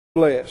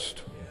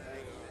Blessed.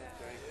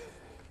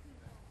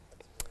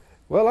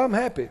 Well, I'm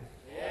happy.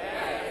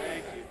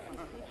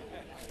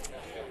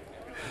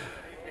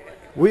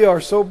 We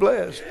are so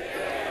blessed.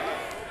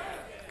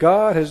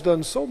 God has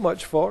done so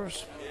much for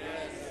us.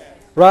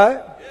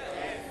 Right?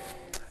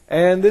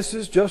 And this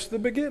is just the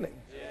beginning.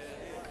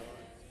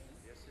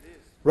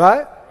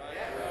 Right?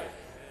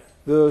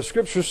 The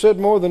scripture said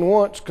more than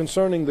once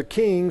concerning the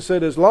king,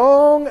 said, as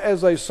long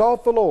as they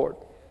sought the Lord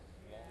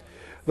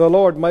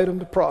made them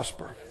to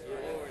prosper.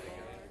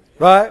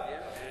 Right?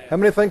 How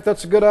many think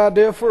that's a good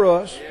idea for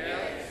us?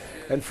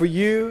 And for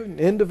you, an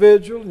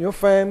individual, and your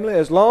family,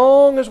 as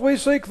long as we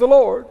seek the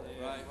Lord,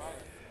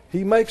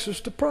 He makes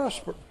us to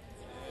prosper.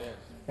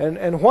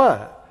 And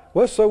why?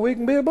 Well, so we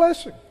can be a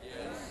blessing.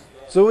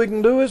 So we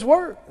can do His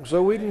work.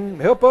 So we can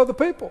help other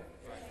people.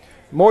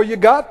 The more you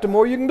got, the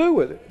more you can do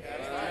with it.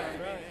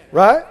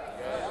 Right?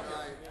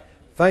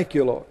 Thank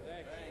you, Lord.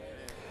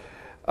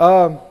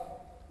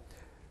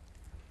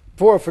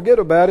 Before I forget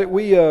about it,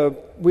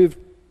 we've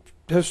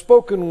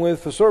spoken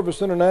with the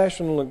Service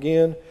International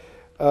again,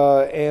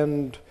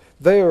 and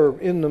they are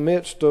in the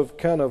midst of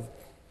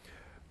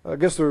I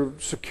guess they're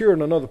secure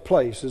in another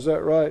place. Is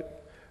that right,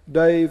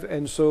 Dave?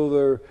 And so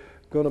they're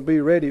going to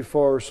be ready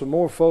for some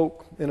more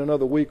folk in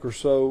another week or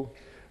so,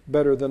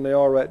 better than they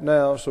are right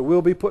now. So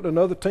we'll be putting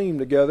another team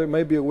together,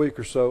 maybe a week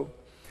or so,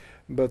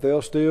 but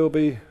they'll still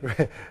be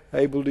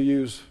able to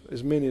use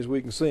as many as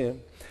we can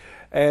send.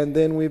 And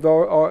then we've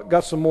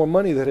got some more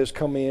money that has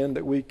come in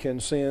that we can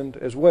send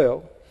as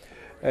well.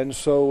 And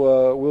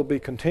so we'll be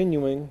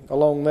continuing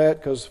along that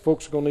because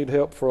folks are going to need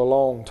help for a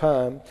long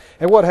time.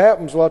 And what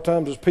happens a lot of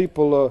times is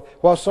people,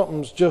 while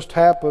something's just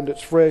happened,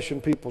 it's fresh in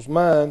people's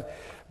mind,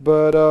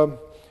 but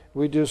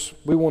we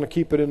want to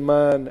keep it in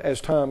mind as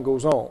time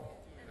goes on.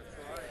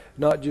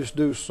 Not just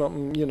do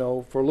something,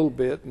 for a little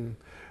bit,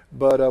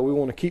 but we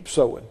want to keep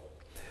sowing.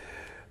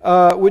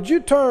 Would you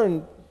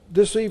turn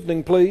this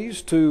evening,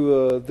 please,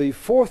 to the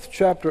 4th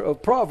chapter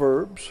of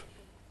Proverbs?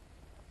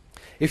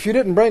 If you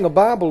didn't bring a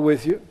Bible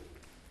with you,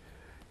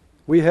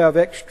 we have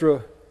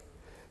extra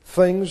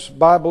things,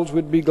 Bibles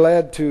we'd be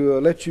glad to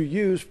let you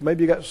use.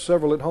 Maybe you got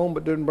several at home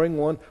but didn't bring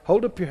one.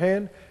 Hold up your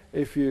hand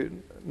if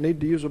you need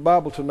to use a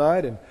Bible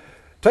tonight, and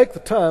take the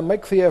time,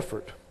 make the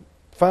effort.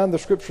 Find the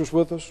scriptures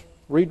with us,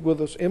 read with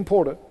us.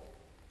 Important.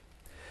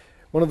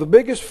 One of the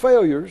biggest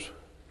failures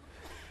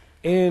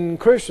in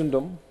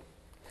Christendom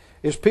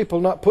is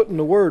people not putting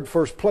the Word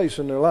first place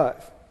in their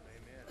life.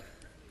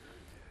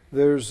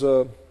 There's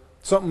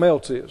something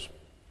else is.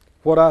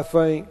 What I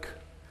think,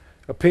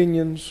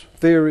 opinions,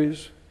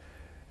 theories,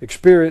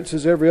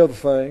 experiences, every other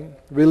thing.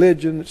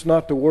 Religion, it's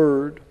not the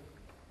Word.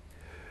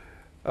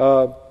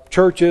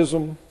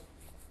 Churchism,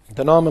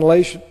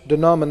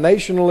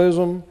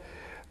 denominationalism,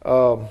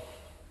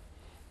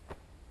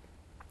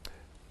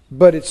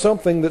 but it's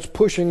something that's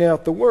pushing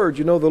out the Word.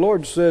 The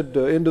Lord said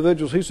to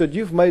individuals, He said,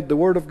 you've made the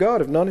Word of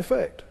God of none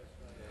effect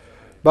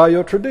by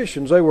your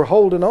traditions. They were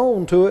holding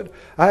on to it.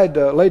 I had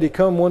a lady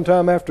come one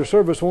time after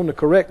service wanting to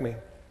correct me.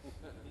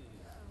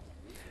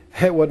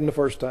 It wasn't the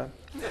first time.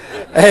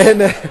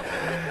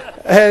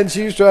 And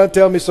she was trying to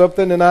tell me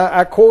something, and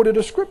I quoted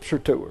a scripture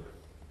to her.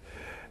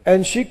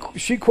 And she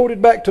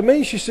quoted back to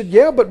me. She said,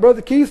 yeah, but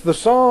Brother Keith, the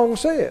song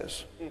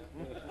says.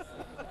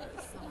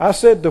 I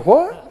said, the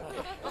what?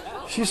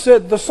 She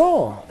said, the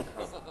song.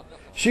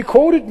 She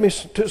quoted me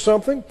to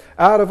something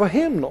out of a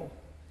hymnal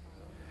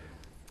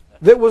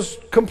that was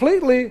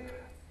completely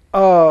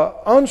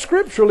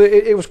unscriptural.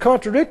 It was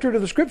contradictory to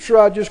the scripture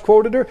I just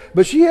quoted her,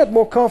 but she had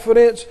more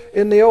confidence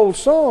in the old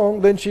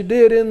song than she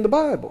did in the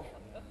Bible.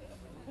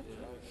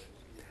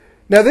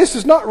 Now, this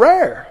is not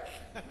rare.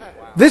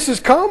 This is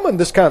common,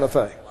 this kind of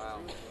thing.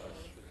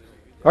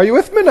 Are you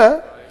with me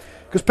now?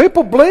 Because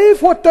people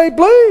believe what they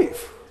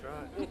believe.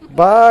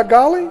 By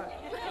golly.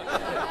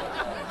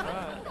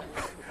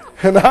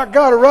 And I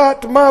got a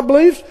right to my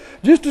beliefs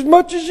just as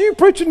much as you,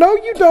 preacher. No,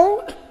 you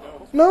don't.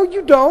 No,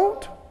 you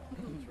don't.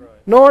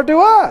 Nor do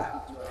I.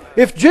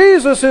 If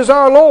Jesus is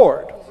our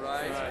Lord,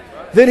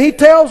 then He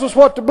tells us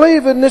what to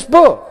believe in this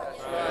book.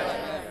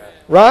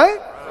 Right?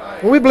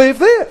 And we believe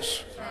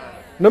this.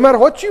 No matter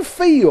what you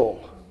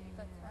feel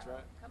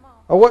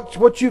or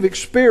what you've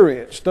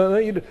experienced,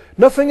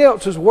 nothing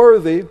else is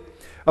worthy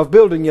of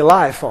building your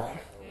life on.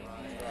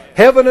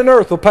 Heaven and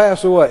earth will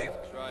pass away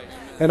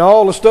and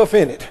all the stuff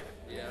in it.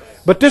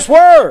 But this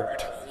Word,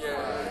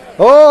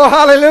 oh,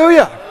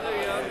 hallelujah,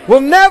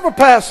 will never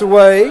pass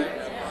away.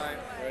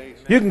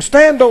 You can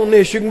stand on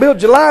this. You can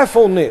build your life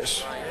on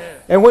this.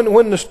 And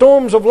when the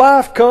storms of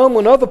life come,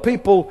 when other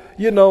people,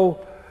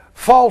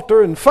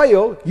 falter and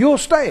fail, you'll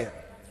stand.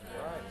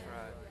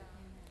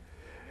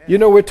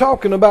 We're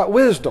talking about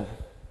wisdom.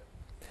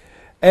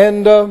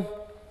 And do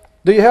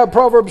you have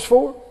Proverbs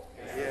 4?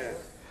 Yes.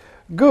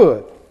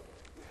 Good.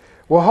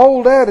 Well,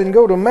 hold that and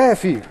go to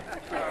Matthew.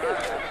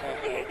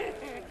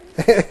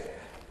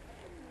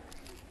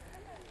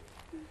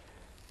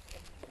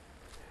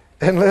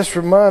 And let's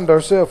remind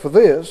ourselves of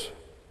this.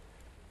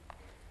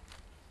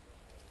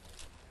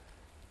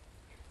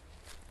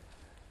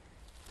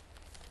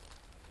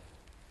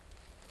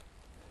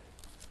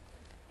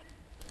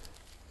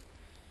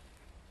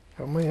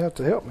 I may have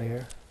to help me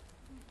here.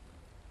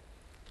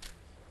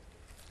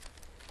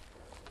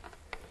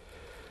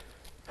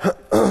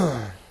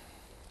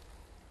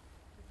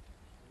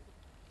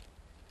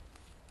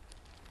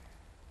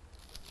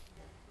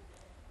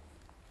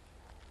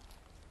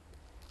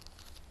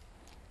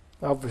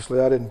 Obviously,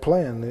 I didn't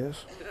plan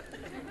this,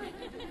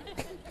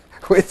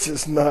 which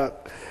is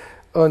not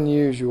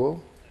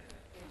unusual.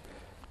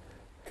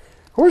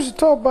 Where's it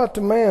talk about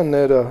the man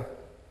that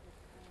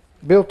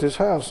built his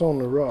house on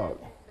the rock?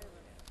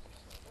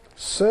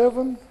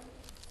 7?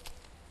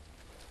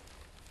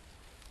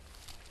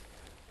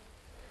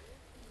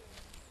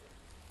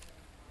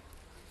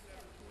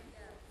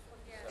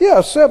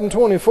 Yeah,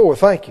 7:24.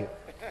 Thank you.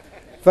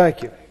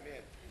 Thank you.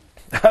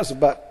 I was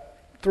about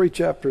 3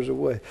 chapters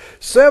away.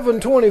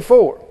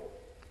 7:24.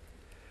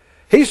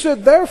 He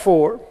said,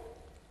 therefore,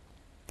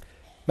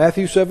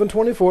 Matthew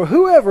 7:24,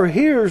 whoever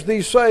hears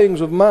these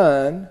sayings of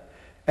mine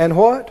and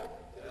what?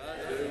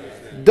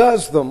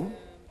 Does them.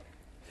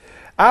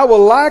 I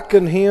will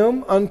liken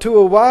him unto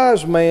a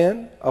wise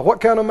man. A what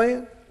kind of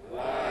man?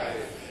 Wise.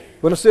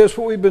 Well, see, that's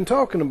what we've been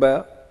talking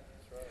about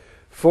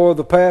for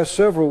the past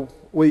several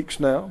weeks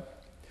now.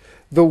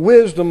 The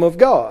wisdom of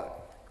God.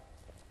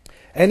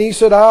 And he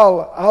said,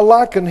 I'll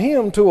liken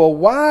him to a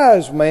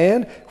wise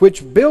man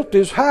which built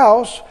his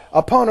house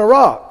upon a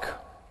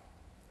rock.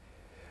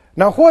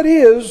 Now, what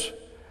is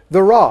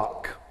the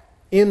rock?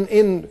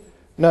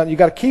 Now, you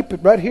got to keep it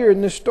right here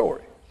in this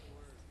story.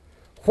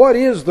 What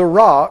is the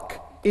rock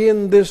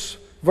in this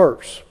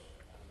verse?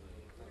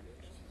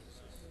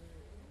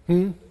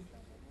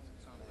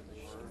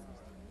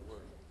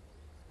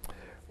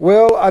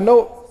 Well, I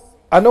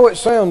know it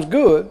sounds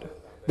good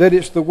that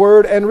it's the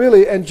Word,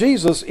 and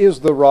Jesus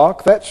is the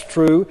rock, that's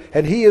true,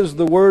 and He is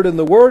the Word, and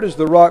the Word is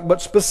the rock,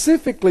 but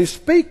specifically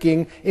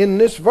speaking, in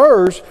this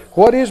verse,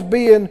 what is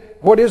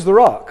the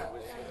rock?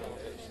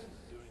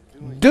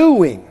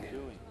 Doing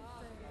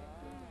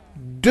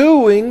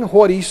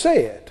what He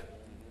said.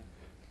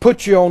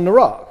 Put you on the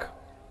rock.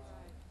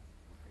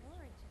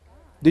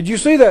 Did you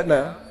see that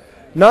now?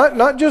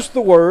 Not just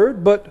the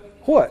Word, but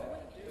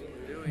what?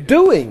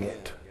 Doing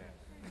it.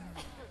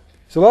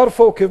 So a lot of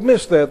folk have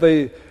missed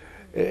that.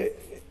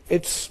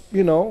 It's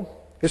kind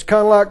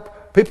of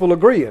like people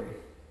agreeing.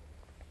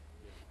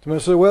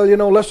 Somebody say, well,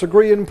 let's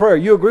agree in prayer.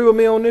 You agree with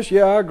me on this?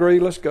 Yeah, I agree.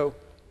 Let's go.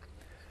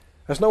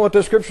 That's not what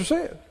the Scripture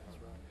said.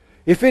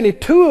 If any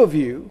two of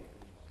you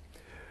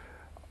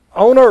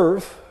on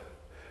earth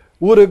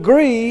would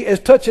agree as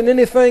touching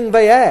anything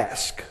they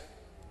ask.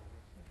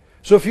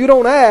 So if you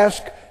don't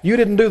ask, you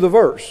didn't do the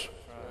verse.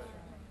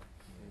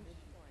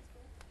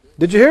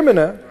 Did you hear me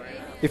now?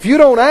 If you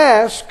don't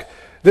ask,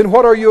 then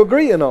what are you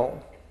agreeing on?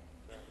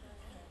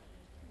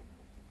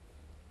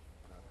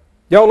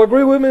 Y'all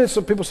agree with me?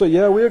 Some people say,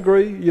 yeah, we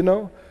agree,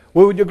 Well,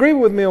 would you agree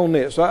with me on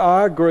this?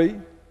 I agree.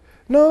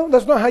 No,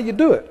 that's not how you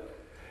do it.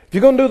 If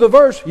you're going to do the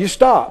verse, you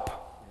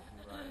stop.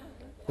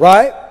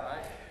 Right?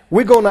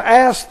 We're going to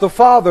ask the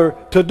Father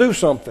to do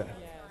something.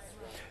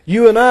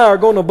 You and I are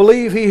going to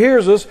believe He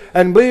hears us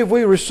and believe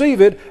we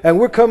receive it, and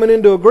we're coming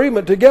into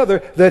agreement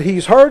together that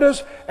He's heard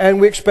us and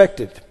we expect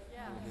it.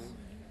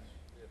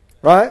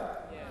 Right?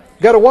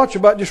 You got to watch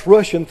about just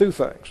rushing through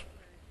things,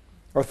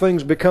 or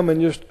things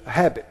becoming just a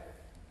habit.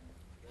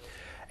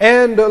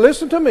 And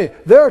listen to me,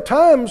 there are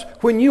times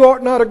when you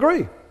ought not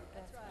agree.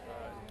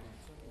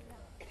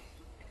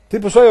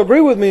 People say,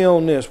 agree with me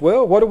on this.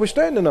 Well, what are we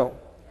standing on?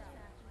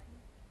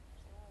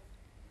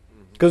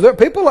 Because there are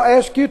people that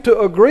ask you to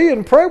agree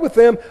and pray with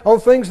them on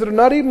things that are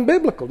not even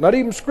biblical, not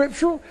even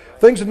scriptural,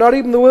 things that are not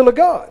even the will of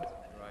God.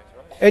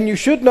 And you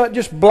should not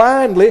just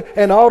blindly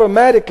and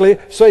automatically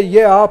say,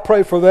 yeah, I'll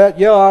pray for that.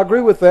 Yeah, I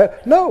agree with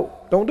that. No,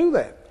 don't do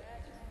that.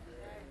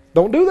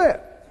 Don't do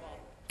that.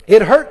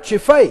 It hurts your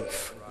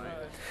faith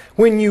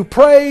when you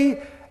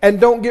pray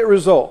and don't get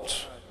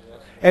results.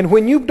 And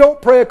when you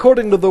don't pray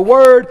according to the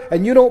Word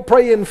and you don't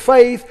pray in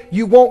faith,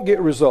 you won't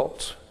get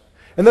results.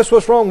 And that's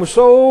what's wrong with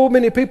so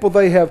many people.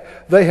 They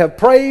have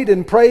prayed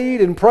and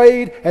prayed and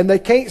prayed and they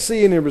can't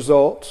see any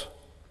results.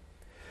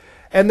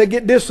 And they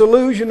get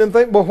disillusioned and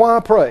think, well, why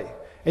pray?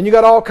 And you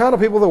got all kind of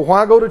people that,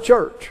 why go to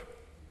church?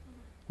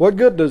 What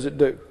good does it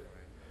do?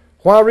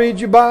 Why read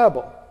your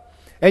Bible?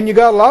 And you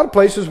got a lot of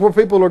places where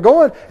people are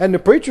going and the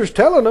preacher's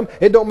telling them,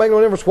 it don't make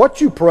no difference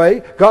what you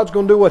pray. God's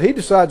going to do what He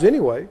decides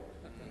anyway.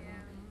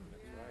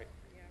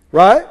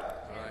 Right?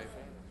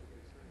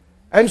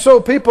 And so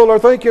people are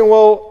thinking,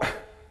 well,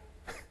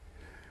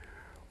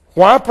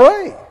 why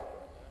pray?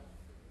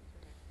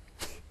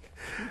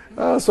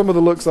 Some of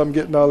the looks I'm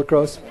getting all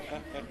across.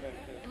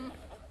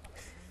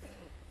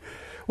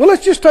 Well,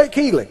 let's just take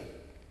healing.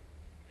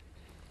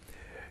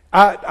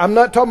 I'm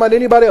not talking about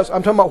anybody else.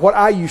 I'm talking about what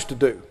I used to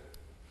do.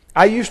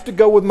 I used to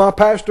go with my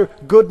pastor,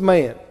 good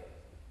man.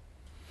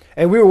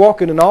 And we were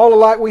walking in all the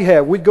light we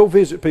have. We'd go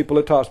visit people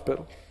at the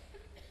hospital.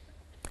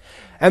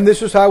 And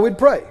this is how we'd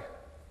pray.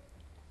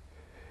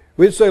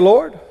 We'd say,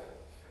 Lord,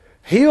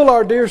 heal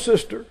our dear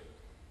sister,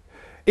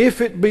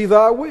 if it be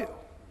Thy will.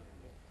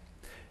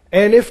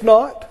 And if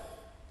not,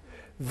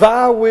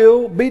 Thy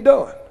will be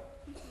done.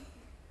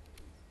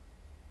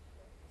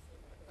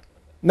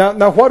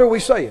 Now what are we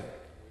saying?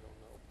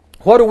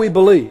 What do we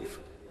believe?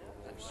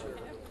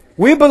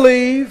 We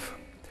believe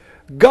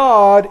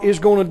God is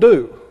going to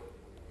do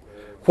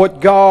what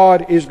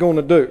God is going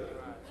to do.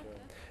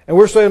 And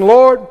we're saying,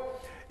 Lord,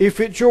 if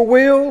it's your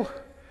will,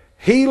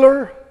 heal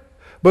her.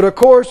 But of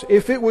course,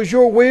 if it was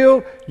your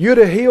will, you'd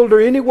have healed her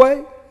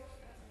anyway.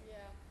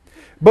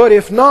 But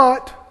if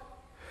not,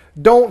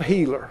 don't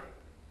heal her.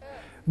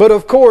 But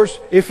of course,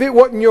 if it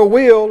wasn't your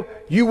will,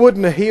 you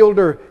wouldn't have healed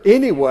her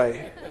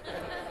anyway.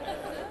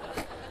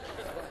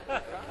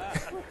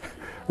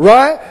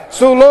 Right?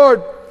 So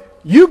Lord,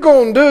 you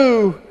gonna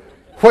do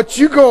what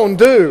you gonna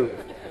do,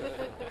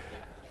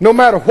 no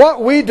matter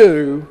what we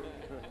do.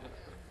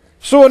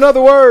 So in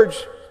other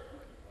words,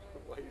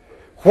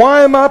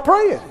 why am I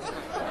praying?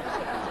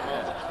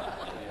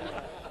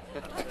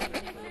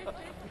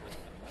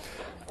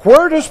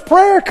 Where does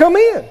prayer come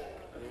in?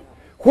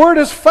 Where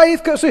does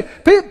faith come? See,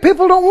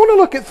 people don't want to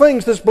look at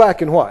things that's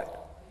black and white.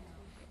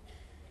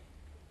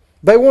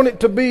 They want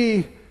it to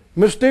be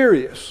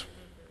mysterious.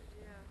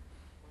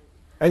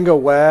 And go,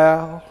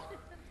 wow,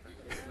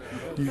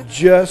 you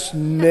just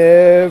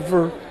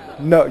never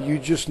know. You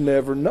just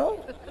never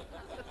know.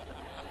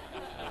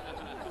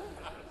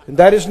 And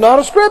that is not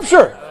a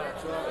scripture.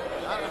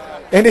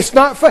 And it's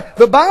not faith.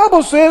 The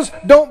Bible says,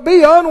 don't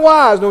be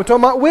unwise. No, we're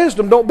talking about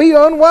wisdom. Don't be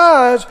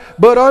unwise,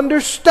 but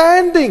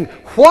understanding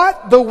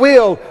what the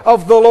will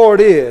of the Lord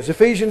is.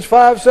 Ephesians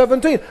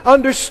 5:17.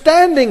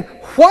 Understanding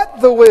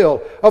what the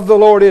will of the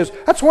Lord is.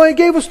 That's why He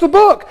gave us the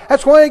book.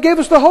 That's why He gave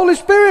us the Holy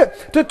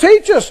Spirit to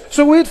teach us,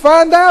 so we'd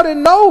find out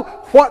and know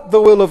what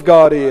the will of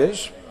God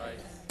is.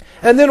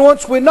 And then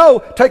once we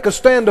know, take a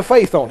stand of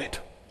faith on it.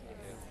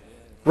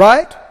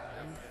 Right?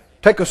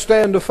 Take a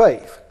stand of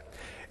faith.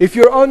 If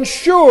you're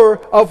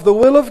unsure of the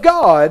will of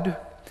God,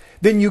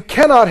 then you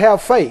cannot have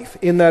faith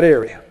in that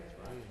area.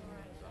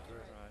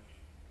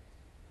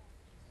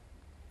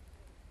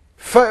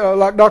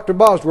 Like Dr.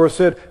 Bosworth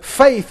said,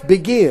 faith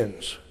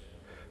begins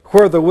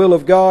where the will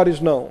of God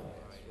is known.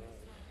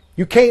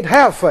 You can't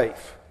have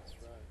faith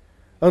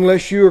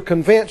unless you're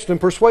convinced and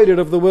persuaded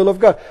of the will of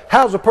God.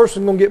 How's a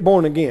person going to get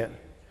born again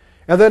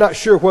and they're not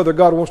sure whether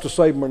God wants to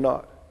save them or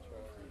not?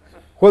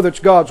 Whether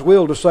it's God's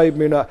will to save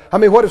me or not. I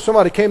mean, what if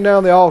somebody came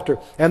down the altar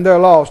and they're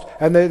lost,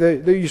 and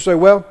you say,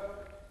 well,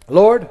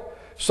 Lord,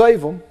 save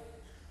them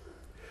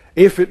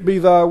if it be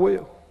thy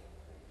will.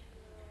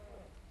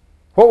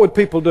 What would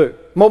people do?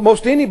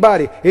 Most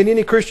anybody in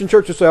any Christian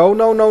church would say, oh,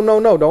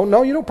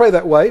 no, you don't pray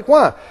that way.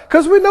 Why?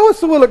 Because we know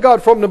it's the will of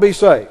God for them to be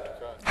saved.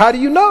 How do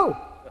you know?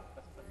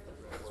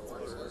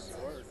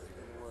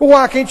 Well,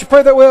 why can't you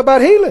pray that way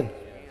about healing?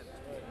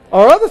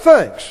 Or other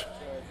things?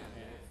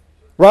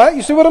 Right?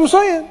 You see what I'm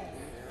saying?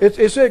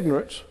 It's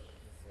ignorance.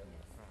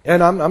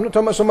 And I'm not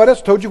talking about somebody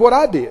else told you what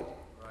I did.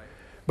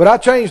 But I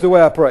changed the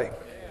way I pray.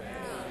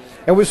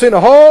 And we've seen a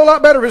whole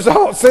lot better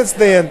results since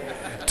then,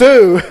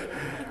 too.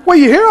 Well,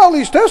 you hear all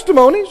these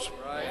testimonies.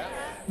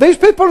 These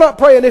people are not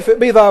praying if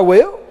it be thy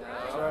will.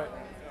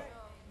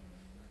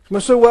 I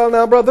say, well,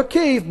 now, Brother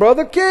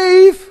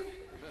Keith,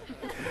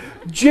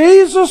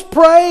 Jesus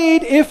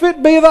prayed if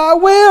it be thy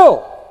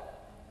will.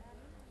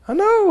 I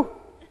know.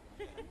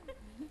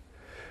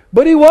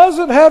 But He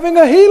wasn't having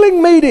a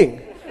healing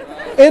meeting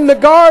in the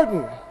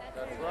garden.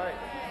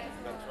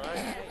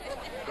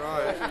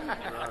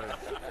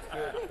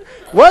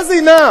 Was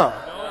He now?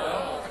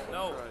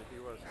 No.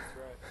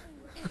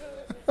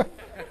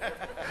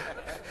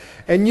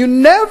 And you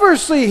never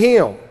see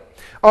Him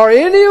or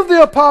any of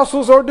the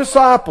apostles or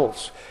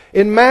disciples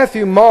in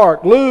Matthew,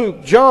 Mark,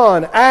 Luke,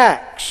 John,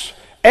 Acts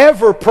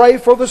ever pray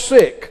for the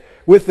sick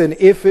with an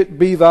if it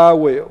be thy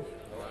will.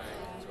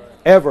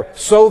 Ever.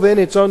 So then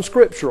it's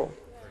unscriptural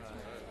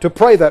to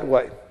pray that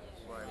way.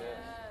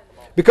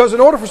 Because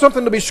in order for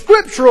something to be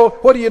scriptural,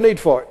 what do you need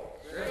for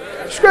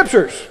it?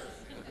 Scriptures.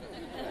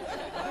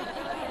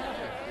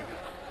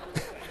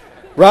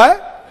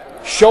 Right?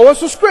 Show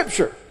us a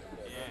scripture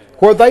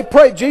where they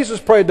prayed, Jesus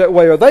prayed that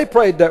way, or they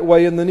prayed that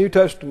way in the New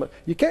Testament.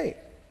 You can't.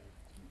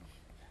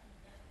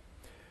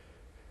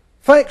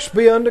 Thanks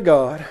be unto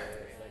God.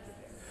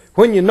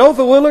 When you know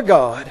the will of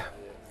God,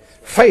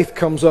 faith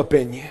comes up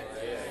in you.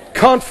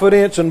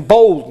 Confidence and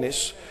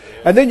boldness.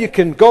 And then you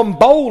can come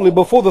boldly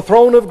before the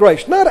throne of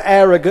grace. Not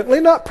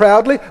arrogantly, not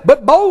proudly,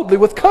 but boldly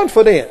with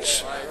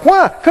confidence.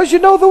 Why? Because you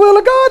know the will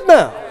of God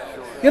now.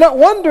 You're not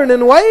wondering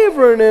and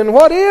wavering and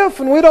what if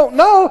and we don't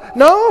know.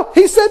 No,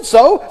 He said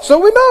so, so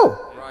we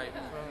know.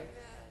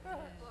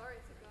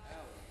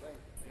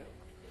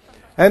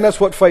 And that's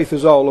what faith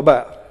is all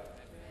about.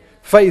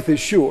 Faith is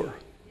sure.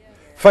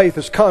 Faith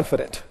is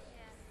confident.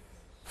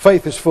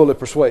 Faith is fully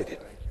persuaded.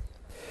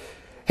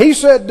 He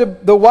said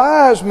the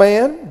wise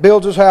man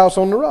builds his house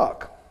on the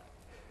rock.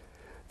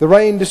 The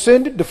rain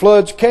descended, the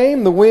floods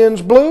came, the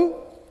winds blew.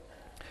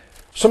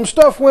 Some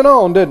stuff went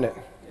on, didn't it?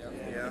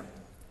 Yeah.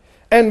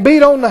 And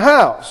beat on the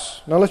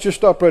house. Now let's just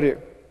stop right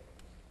here.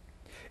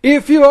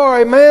 If you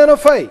are a man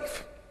of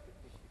faith,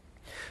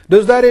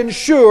 does that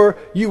ensure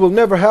you will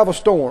never have a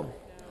storm?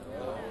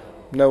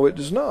 No, it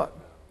does not.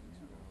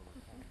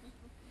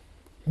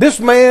 This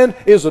man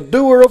is a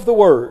doer of the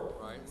word.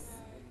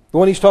 The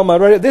one he's talking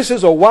about right here. This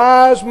is a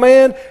wise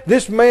man.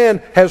 This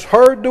man has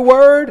heard the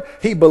word.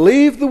 He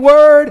believed the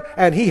word.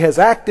 And he has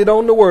acted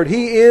on the word.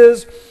 He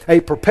is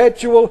a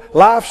perpetual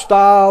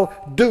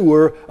lifestyle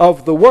doer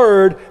of the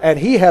word. And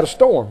he had a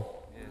storm.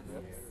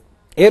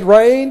 It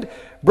rained.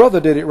 Brother,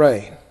 did it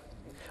rain.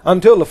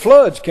 Until the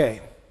floods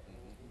came.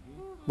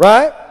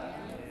 Right?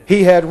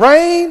 He had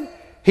rain.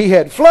 He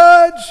had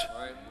floods.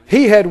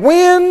 He had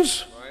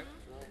winds.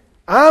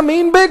 I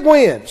mean big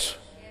winds.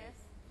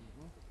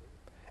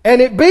 And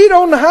it beat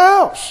on the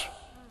house.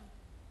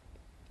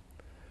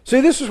 See,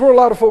 this is where a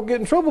lot of folk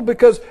get in trouble,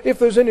 because if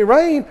there's any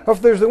rain or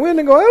if there's the wind,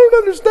 they go, I don't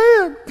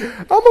understand.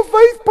 I'm a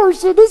faith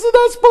person. This is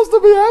not supposed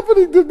to be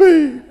happening to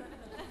me.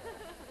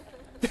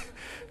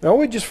 No,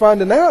 we're just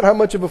finding out how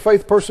much of a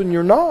faith person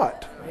you're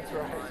not.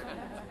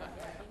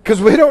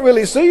 Because we don't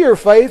really see your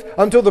faith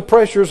until the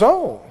pressure's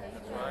on.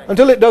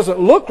 Until it doesn't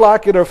look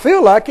like it or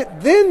feel like it,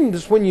 then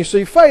is when you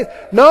see faith.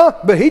 No,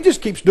 but he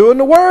just keeps doing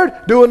the word,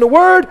 doing the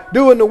word,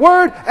 doing the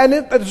word. And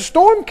the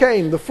storm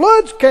came, the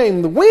floods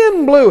came, the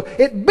wind blew.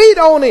 It beat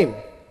on him.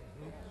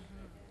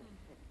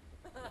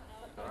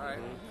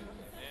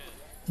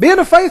 Being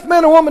a faith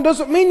man or woman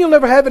doesn't mean you'll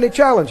never have any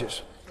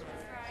challenges.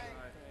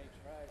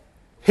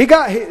 He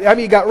got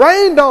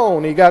rained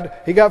on. He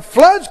got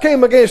floods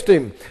came against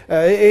him.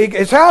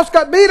 His house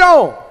got beat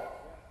on.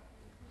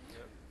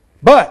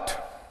 But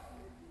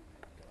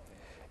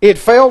it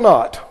fell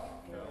not.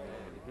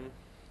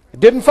 It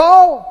didn't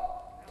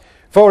fall,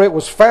 for it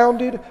was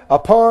founded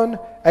upon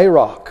a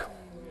rock.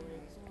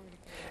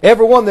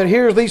 Everyone that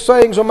hears these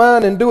sayings of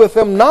mine and doeth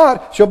them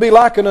not shall be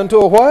likened unto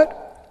a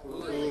what?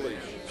 Foolish.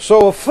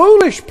 So a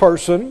foolish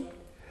person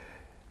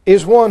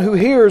is one who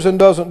hears and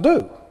doesn't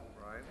do.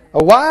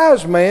 A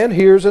wise man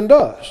hears and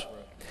does.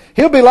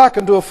 He'll be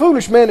likened to a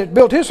foolish man that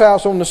built his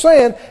house on the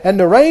sand, and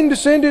the rain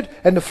descended,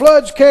 and the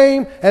floods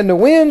came, and the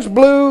winds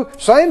blew,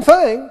 same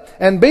thing,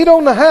 and beat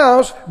on the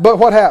house. But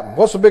what happened?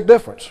 What's the big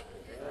difference?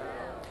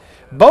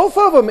 Both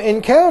of them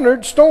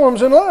encountered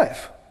storms in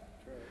life.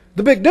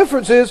 The big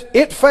difference is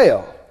it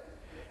fell.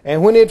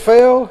 And when it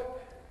fell,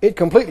 it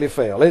completely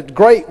fell.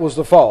 Great was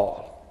the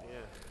fall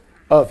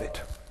of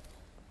it.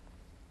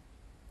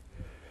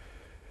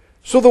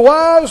 So the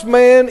wise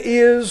man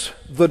is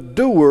the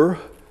doer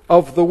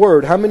of the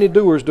word. How many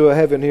doers do I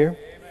have in here?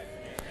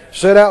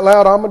 Say it out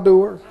loud. I'm a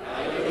doer.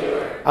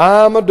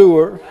 I'm a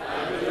doer.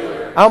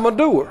 I'm a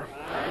doer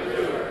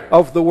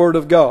of the word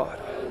of God.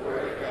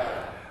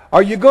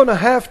 Are you going to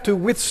have to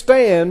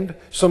withstand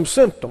some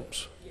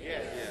symptoms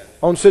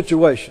on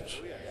situations?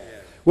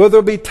 Will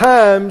there be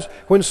times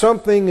when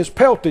something is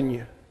pelting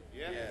you?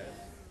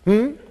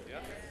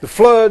 The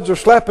floods are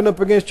slapping up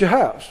against your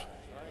house.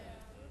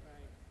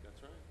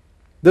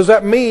 Does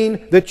that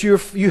mean that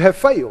you have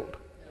failed?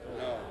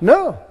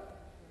 No.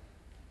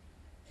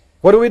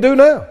 What do we do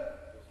now?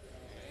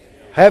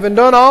 Having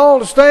done all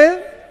to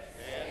stand,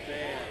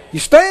 you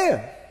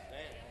stand.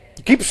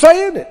 You keep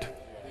saying it.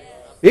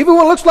 Even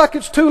when it looks like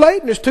it's too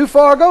late and it's too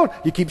far gone,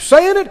 you keep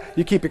saying it,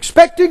 you keep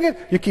expecting it,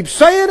 you keep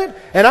saying it.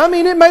 And I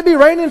mean, it may be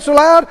raining so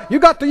loud, you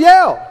got to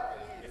yell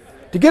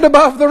to get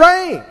above the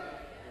rain.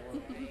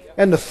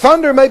 And the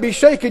thunder may be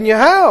shaking your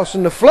house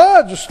and the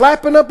floods are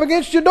slapping up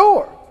against your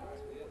door.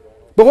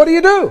 But what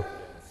do?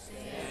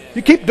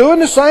 You keep doing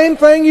the same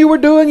thing you were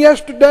doing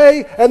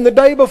yesterday and the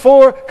day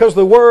before, because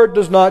the word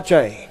does not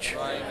change.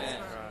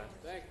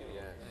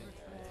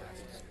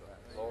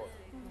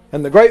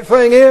 And the great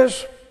thing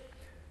is,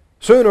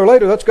 sooner or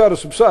later that's got to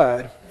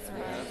subside.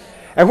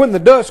 And when the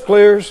dust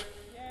clears,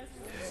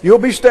 you'll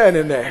be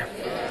standing there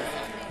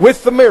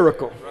with the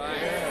miracle,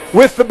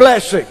 with the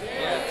blessing.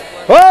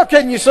 Oh,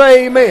 can you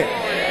say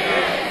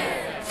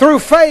amen? Through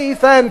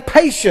faith and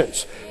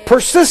patience,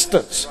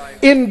 persistence,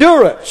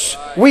 endurance,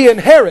 we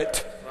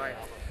inherit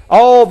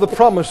all the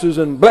promises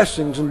and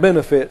blessings and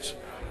benefits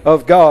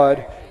of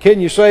God. Can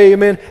you say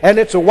amen? And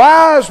it's a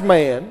wise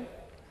man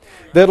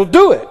that'll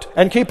do it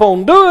and keep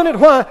on doing it.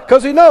 Why?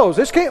 Because he knows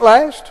this can't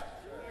last.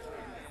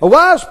 A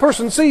wise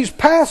person sees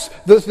past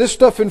this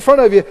stuff in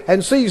front of you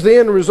and sees the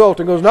end result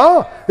and goes,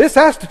 no, this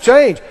has to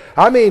change.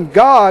 I mean,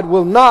 God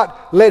will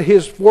not let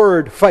His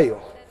word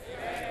fail.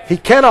 He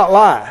cannot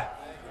lie.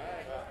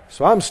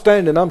 So I'm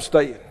standing, I'm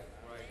staying.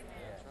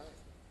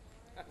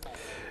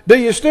 Do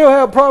you still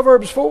have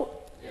Proverbs 4?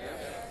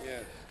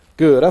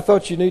 Good. I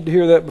thought you need to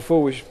hear that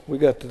before we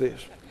got to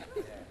this.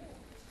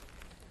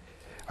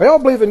 Are y'all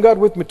believing God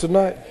with me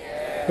tonight?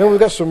 Man, we've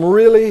got some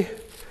really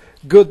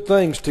good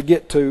things to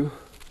get to.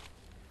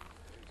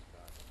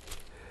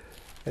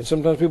 And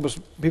sometimes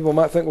people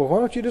might think, well, why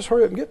don't you just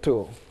hurry up and get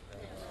to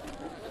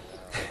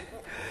them?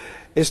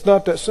 It's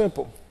not that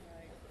simple.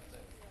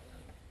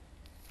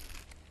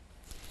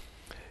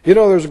 You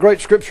know, there's a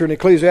great scripture in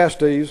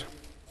Ecclesiastes.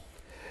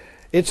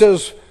 It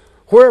says,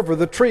 wherever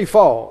the tree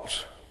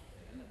falls,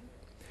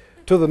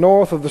 to the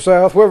north or the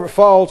south, wherever it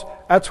falls,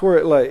 that's where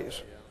it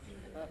lays.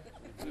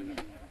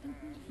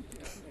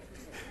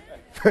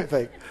 I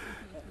think,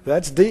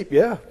 that's deep,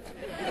 yeah.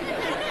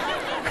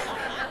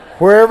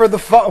 Wherever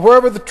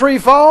the tree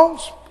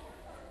falls,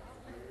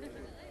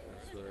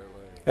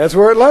 That's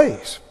where it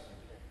lays.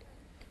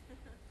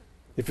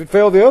 If it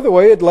fell the other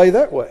way, it'd lay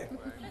that way.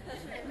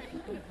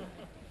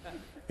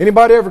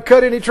 Anybody ever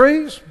cut any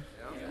trees?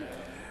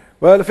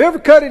 Well, if you ever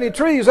cut any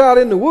trees out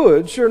in the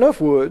woods, sure enough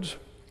woods,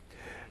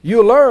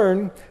 you'll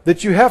learn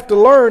that you have to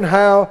learn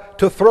how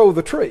to throw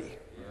the tree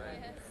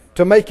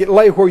to make it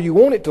lay where you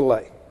want it to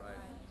lay.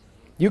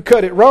 You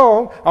cut it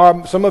wrong,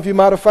 or some of you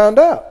might have found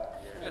out.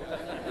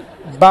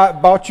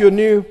 Bought you a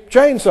new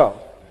chainsaw.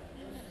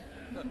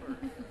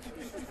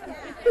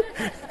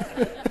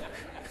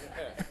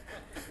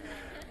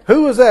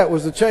 Who was that?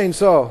 Was the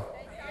chainsaw?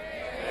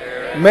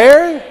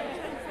 Mary?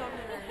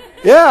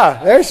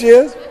 Yeah, there she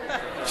is.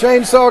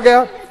 Chainsaw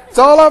gal. It's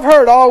all I've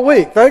heard all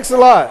week. Thanks a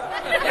lot.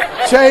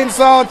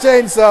 Chainsaw,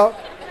 chainsaw.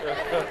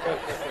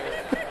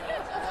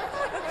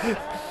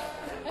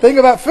 Thing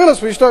about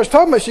Phyllis, when she starts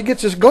talking about it, she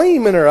gets this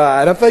gleam in her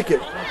eye. And I'm thinking,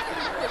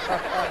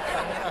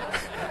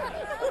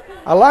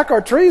 I like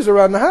our trees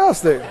around the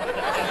house there.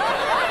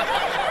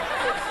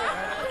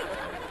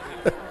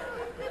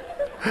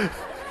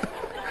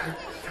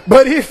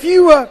 But if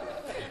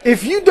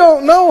you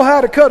don't know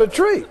how to cut a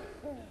tree,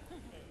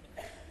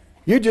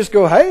 you just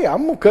go, hey,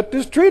 I'm going to cut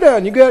this tree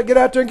down. You got to get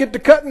out there and get to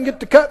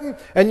cutting,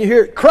 and you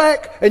hear it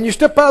crack, and you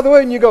step out of the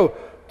way, and you go,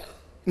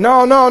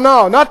 no,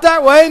 not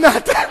that way,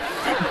 not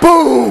that.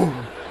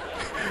 Boom!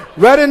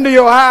 Right into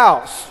your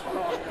house,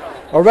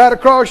 or right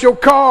across your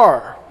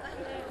car.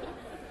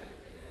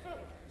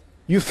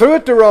 You threw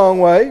it the wrong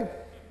way,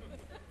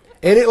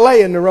 and it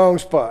lay in the wrong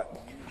spot.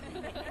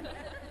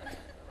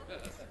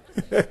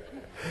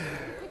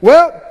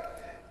 Well,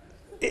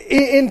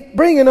 in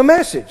bringing a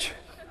message,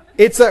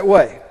 it's that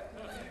way.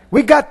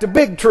 We got the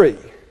big tree.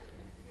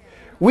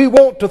 We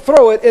want to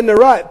throw it in the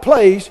right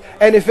place,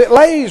 and if it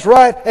lays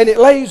right and it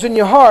lays in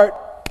your heart,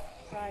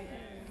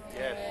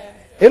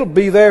 it'll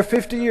be there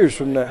 50 years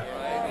from now.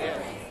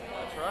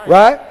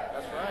 Right?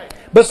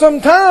 But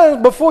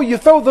sometimes before you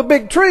throw the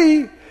big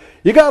tree,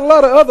 you got a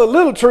lot of other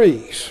little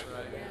trees.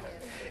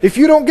 If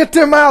you don't get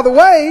them out of the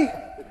way,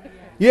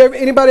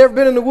 anybody ever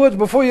been in the woods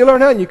before you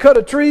learn how, and you cut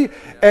a tree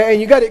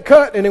and you got it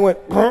cut and it went,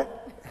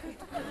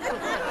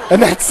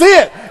 and that's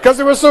it, because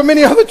there were so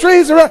many other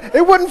trees around,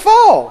 it wouldn't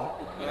fall.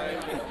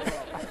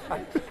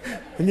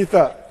 And you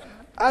thought,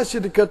 I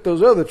should have cut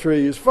those other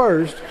trees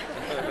first.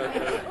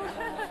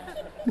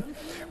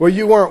 Well,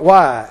 you weren't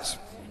wise.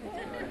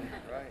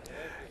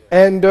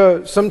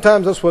 And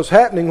sometimes that's what's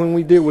happening when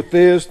we deal with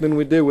this, then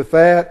we deal with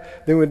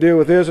that, then we deal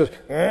with this.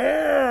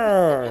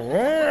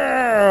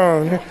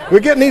 We're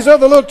getting these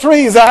other little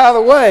trees out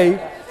of the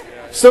way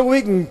so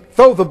we can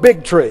throw the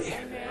big tree.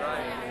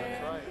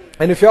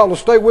 And if y'all will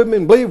stay with me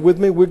and believe with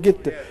me, we'll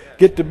get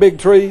the big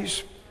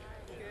trees.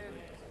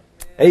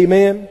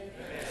 Amen.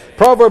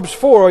 Proverbs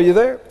 4, are you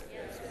there?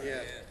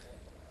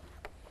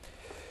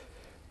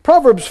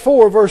 Proverbs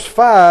 4, verse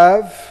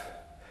 5,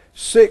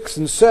 6,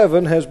 and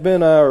 7 has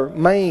been our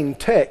main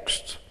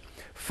text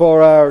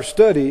for our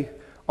study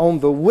on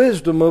the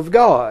wisdom of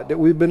God that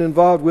we've been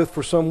involved with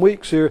for some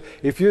weeks here.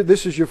 If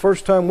this is your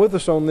first time with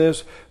us on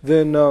this,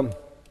 then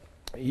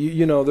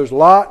you know there's a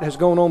lot has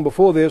gone on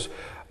before this.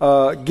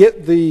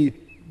 Get the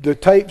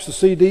tapes, the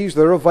CDs,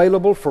 they're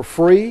available for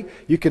free.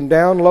 You can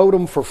download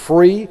them for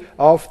free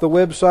off the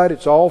website.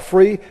 It's all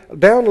free.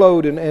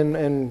 Download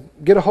and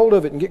get a hold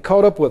of it and get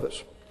caught up with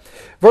us.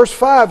 Verse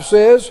 5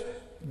 says,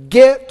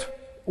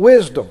 get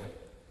wisdom.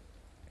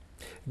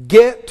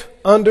 Get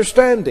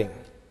understanding.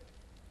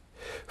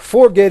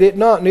 Forget it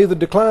not, neither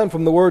decline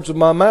from the words of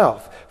my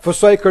mouth.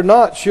 Forsake her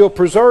not, she'll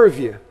preserve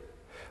you.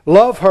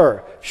 Love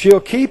her,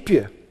 she'll keep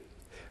you.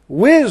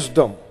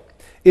 Wisdom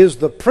is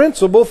the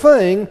principal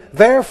thing,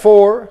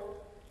 therefore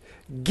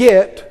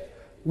get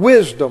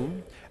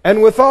wisdom.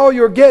 And with all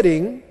you're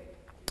getting,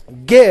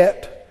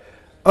 get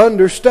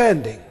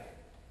understanding.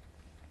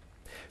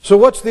 So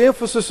what's the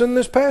emphasis in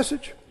this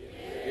passage?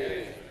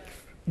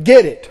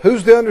 Get it.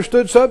 Who's the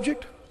understood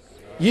subject?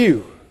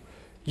 You.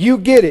 You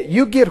get it.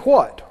 You get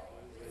what?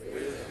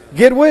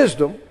 Get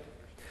wisdom.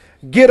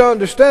 Get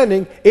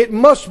understanding. It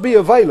must be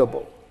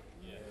available,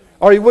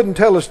 or He wouldn't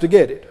tell us to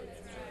get it.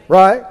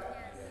 Right?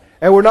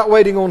 And we're not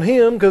waiting on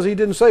Him, because He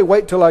didn't say,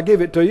 wait till I give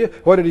it to you.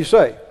 What did He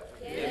say?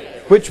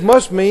 Which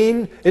must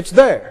mean it's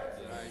there.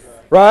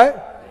 Right?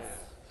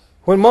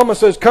 When Mama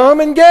says, come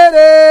and get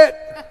it,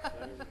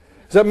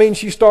 does that mean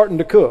she's starting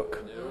to cook?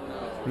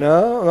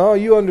 No,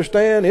 you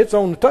understand, it's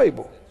on the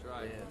table.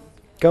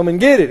 Come and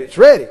get it, it's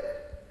ready.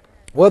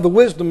 Well, the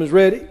wisdom is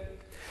ready.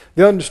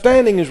 The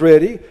understanding is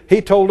ready.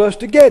 He told us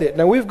to get it.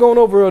 Now, we've gone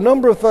over a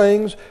number of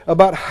things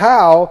about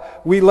how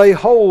we lay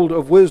hold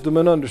of wisdom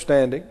and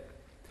understanding.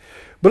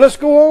 But let's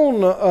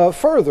go on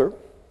further.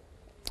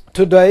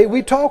 Today,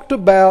 we talked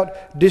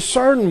about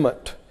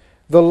discernment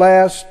the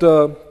last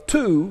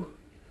 2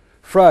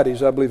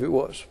 Fridays, I believe it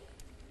was.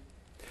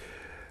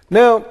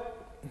 Now,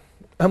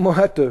 I'm going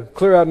to have to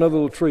clear out another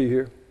little tree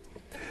here.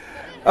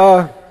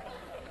 I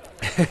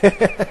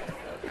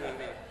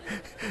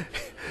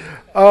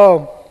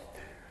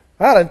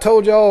done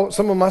told y'all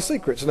some of my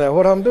secrets now,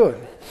 what I'm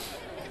doing.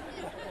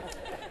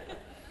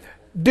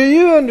 Do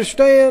you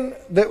understand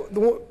that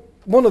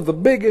one of the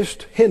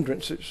biggest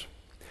hindrances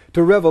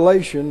to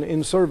revelation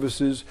in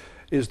services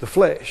is the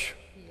flesh.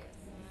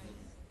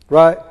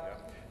 Right?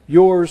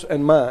 Yours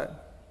and mine.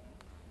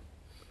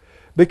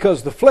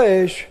 Because the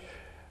flesh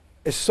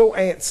is so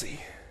antsy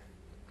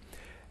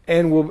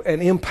and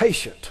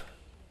impatient.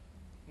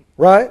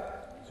 Right?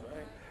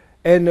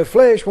 And the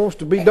flesh wants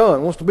to be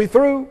done, wants to be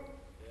through.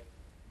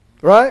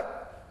 Right?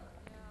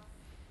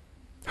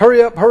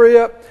 Hurry up, hurry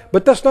up.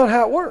 But that's not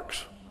how it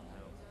works.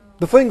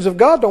 The things of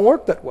God don't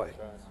work that way.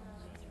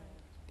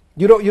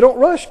 You don't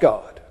rush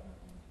God.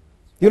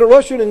 You don't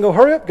rush in and go,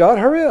 hurry up, God,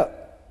 hurry up.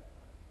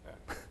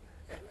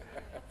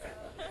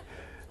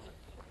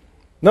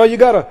 No, you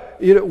gotta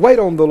wait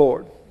on the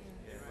Lord.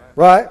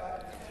 Right?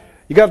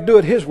 You got to do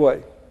it His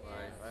way.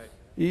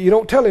 You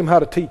don't tell Him how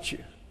to teach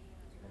you.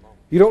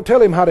 You don't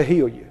tell Him how to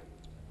heal you.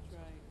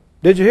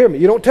 Did you hear me?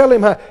 You don't tell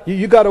Him how.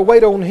 You got to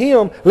wait on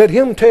Him. Let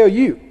Him tell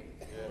you.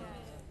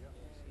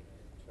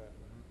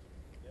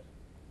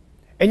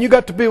 And you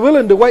got to be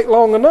willing to wait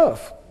long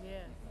enough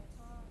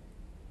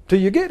till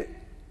you get it.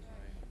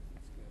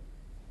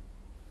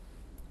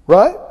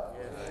 Right?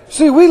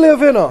 See, we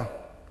live in a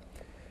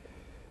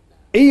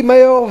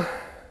email,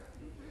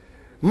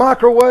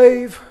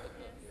 microwave,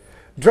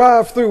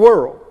 drive-through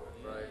world.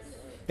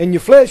 And your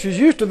flesh is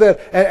used to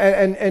that.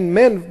 And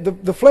man,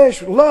 the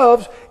flesh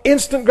loves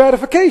instant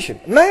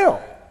gratification.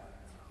 Now.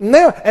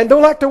 And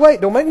don't like to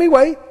wait. Don't make me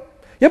wait.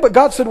 Yeah, but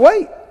God said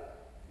wait.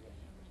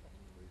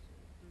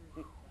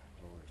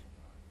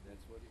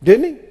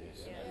 Didn't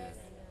He?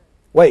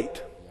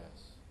 Wait.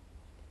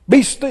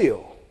 Be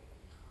still.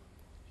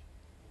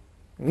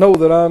 Know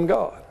that I'm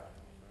God.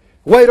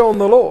 Wait on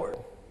the Lord.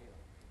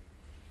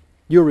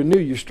 You'll renew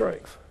your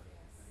strength.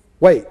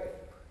 Wait.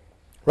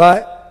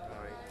 Right?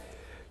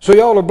 So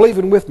y'all are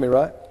believing with me,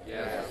 right?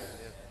 Yes.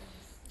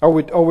 Are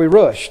we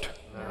rushed?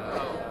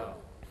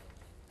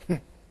 No.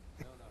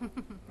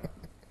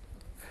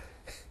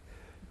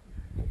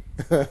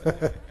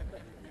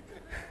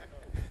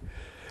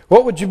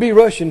 What would you be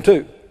rushing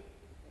to?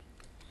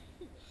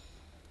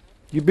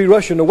 You'd be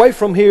rushing away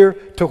from here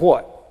to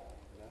what?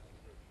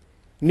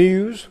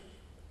 News?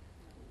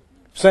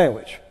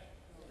 Sandwich?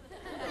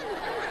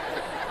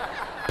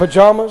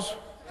 Pajamas?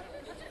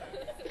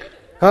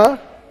 Huh?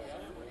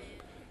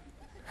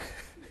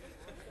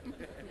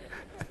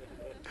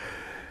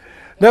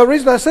 Now, the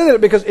reason I say that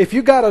is because if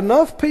you got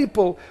enough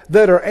people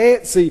that are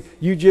antsy,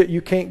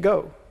 you can't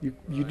go.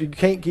 You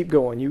can't keep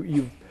going.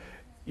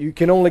 You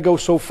can only go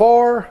so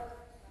far.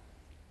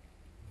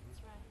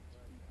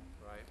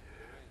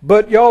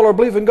 But y'all are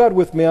believing God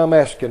with me, I'm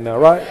asking now,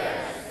 right?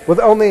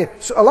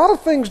 Yes. A lot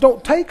of things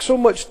don't take so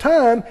much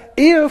time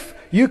if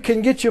you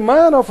can get your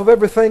mind off of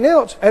everything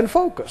else and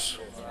focus.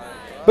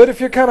 But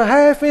if you're kind of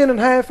half in and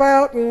half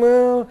out, and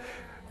well,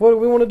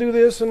 we want to do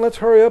this and let's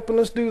hurry up and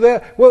let's do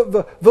that. Well,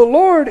 the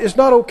Lord is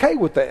not okay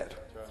with that.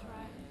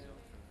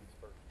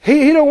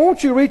 He don't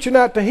want you reaching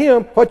out to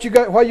Him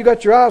while you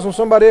got your eyes on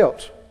somebody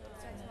else.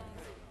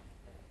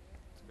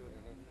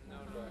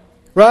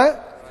 Right?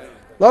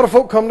 A lot of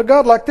folk come to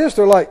God like this.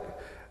 They're like,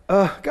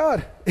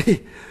 God,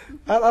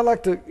 I'd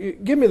like to,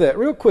 give me that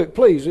real quick,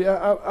 please.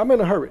 I'm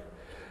in a hurry.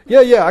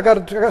 Yeah, I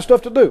got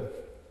stuff to do.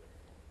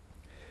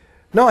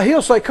 No,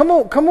 He'll say, come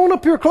on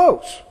up here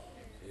close.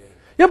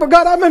 Yeah, but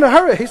God, I'm in a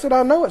hurry. He said,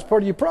 I know it's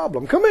part of your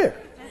problem. Come here.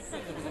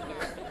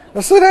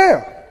 Now sit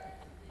down.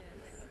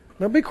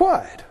 Now be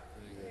quiet.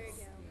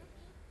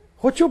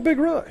 What's your big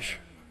rush?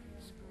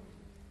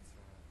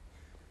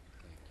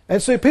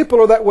 And see, people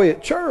are that way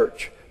at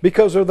church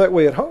because they're that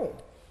way at home.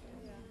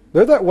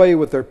 They're that way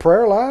with their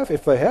prayer life,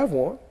 if they have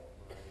one.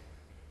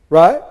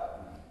 Right?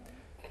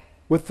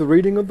 With the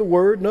reading of the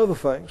Word and other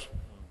things.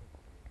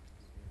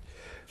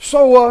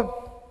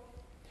 So,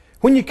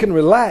 when you can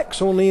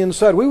relax on the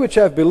inside, we which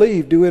have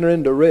believed do enter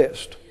into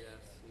rest.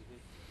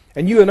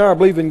 And you and I are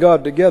believing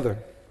God together.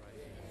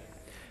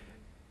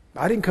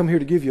 I didn't come here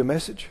to give you a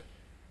message.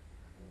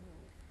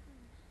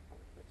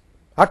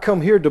 I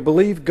come here to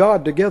believe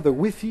God together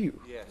with you.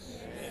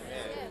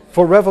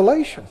 For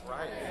revelation.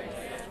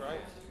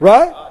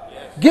 Right?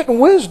 Getting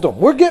wisdom.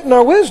 We're getting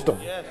our wisdom.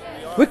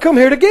 We come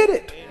here to get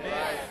it.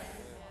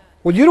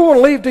 Well, you don't want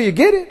to leave till you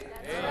get it.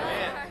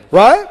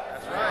 Right?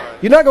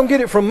 You're not going to get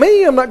it from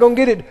me. I'm not going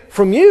to get it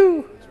from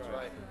you.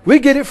 We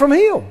get it from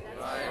Him.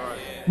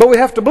 But we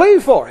have to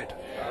believe for it.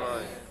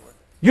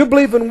 You're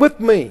believing with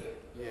me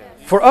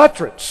for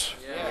utterance,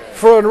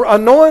 for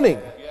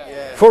anointing,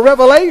 for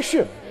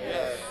revelation.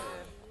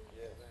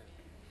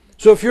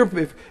 So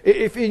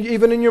if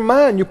even in your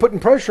mind you're putting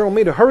pressure on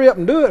me to hurry up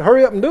and do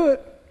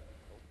it,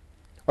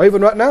 or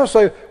even right now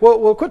say,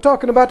 well, quit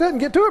talking about that and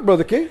get to it,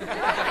 Brother Keith.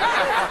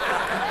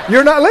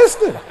 You're not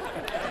listening.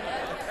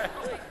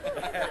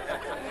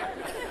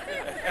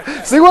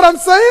 See what I'm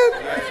saying?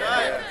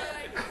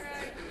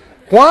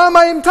 Why am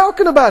I even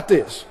talking about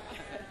this?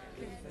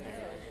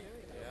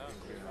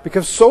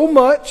 Because so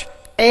much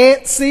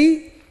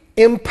antsy,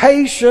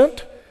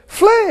 impatient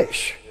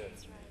flesh.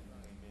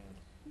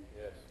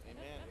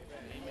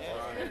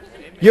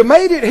 You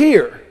made it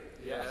here.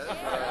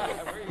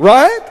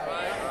 Right?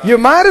 You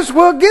might as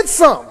well get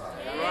some.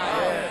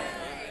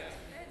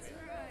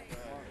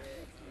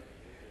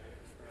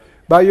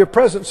 By your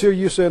presence here,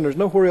 you saying there's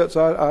nowhere else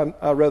I'd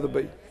rather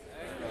be.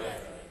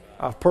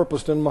 I've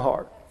purposed in my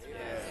heart.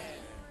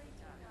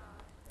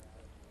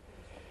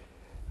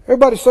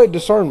 Everybody say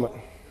discernment.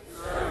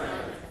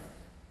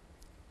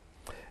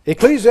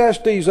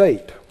 Ecclesiastes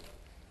 8.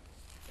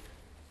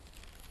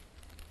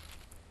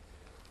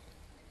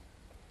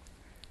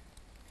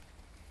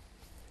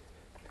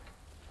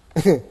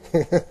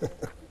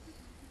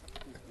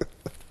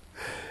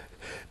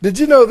 Did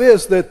you know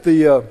this, that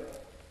the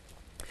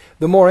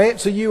more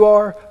antsy you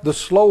are, the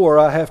slower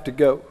I have to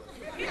go?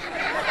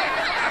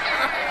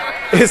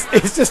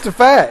 It's just a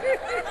fact.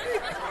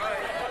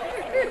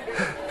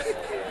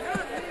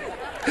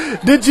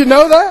 Did you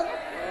know that?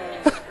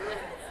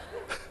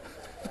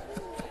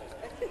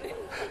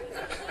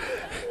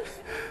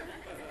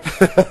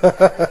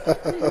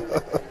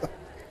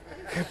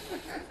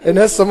 And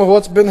that's some of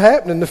what's been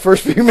happening the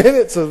first few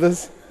minutes of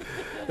this.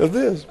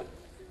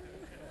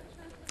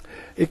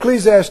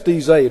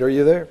 Ecclesiastes 8, are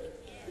you there?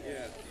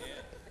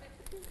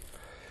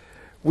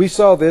 We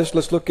saw this.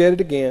 Let's look at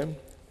it again.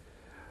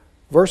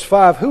 Verse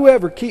 5,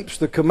 whoever keeps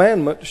the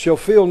commandment shall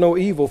feel no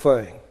evil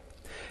thing.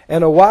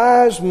 And a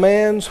wise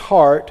man's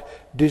heart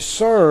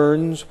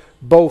discerns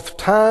both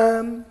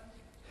time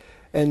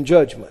and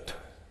judgment.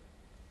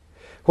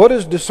 What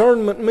does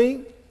discernment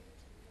mean?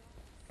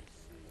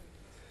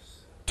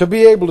 To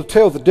be able to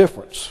tell the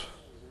difference.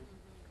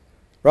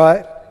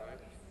 Right?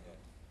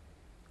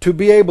 To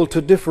be able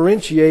to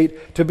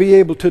differentiate, to be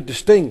able to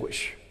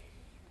distinguish.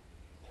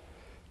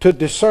 To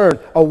discern.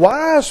 A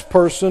wise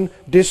person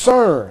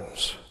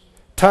discerns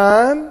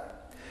time.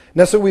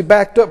 Now, so we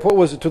backed up, what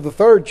was it, to the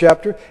 3rd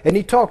chapter, and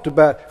he talked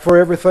about for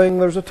everything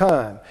there's a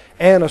time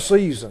and a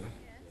season.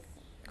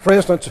 For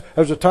instance,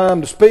 there's a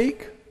time to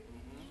speak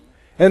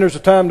and there's a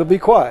time to be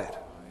quiet.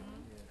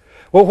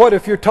 Well, what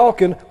if you're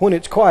talking when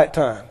it's quiet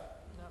time?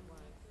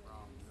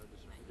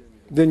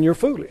 Then you're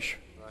foolish.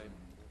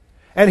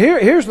 And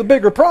here's the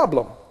bigger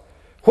problem.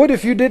 What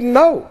if you didn't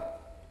know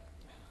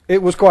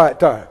it was quiet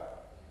time?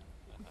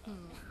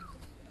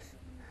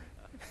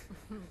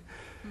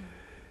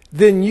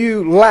 Then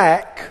you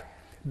lack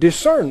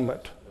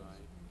discernment.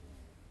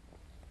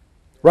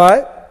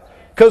 Right?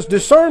 Because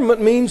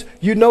discernment means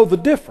you know the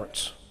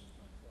difference.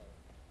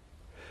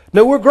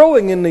 Now, we're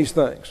growing in these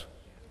things.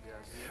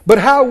 But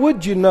how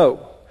would you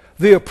know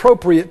the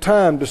appropriate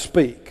time to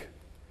speak?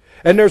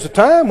 And there's a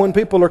time when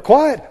people are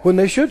quiet when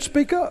they should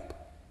speak up.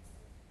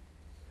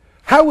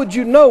 How would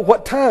you know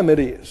what time it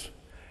is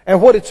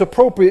and what it's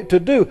appropriate to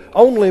do?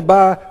 Only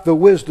by the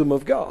wisdom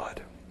of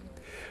God.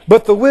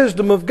 But the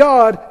wisdom of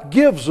God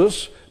gives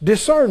us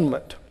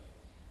discernment.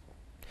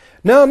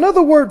 Now,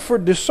 another word for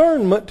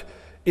discernment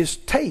is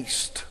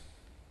taste.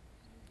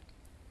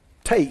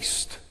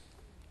 Taste.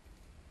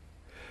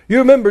 You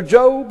remember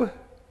Job?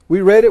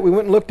 We read it, we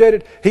went and looked at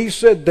it. He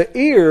said the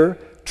ear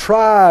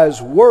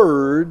tries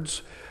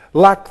words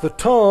like the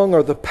tongue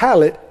or the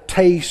palate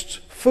tastes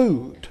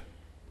food.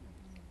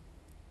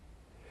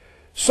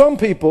 Some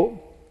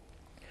people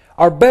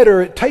are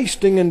better at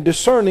tasting and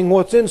discerning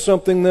what's in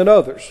something than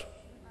others.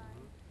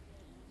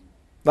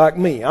 Like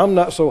me, I'm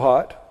not so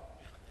hot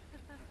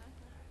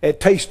at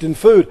tasting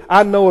food.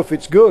 I know if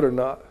it's good or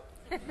not.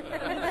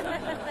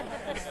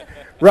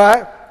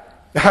 Right?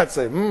 I'd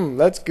say,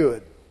 that's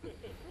good.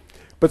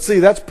 But see,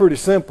 that's pretty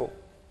simple.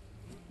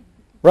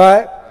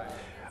 Right?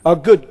 A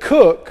good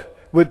cook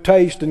would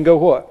taste and go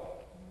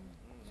what?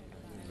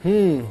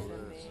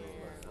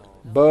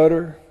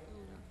 Butter.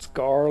 It's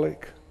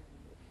garlic.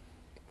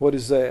 What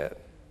is that?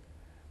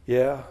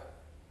 Yeah.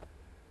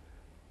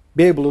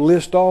 Be able to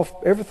list off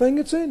everything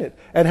that's in it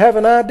and have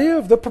an idea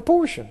of the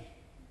proportion.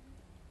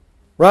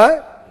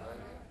 Right?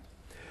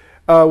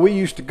 We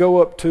used to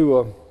go up to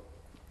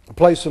a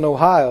place in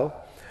Ohio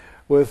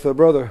with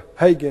Brother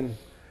Hagin,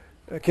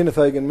 Kenneth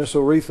Hagin, Miss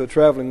Oretha,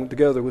 traveling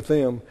together with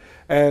them.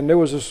 And there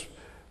was this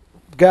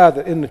guy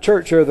that in the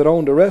church there that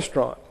owned a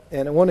restaurant.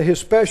 And one of his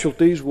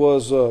specialties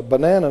was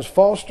bananas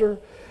Foster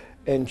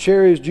and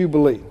cherries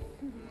Jubilee.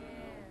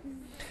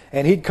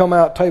 And he'd come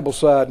out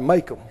tableside and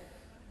make them.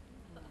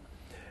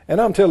 And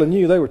I'm telling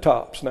you, they were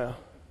tops now.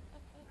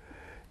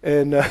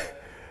 And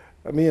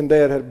me and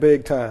Dad had a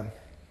big time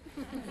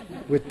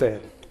with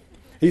that.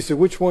 He said,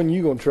 which one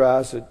you going to try?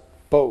 I said,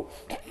 both.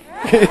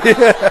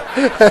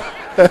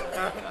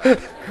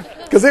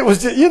 Because it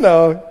was just,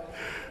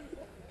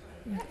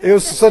 it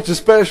was such a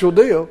special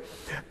deal.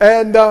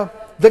 And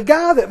the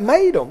guy that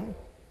made them,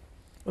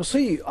 was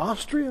he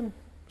Austrian?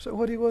 Is that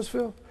what he was,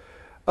 Phil?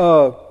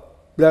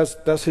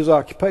 That's his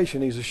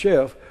occupation. He's a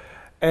chef.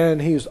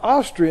 And he's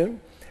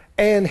Austrian.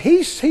 And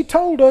he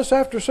told us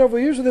after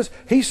several years of this,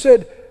 he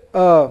said,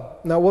 now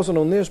it wasn't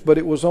on this, but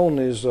it was on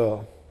his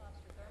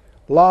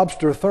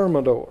lobster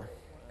thermidor.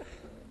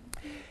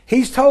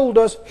 He's told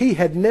us he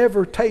had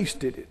never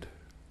tasted it.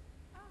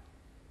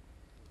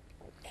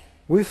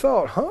 We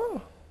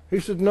thought, He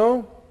said,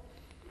 no.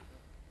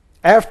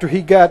 After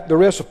he got the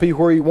recipe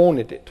where he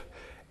wanted it,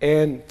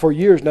 And for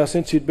years now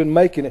since he'd been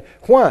making it.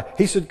 Why?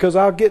 He said, because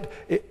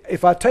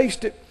if I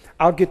taste it,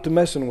 I'll get to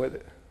messing with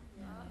it.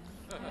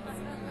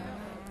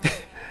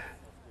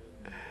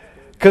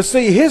 Because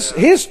see,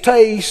 his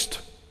taste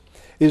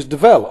is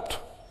developed.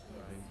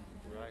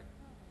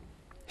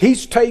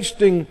 He's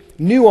tasting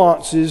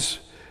nuances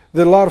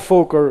that a lot of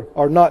folk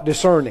are not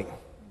discerning.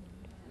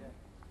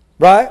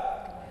 Right?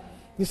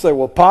 You say,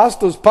 well,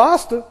 pasta's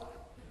pasta.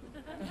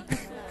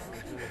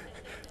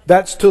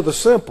 That's to the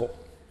simple.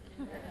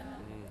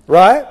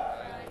 Right?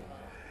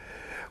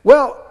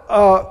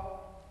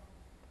 Well,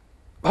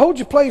 hold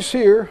your place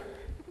here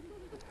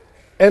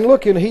and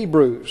look in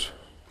Hebrews,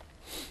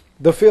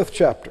 the 5th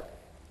chapter.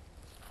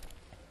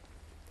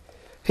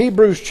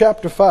 Hebrews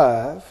chapter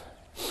 5.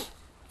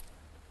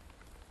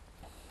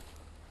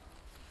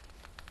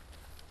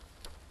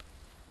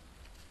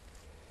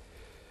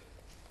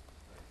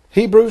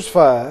 Hebrews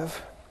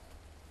 5.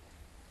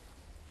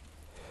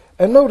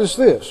 And notice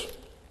this.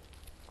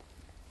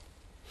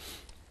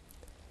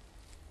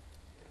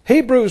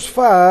 Hebrews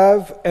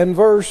 5 and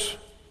verse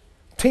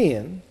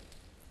 10.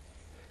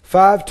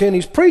 5:10.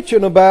 He's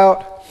preaching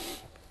about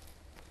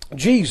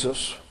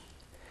Jesus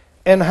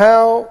and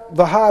how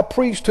the high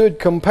priesthood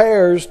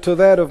compares to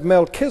that of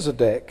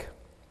Melchizedek.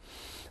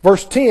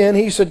 Verse 10,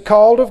 he said,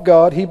 called of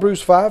God,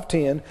 Hebrews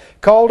 5:10,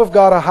 called of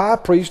God a high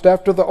priest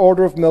after the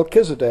order of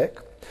Melchizedek,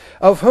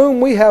 of whom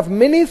we have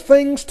many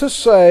things to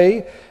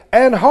say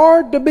and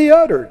hard to be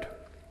uttered,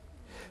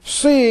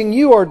 seeing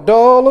you are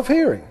dull of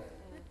hearing.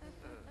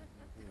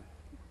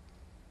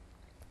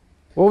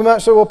 Well, we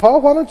might say, well,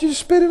 Paul, why don't you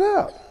just spit it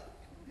out?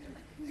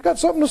 You got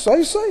something to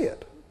say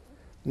it.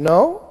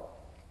 No.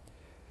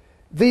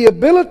 The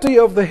ability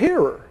of the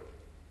hearer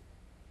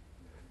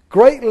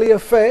greatly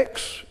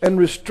affects and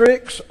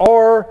restricts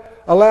or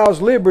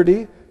allows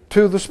liberty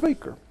to the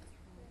speaker.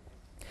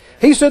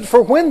 He said,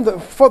 for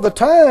the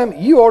time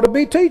you are to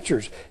be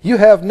teachers. You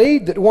have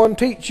need that one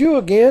teach you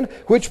again,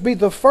 which be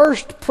the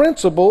first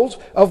principles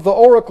of the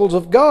oracles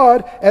of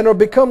God, and are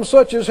become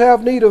such as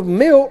have need of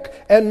milk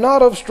and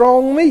not of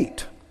strong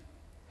meat.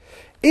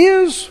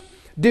 Is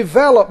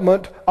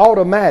development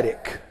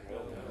automatic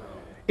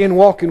in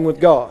walking with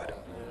God?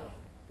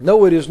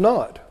 No, it is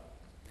not.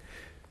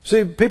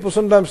 See, people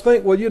sometimes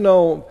think, well, you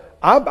know,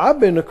 I've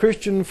been a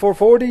Christian for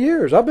 40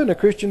 years. I've been a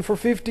Christian for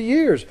 50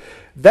 years.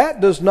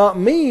 That does not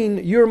mean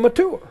you're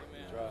mature.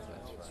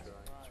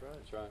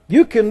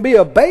 You can be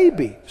a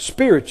baby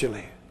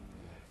spiritually,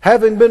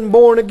 having been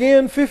born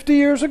again 50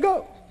 years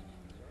ago.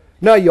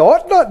 Now, you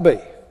ought not be.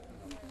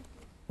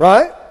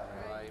 Right?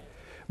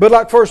 But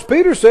like 1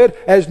 Peter said,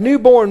 as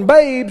newborn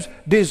babes,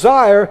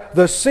 desire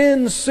the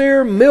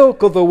sincere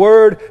milk of the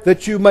Word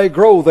that you may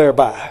grow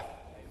thereby.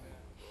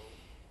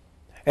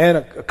 And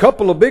a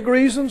couple of big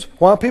reasons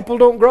why people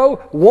don't grow.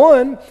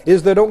 One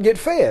is they don't get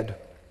fed.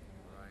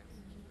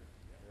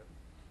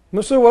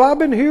 You say, well, I've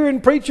been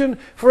hearing preaching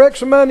for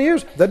X amount of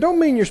years. That don't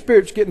mean your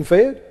spirit's getting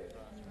fed.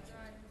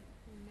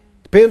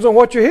 Depends on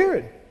what you're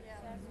hearing.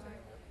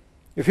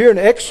 If you're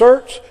hearing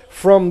excerpts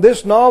from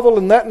this novel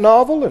and that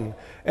novel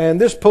and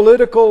this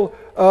political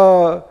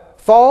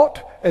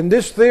thought and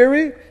this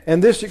theory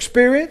and this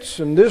experience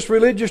and this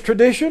religious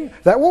tradition,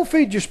 that won't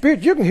feed your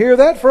spirit. You can hear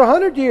that for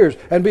 100 years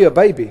and be a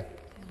baby.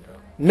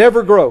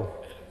 Never grow.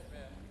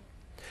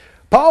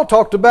 Paul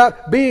talked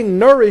about being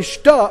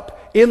nourished up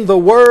in the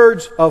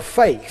words of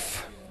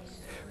faith.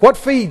 What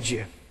feeds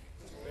you?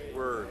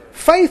 Word.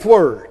 Faith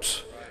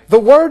words. The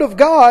Word of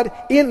God.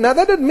 Now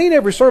that doesn't mean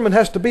every sermon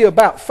has to be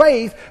about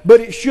faith, but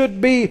it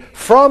should be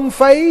from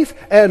faith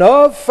and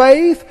of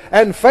faith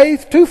and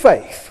faith to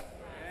faith.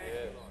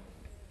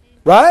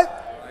 Right?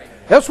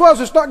 That's why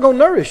it's not going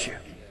to nourish you.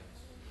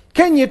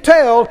 Can you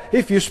tell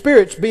if your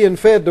spirit's being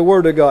fed the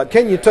Word of God?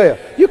 Can you tell?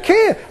 You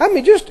can. I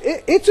mean,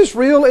 it's as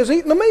real as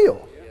eating a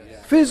meal.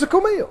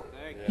 Physical meal.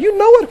 You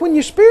know it when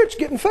your spirit's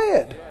getting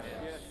fed.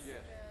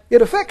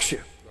 It affects you.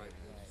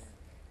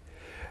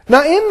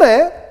 Now in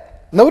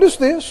that, notice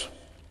this.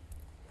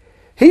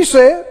 He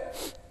said,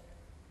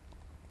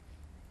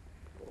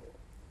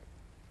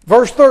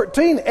 verse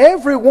 13,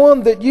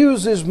 everyone that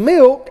uses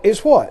milk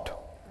is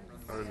what?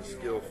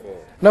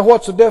 Unskillful. Now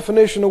what's the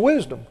definition of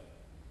wisdom?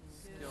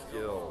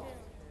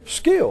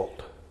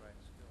 Skilled.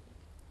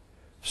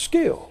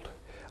 Skilled.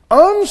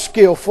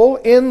 Unskillful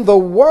in the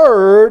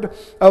word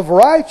of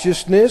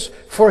righteousness,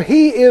 for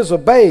he is a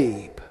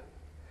babe.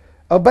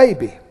 A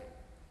baby.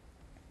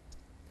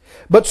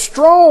 But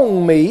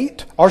strong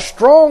meat, or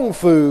strong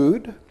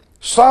food,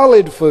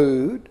 solid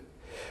food,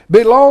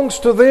 belongs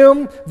to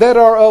them that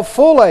are of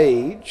full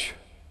age,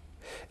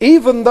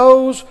 even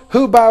those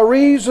who by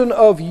reason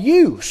of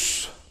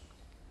use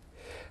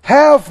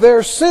have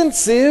their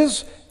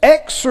senses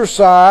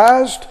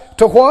exercised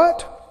to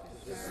what?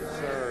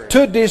 Discern.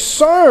 To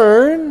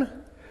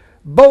discern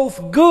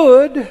both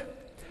good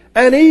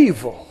and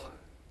evil.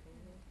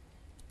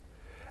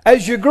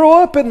 As you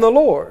grow up in the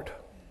Lord,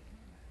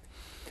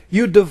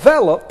 you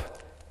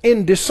develop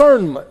in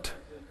discernment.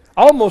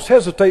 I almost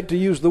hesitate to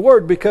use the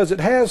word because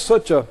it has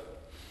such a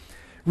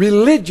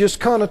religious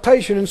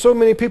connotation in so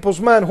many people's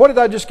mind. What did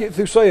I just get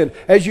through saying?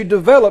 As you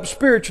develop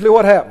spiritually,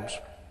 what happens?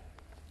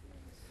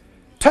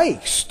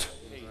 Taste.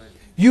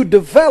 You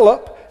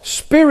develop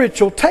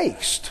spiritual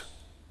taste.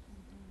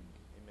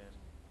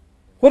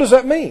 What does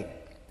that mean?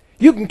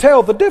 You can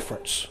tell the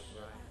difference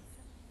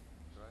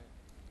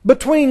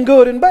between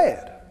good and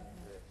bad.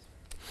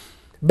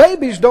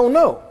 Babies don't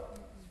know.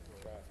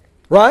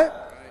 Right?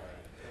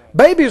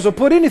 Babies will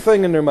put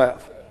anything in their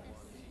mouth.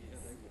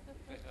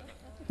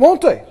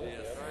 Won't they?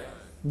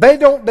 They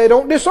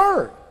don't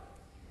discern.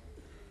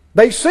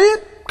 They see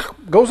it,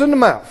 goes in the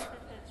mouth.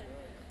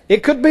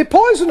 It could be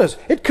poisonous.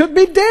 It could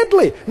be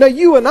deadly. Now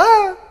you and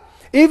I,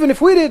 even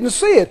if we didn't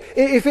see it,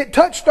 if it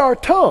touched our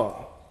tongue,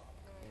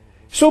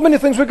 so many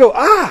things would go,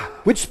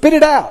 we'd spit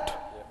it out.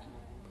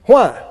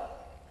 Why?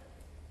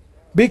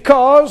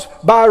 Because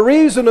by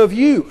reason of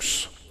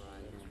use.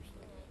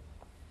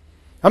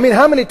 I mean,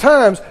 how many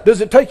times does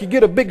it take you to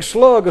get a big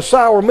slug of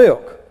sour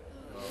milk?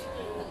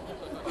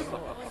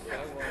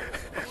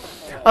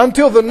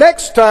 Until the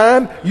next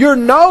time your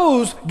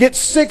nose gets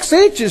 6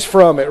 inches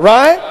from it,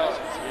 right?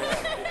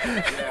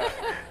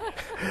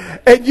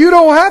 And you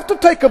don't have to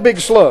take a big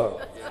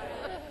slug.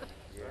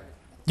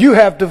 You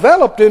have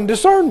developed in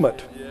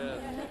discernment.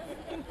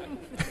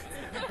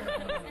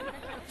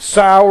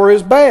 Sour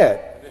is bad.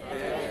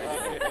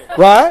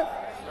 Right?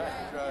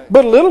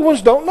 But little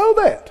ones don't know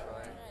that.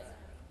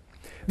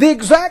 The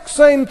exact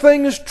same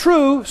thing is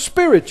true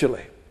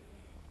spiritually.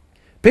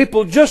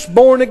 People just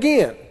born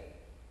again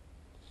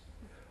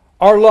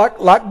are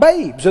like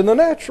babes in the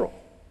natural.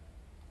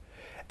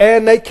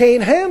 And they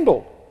can't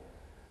handle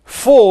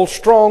full,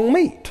 strong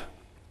meat.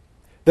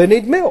 They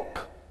need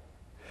milk.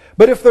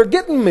 But if they're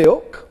getting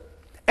milk,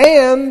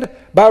 and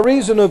by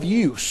reason of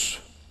use,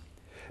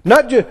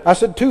 not just, I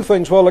said 2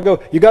 things a while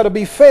ago. You got to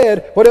be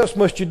fed. What else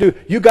must you do?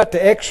 You got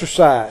to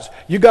exercise.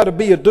 You got to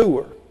be a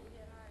doer.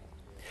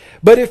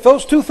 But if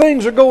those 2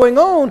 things are going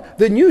on,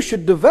 then you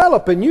should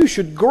develop and you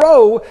should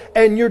grow,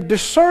 and your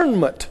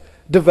discernment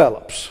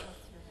develops.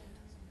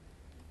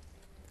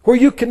 Where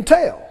you can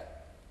tell.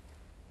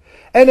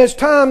 And as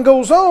time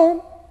goes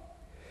on,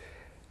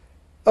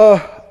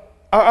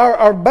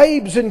 our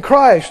babes in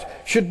Christ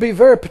should be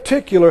very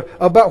particular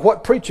about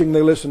what preaching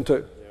they listen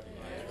to.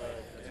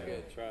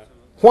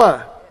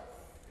 Why?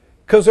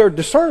 Because their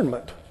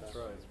discernment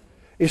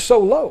is so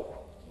low.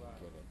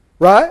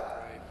 Right?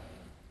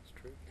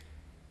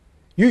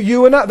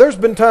 You and I, there's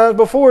been times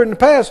before in the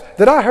past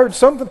that I heard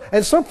something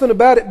and something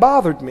about it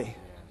bothered me.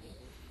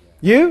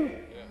 You?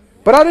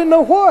 But I didn't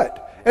know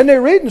what. And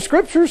they're reading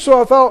scriptures,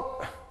 so I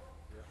thought,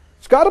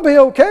 it's got to be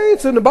okay,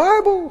 it's in the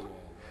Bible.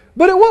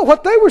 But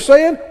what they were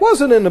saying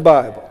wasn't in the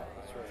Bible.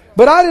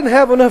 But I didn't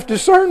have enough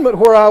discernment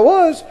where I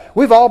was.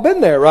 We've all been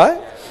there, right?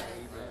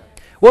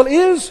 Well,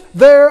 is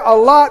there a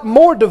lot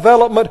more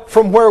development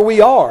from where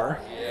we are?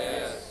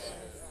 Yes.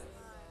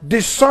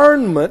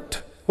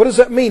 Discernment, what does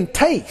that mean?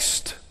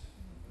 Taste.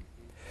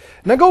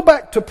 Now go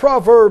back to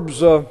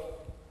Proverbs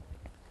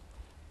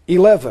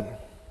 11.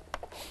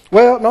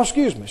 Well, no,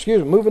 excuse me,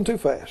 moving too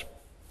fast.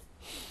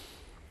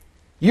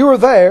 You are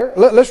there.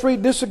 Let's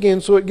read this again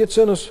so it gets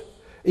in us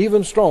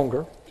even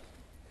stronger.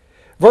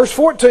 Verse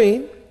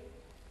 14.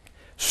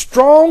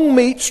 Strong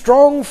meat,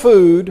 strong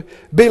food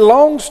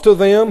belongs to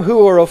them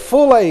who are of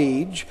full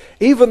age,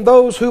 even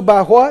those who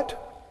by what?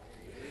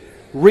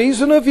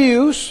 Reason of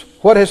use,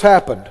 what has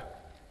happened?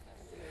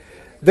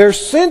 Their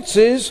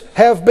senses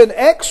have been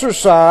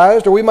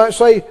exercised, or we might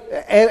say,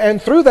 and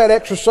through that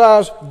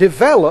exercise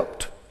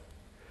developed,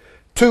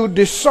 to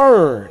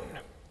discern,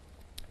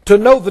 to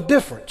know the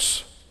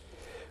difference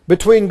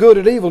between good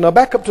and evil. Now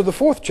back up to the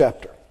 4th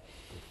chapter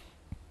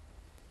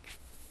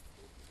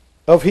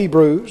of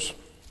Hebrews.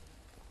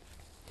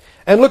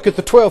 And look at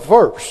the 12th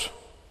verse.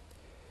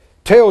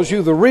 Tells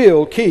you the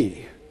real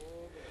key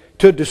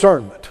to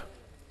discernment.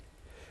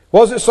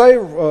 What does it say?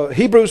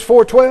 Hebrews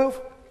 4:12.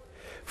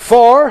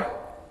 For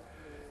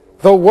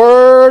the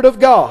Word of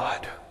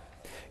God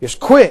is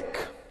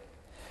quick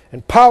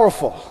and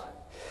powerful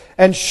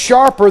and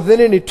sharper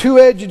than any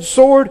 2-edged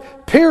sword,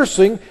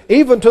 piercing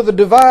even to the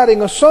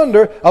dividing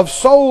asunder of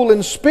soul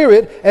and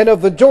spirit and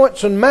of the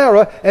joints and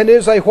marrow, and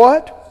is a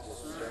what?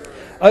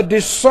 A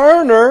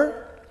discerner,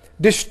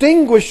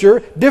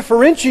 distinguisher,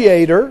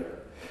 differentiator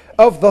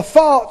of the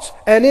thoughts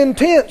and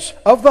intents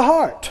of the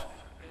heart.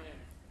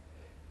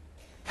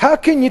 How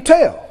can you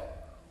tell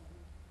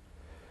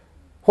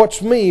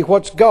what's me,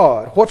 what's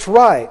God, what's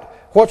right,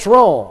 what's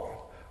wrong,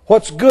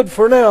 what's good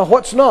for now,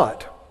 what's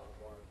not?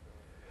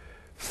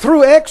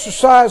 Through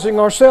exercising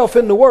ourselves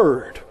in the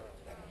Word.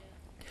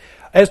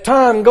 As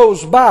time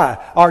goes by,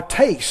 our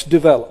taste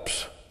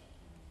develops.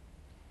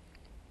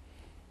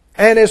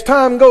 And as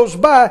time goes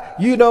by,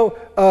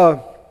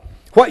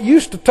 what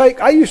used to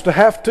take, I used to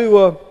have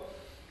to,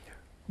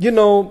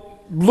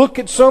 look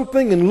at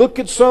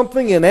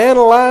something and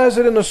analyze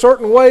it in a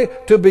certain way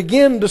to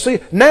begin to see.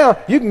 Now,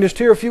 you can just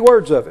hear a few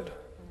words of it.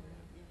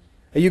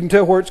 And you can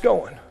tell where it's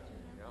going.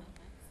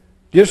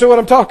 Do you see what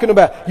I'm talking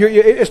about?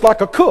 It's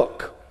like a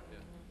cook.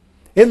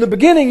 In the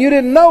beginning you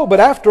didn't know, but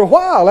after a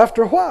while.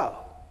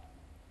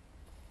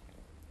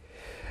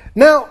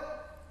 Now,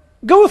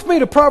 go with me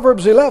to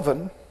Proverbs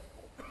 11.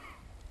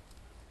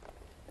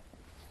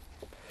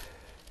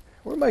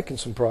 We're making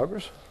some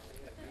progress.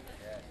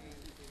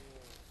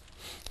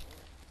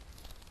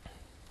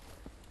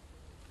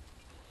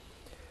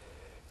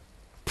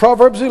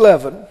 Proverbs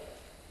 11.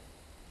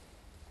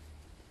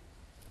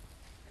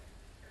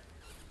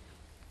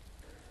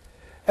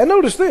 And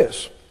notice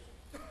this.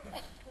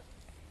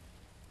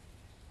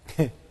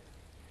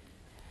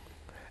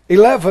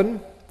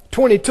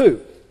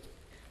 11:22.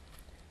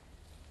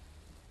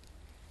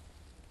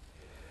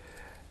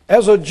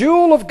 As a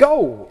jewel of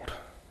gold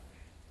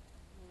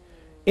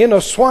in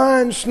a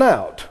swine's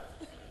snout,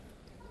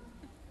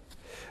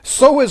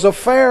 so is a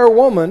fair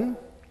woman,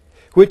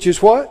 which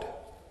is what?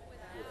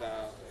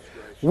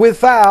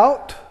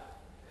 Without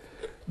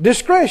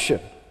discretion.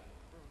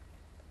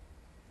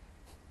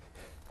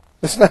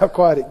 That's not how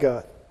quiet it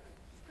got.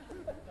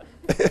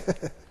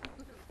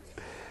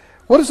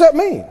 What does that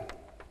mean?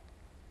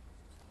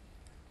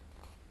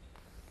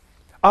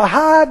 A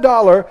high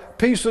dollar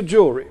piece of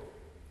jewelry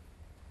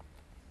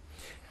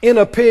in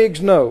a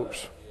pig's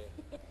nose.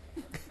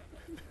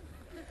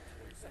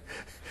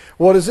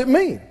 What does it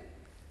mean?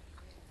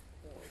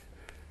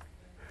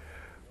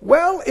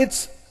 Well,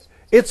 it's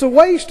a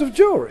waste of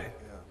jewelry.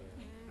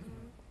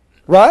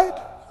 Right?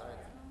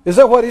 Is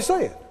that what he's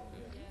saying?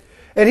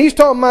 And he's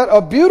talking about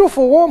a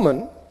beautiful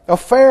woman, a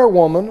fair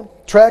woman,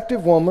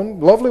 attractive woman,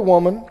 lovely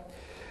woman,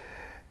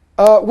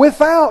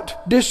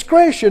 without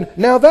discretion.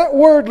 Now that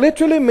word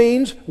literally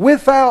means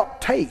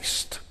without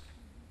taste.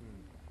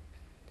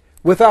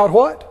 Without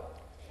what?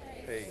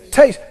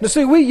 Taste. Now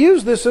see, we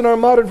use this in our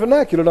modern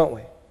vernacular, don't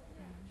we?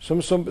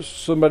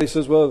 Somebody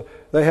says, well,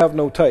 they have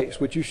no taste,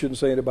 which you shouldn't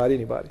say about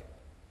anybody.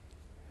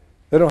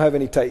 They don't have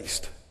any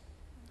taste.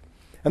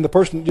 And the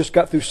person that just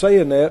got through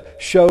saying that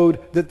showed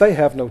that they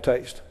have no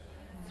taste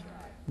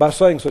by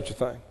saying such a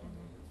thing.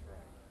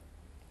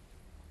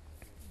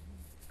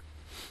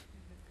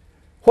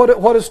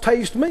 What does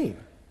taste mean?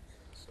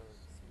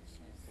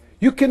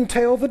 You can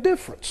tell the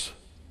difference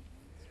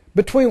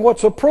between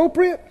what's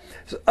appropriate.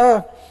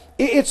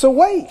 It's a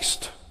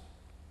waste.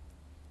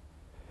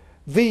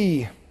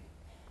 The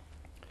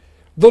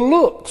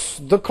looks,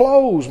 the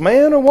clothes,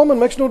 man or woman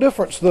makes no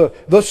difference.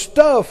 The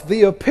stuff,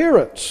 the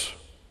appearance.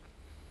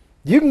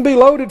 You can be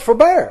loaded for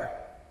bear.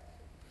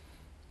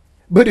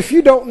 But if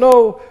you don't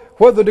know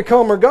whether to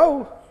come or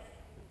go,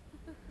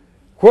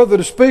 whether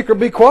to speak or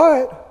be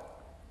quiet,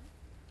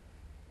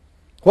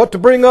 what to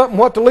bring up and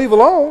what to leave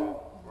alone,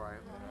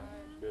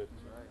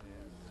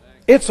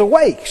 it's a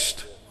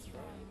waste.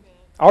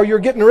 Are you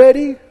getting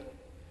ready?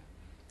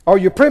 Are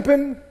you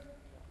primping?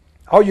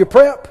 Are you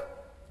prep?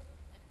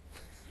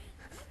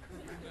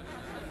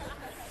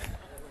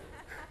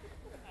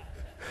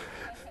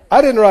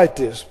 I didn't write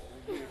this.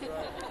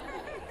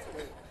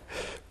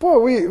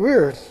 Boy,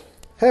 we're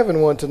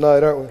having one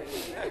tonight, aren't we?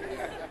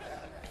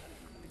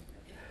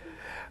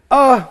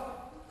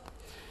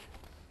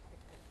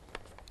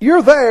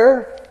 You're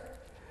there.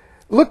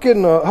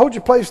 Hold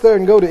your place there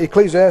and go to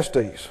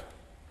Ecclesiastes.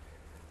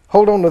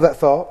 Hold on to that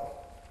thought.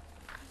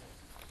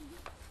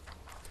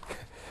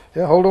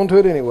 Yeah, hold on to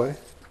it anyway.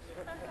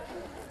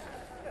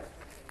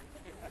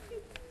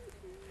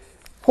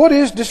 What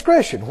is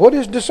discretion? What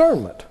is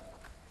discernment?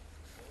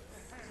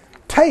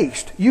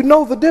 Taste. You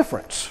know the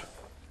difference.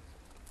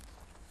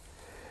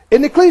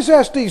 In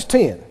Ecclesiastes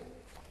 10,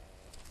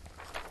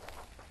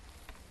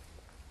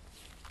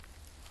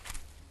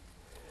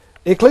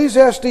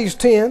 Ecclesiastes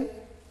 10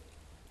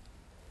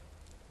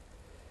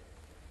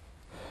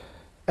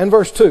 and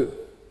verse 2.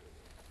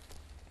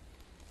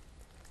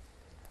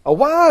 A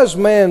wise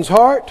man's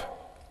heart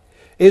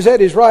is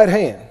at his right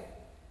hand.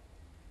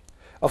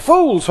 A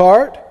fool's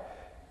heart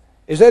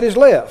is at his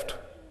left.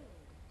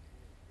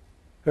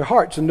 Their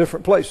heart's in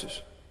different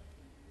places.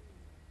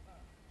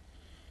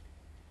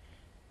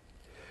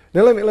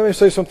 Now let me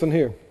say something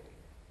here.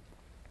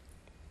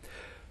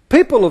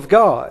 People of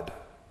God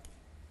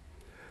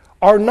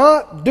are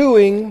not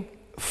doing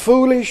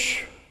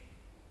foolish,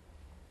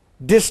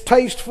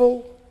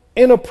 distasteful,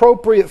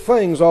 inappropriate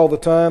things all the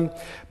time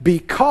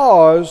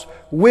because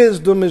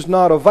wisdom is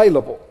not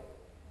available.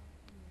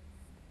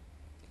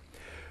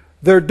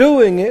 They're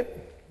doing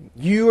it,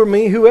 you or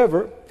me,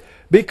 whoever,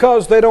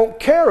 because they don't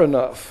care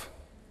enough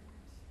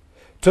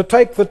to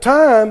take the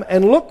time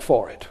and look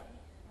for it.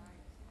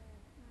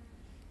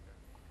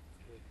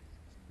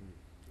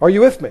 Are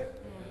you with me?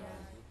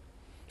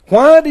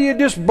 Why do you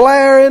just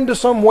blare into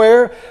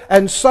somewhere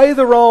and say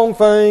the wrong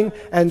thing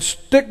and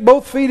stick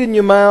both feet in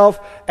your mouth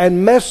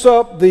and mess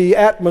up the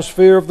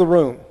atmosphere of the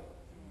room?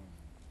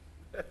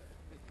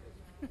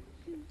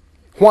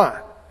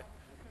 Why? I'm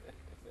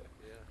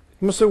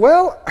going to say,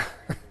 well,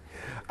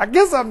 I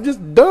guess I'm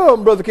just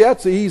dumb, Brother K.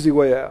 That's the easy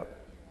way out.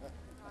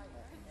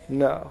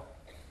 No.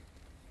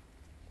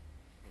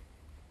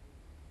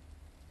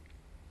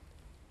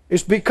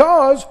 It's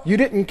because you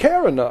didn't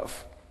care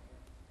enough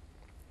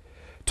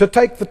to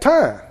take the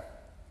time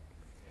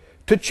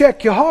to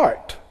check your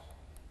heart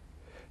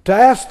to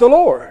ask the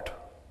Lord,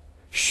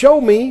 show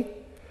me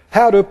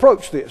how to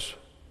approach this.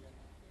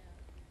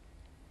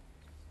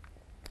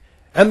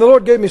 And the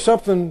Lord gave me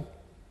something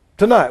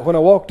tonight when I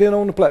walked in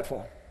on the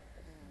platform.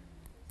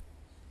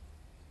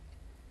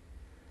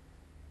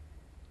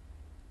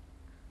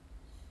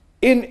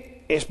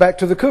 It's back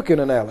to the cooking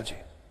analogy.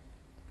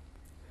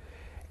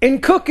 In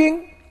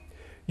cooking,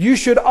 you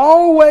should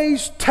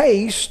always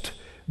taste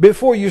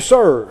before you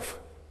serve.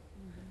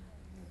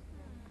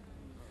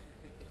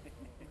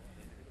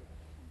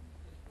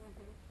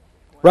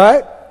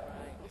 Right?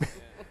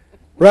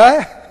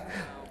 Right?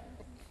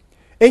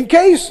 In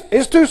case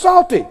it's too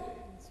salty.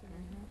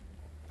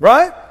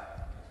 Right?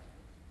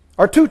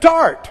 Or too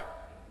tart.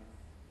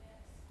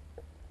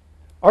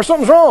 Or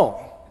something's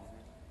wrong.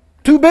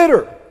 Too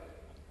bitter.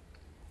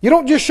 You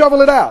don't just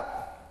shovel it out.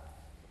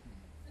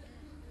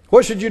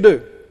 What should you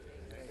do?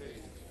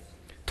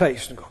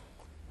 Taste and go,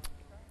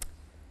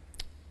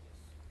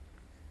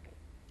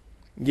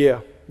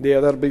 yeah,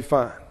 that'll be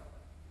fine.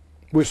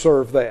 We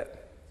serve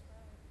that.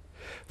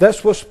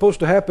 That's what's supposed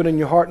to happen in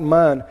your heart and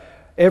mind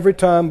every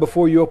time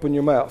before you open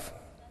your mouth.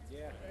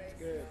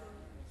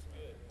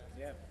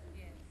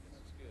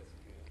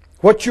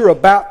 What you're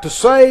about to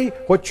say,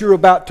 what you're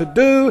about to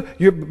do,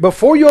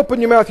 before you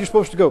open your mouth, you're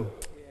supposed to go,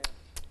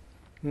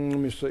 let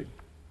me see.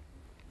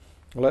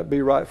 Will that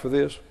be right for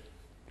this?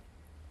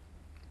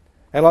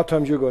 And a lot of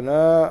times you'll go,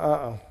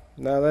 no,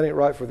 that ain't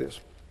right for this.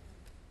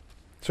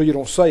 So you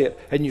don't say it,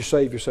 and you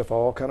save yourself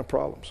all kind of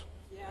problems.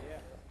 Yeah.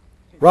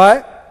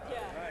 Right? Yeah.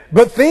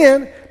 But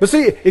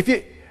see,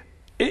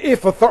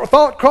 if a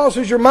thought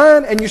crosses your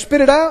mind and you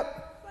spit it out,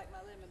 like my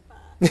lemon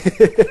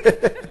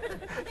pie.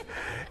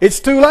 It's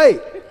too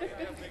late.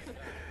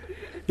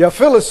 Yeah,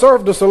 Phyllis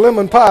served us a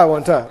lemon pie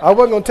one time. I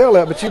wasn't going to tell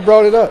that, but you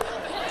brought it up.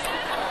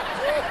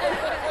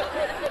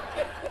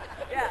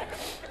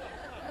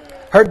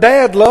 Her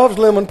dad loves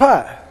lemon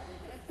pie.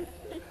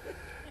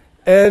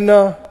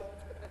 And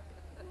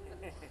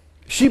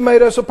she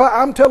made us a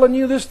pie. I'm telling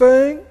you, this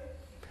thing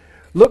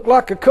looked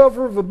like a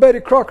cover of a Betty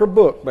Crocker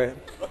book, man.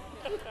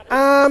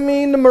 I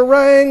mean, the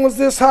meringue was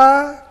this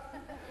high.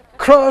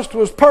 Crust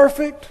was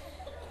perfect.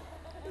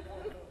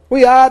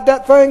 We eyed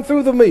that thing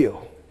through the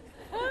meal.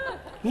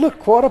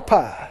 Look what a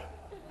pie.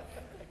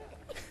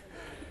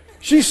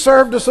 She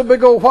served us a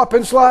big old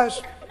whopping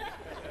slice.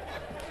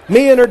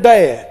 Me and her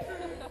dad.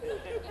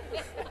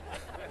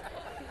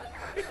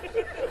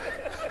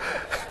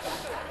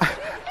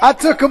 I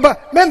took a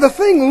bite. Man, the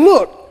thing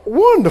looked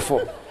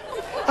wonderful.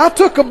 I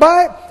took a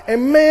bite,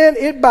 and man,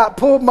 it about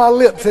pulled my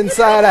lips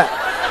inside out.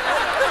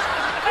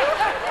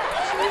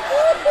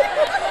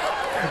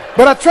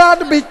 But I tried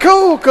to be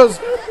cool because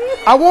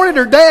I wanted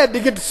her dad to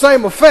get the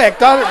same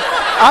effect.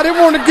 I didn't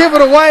want to give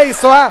it away,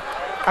 so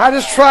I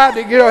just tried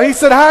to, he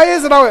said, how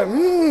is it? I went,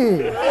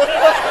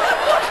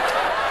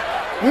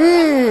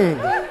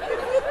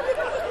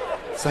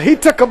 So he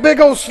took a big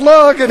old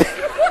slug and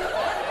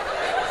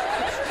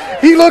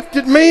he looked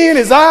at me and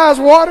his eyes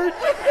watered.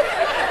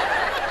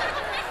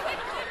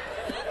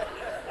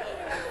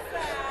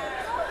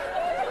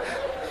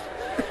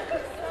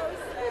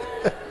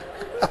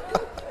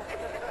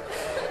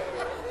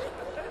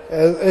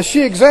 As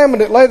she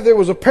examined it later, there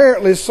was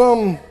apparently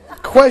some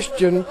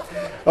question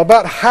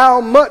about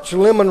how much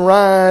lemon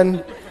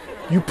rind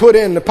you put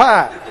in the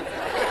pie.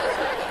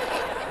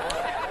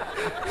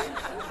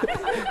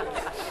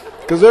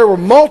 Because there were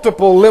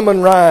multiple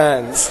lemon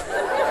rinds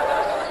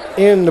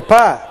in the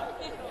pie.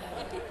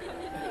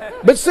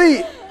 But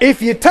see,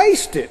 if you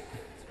taste it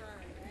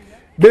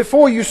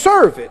before you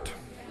serve it,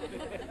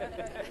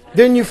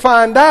 then you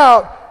find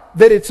out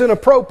that it's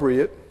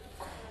inappropriate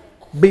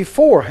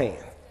beforehand.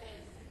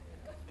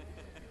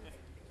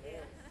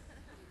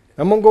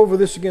 I'm going to go over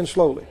this again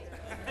slowly.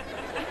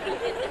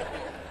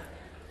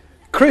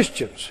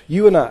 Christians,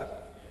 you and I,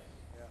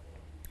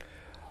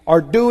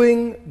 are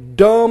doing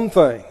dumb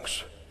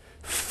things,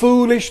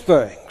 foolish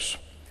things,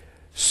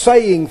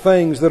 saying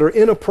things that are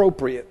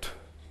inappropriate.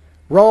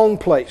 Wrong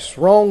place,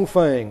 wrong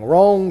thing,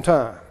 wrong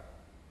time.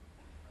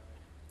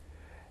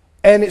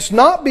 And it's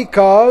not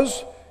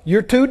because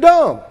you're too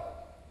dumb.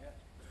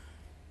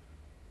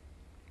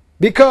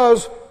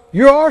 Because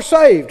you are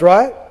saved,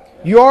 right?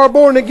 You are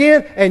born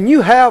again, and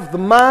you have the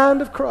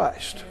mind of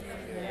Christ.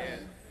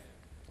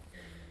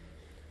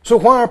 So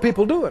why are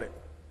people doing it?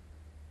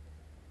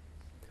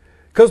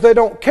 Because they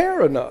don't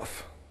care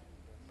enough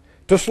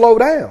to slow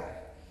down.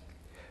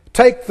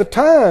 Take the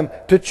time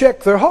to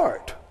check their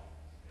heart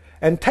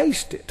and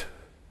taste it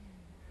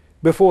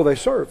before they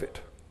serve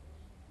it.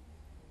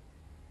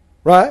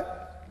 Right?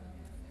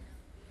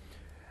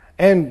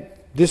 And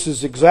this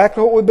is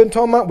exactly what we've been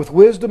talking about with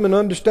wisdom and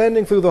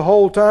understanding through the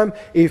whole time.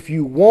 If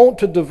you want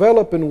to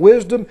develop in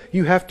wisdom,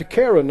 you have to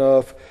care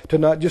enough to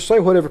not just say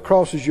whatever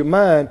crosses your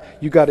mind.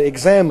 You've got to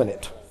examine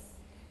it.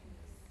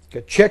 You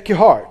got to check your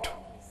heart.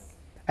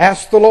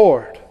 Ask the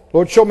Lord,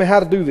 Lord, show me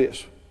how to do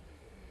this.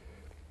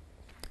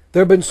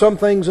 There have been some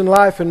things in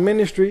life and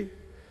ministry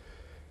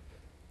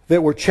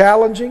that were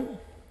challenging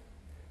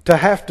to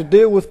have to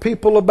deal with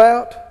people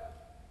about.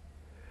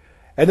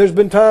 And there's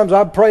been times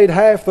I've prayed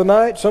half the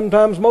night,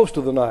 sometimes most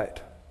of the night,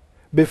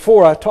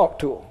 before I talk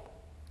to them.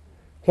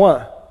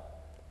 Why?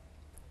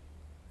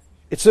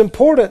 It's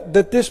important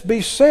that this be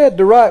said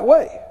the right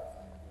way.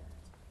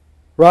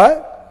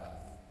 Right?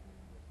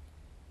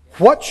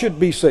 What should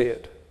be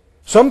said?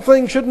 Some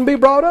things shouldn't be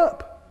brought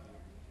up.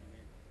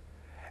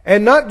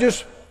 And not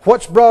just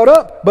what's brought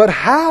up, but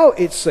how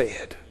it's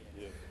said.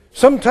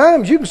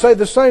 Sometimes you can say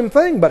the same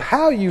thing, but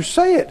how you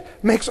say it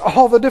makes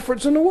all the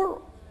difference in the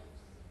world.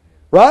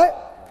 Right?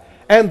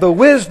 And the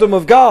wisdom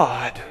of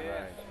God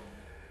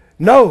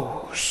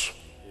knows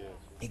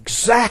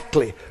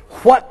exactly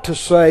what to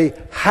say,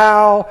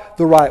 how,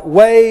 the right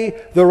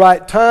way, the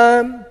right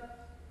time.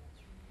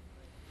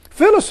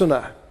 Phyllis and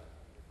I,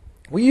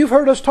 well, you've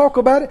heard us talk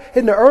about it.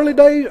 In the early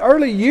days,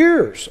 early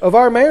years of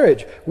our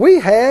marriage,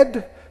 we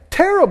had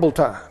terrible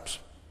times.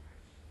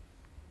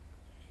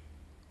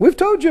 We've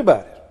told you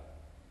about it.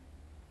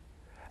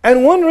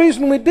 And one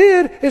reason we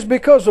did is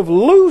because of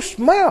loose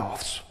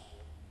mouths.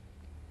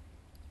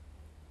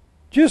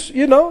 Just,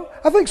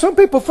 I think some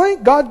people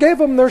think God gave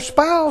them their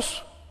spouse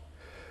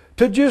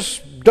to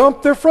just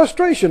dump their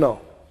frustration on.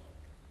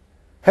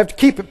 Have to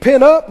keep it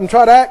pent up and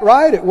try to act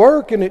right at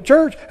work and at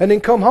church, and then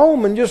come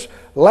home and just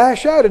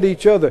lash out at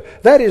each other.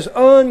 That is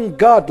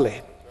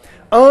ungodly,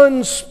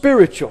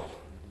 unspiritual.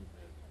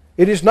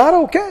 It is not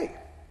okay.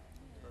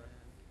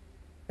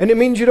 And it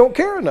means you don't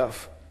care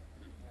enough.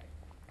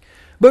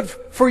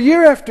 But for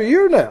year after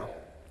year now,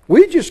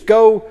 we just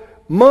go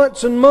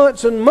months and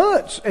months and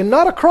months and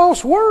not a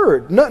cross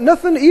word,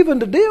 nothing even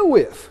to deal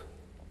with.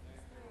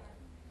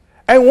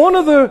 And one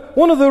of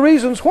the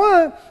reasons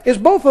why is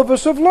both of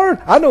us have learned.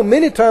 I know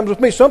many times with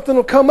me something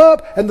will come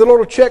up and the Lord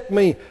will check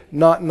me.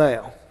 Not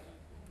now.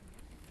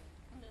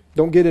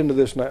 Don't get into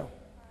this now.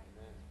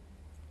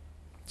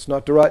 It's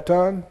not the right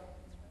time.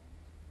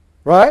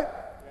 Right?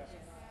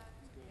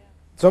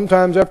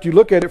 Sometimes after you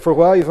look at it for a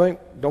while, you think,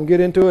 don't get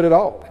into it at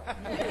all.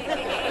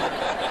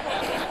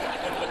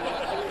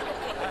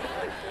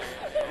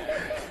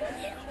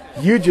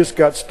 You just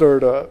got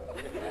stirred up.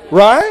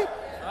 Right?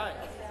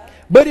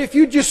 But if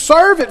you just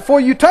serve it before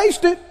you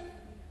taste it,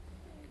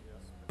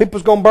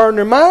 people's going to burn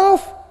their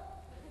mouth.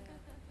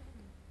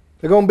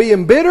 They're going to be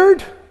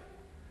embittered,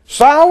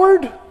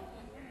 soured,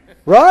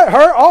 right?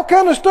 Hurt, all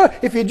kind of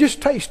stuff. If you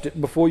just taste it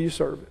before you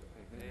serve it.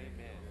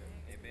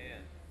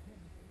 Amen.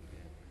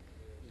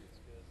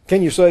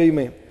 Can you say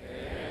amen?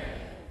 Amen?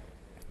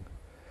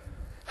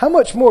 How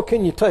much more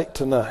can you take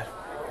tonight?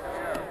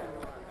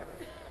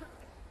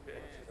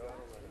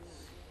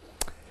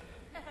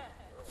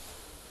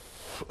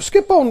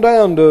 Skip on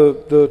down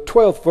to the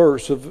 12th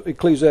verse of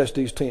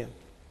Ecclesiastes 10.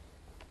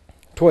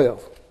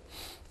 12.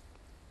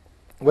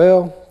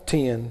 Well,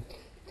 10.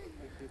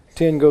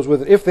 10 goes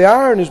with it. If the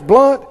iron is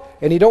blunt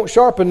and he don't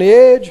sharpen the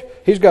edge,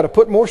 he's got to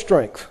put more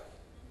strength.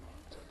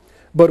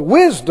 But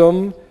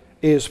wisdom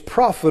is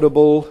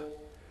profitable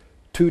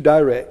to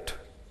direct.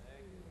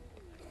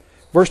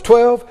 Verse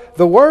 12.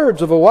 The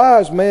words of a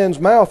wise man's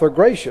mouth are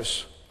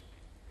gracious,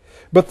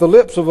 but the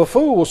lips of a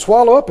fool will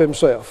swallow up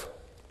himself.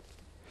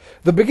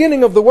 The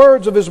beginning of the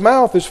words of his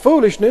mouth is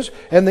foolishness,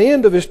 and the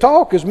end of his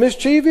talk is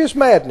mischievous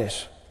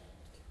madness.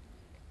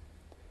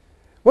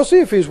 Well,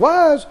 see, if he's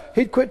wise,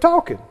 he'd quit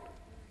talking.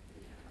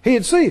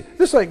 He'd see,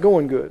 this ain't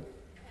going good.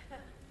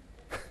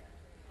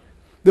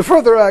 The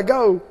further I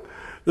go,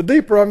 the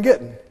deeper I'm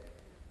getting.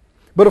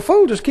 But a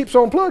fool just keeps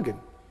on plugging.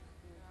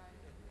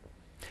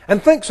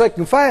 And thinks they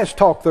can fast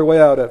talk their way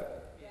out of it.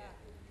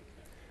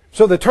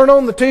 So they turn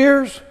on the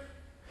tears.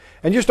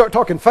 And you start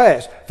talking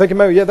fast, thinking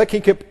maybe, yeah, they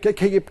can't keep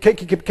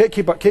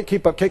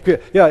up.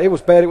 Yeah, it was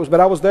bad.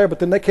 I was there, but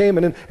then they came,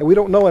 and we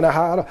don't know. And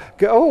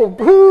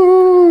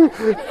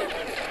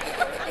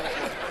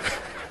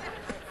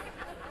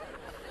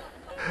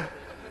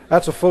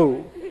that's a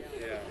fool.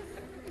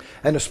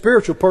 And a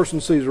spiritual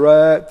person sees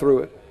right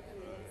through it,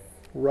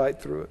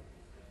 right through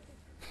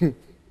it.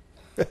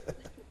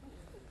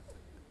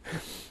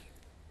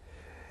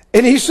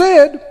 And he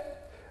said,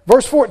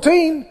 verse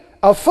 14.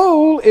 A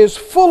fool is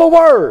full of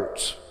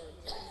words.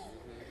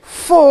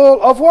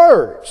 Full of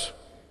words.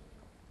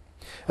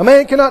 A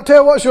man cannot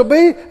tell what shall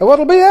be and what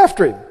will be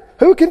after him.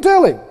 Who can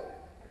tell him?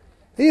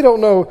 He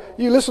don't know.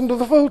 You listen to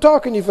the fool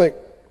talk and you think,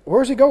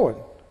 where's he going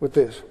with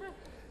this?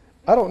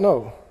 I don't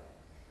know.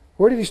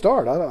 Where did he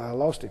start? I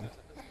lost him.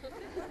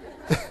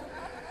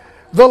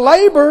 The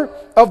labor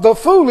of the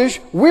foolish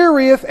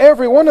wearieth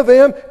every one of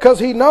them, because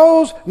he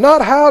knows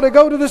not how to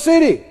go to the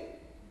city.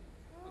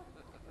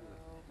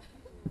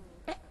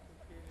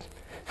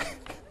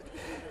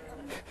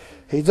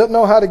 He doesn't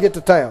know how to get to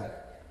town.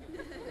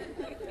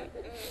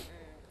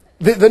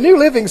 The New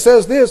Living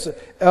says this.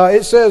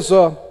 It says,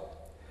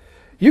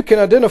 you can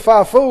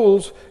identify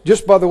fools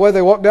just by the way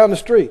they walk down the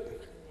street.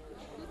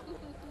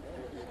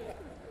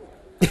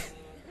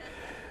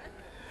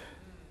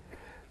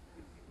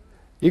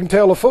 You can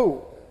tell a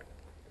fool.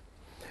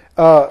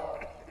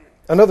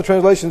 Another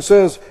translation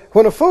says,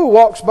 when a fool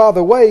walks by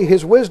the way,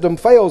 his wisdom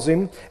fails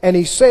him, and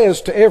he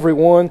says to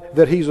everyone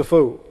that he's a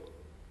fool.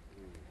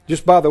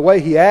 Just by the way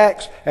he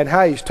acts and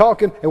how he's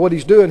talking and what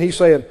he's doing, he's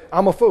saying,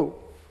 I'm a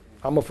fool.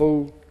 I'm a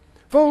fool.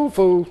 Fool,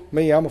 fool.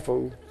 Me, I'm a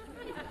fool.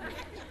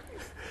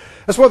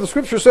 That's why the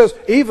scripture says,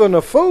 even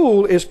a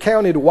fool is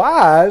counted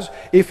wise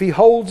if he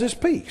holds his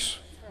peace.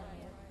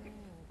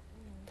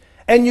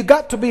 And you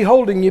got to be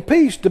holding your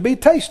peace to be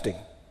tasting.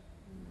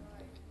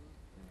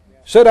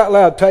 Say it out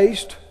loud,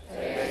 taste,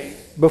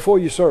 before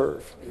you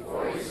serve.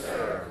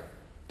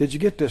 Did you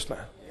get this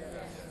now?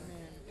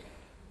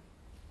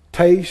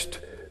 Taste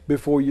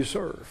before you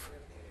serve.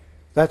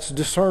 That's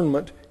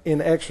discernment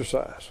in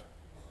exercise.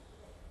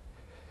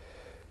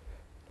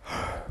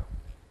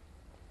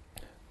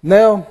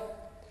 Now,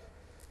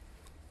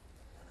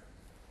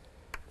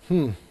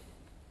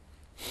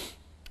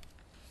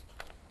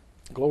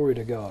 glory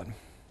to God.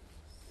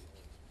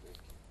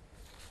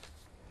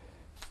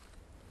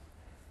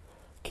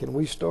 Can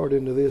we start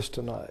into this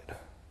tonight?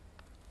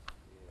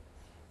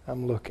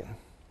 I'm looking.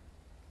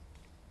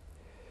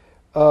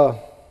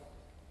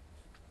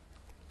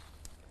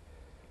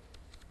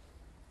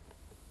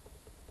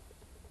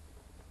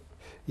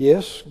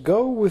 Yes,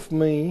 go with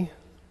me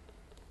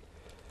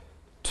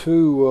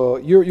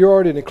to, you're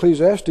already in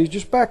Ecclesiastes,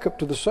 just back up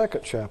to the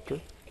 2nd chapter.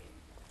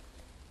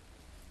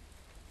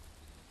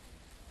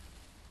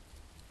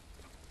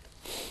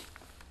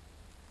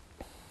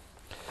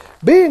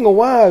 Being a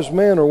wise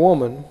man or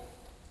woman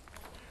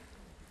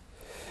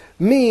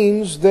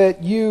means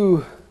that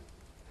you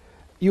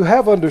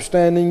have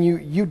understanding,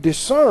 you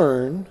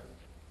discern.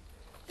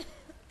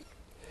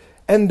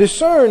 And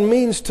discern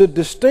means to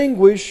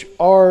distinguish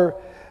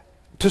or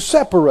to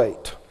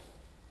separate.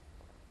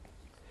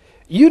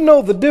 You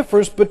know the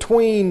difference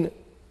between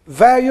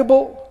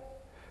valuable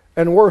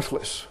and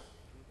worthless.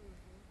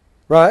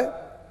 Right?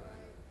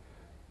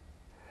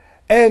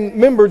 And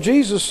remember,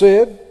 Jesus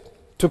said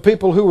to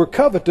people who were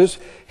covetous,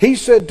 He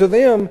said to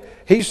them,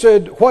 He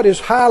said, what is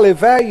highly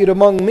valued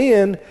among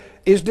men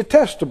is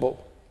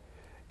detestable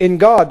in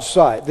God's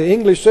sight. The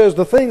English says,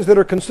 the things that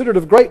are considered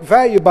of great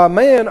value by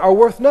man are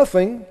worth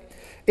nothing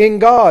in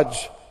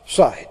God's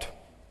sight.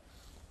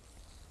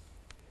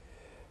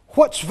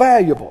 What's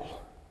valuable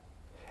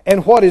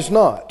and what is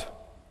not?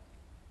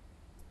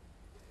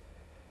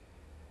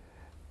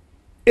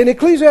 In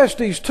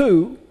Ecclesiastes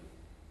 2,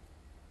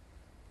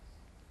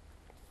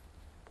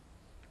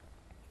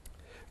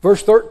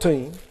 verse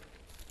 13,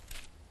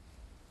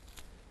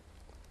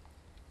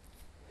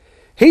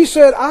 he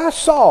said, I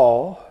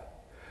saw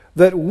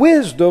that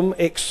wisdom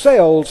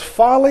excels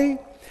folly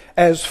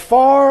as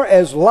far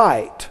as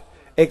light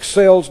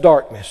excels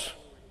darkness.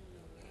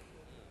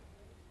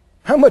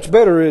 How much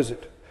better is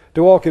it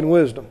to walk in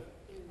wisdom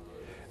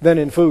than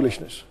in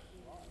foolishness?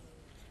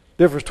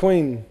 Difference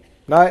between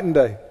night and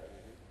day,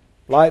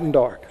 light and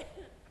dark.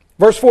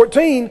 Verse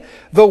 14,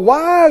 the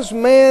wise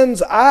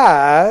man's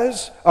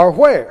eyes are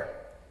where?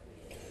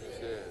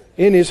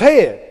 In his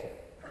head.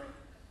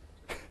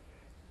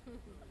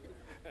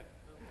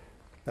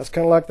 That's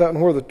kind of like that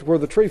one where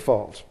the tree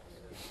falls.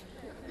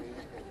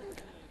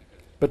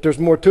 But there's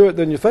more to it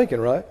than you're thinking,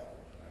 right?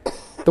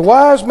 The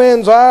wise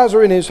man's eyes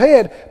are in his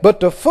head, but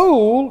the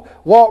fool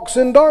walks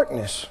in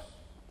darkness.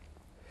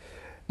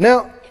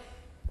 Now,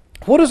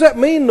 what does that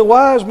mean, the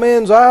wise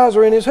man's eyes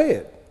are in his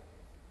head?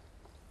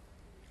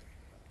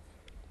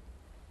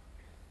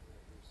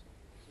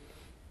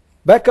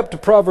 Back up to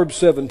Proverbs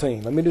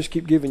 17. Let me just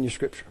keep giving you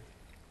scripture.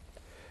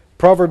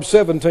 Proverbs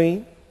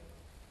 17.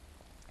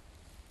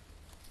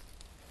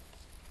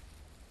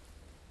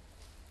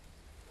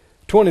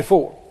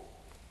 (24).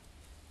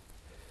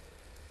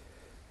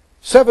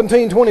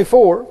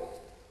 17:24.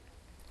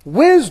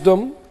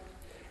 Wisdom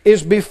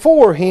is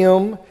before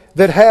him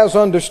that has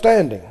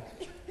understanding.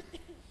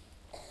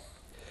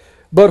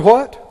 But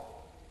what?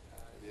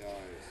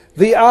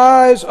 The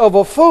eyes of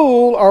a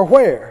fool are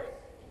where?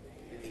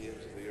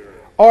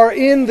 Are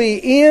in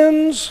the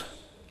ends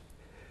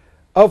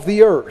of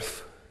the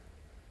earth.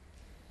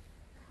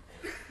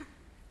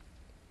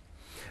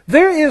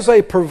 There is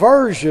a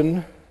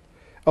perversion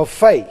of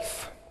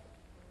faith,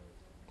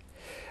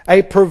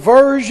 a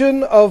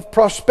perversion of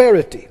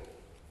prosperity,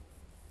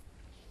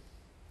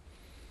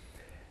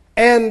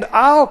 and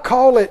I'll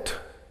call it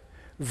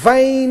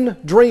vain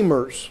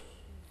dreamers.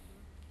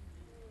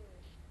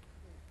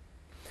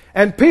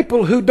 And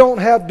people who don't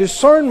have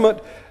discernment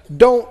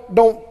don't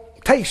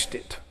taste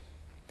it.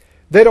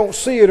 They don't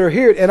see it or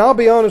hear it. And I'll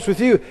be honest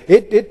with you,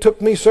 it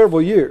took me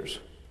several years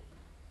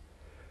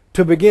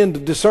to begin to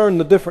discern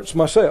the difference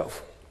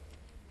myself.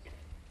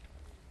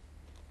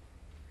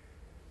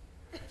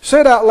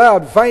 Say it out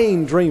loud,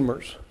 vain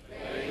dreamers.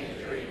 Vain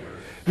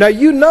dreamers. Now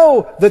you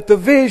know that the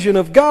vision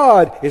of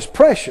God is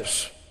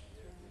precious.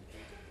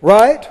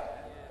 Right?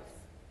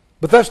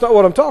 But that's not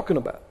what I'm talking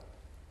about.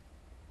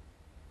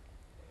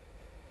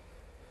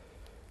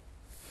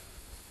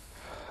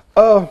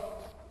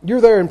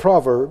 You're there in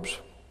Proverbs.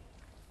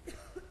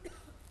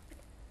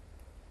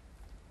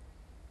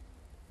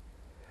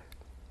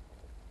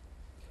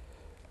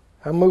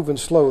 I'm moving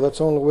slow. That's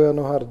the only way I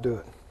know how to do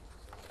it.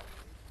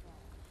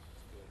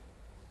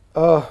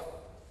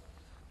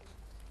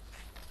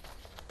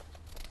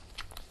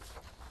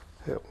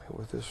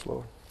 with this,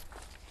 Lord.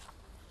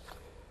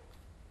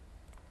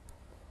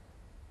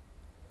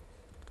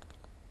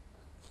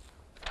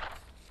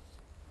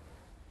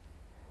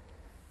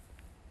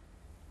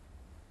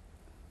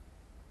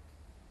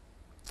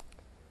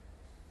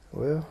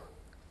 Well,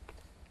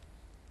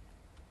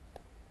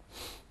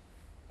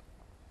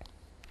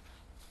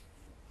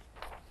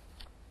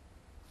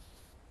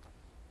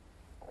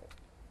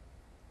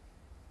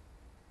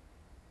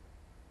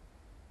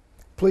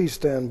 please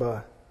stand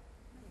by.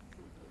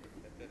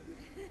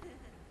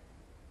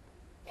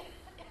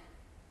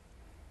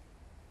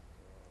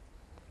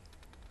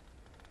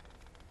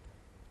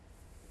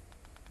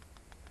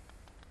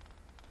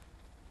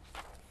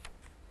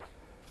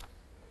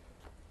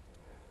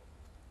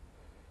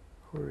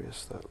 Where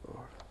is that,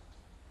 Lord?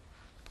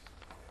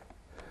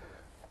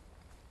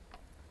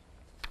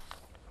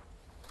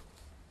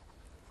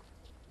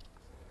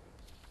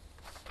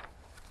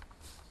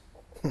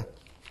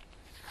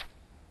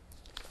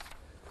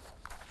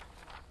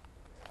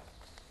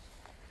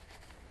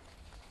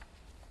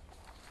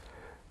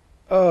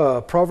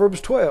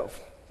 Proverbs 12.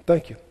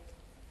 Thank you.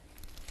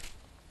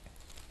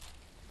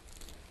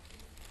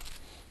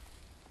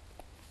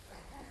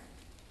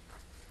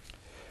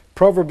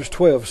 Proverbs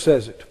 12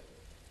 says it.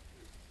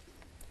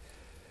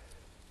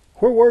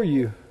 Where were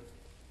you?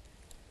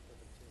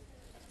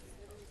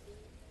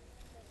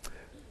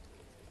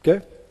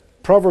 Okay.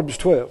 Proverbs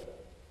 12.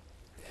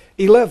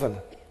 11.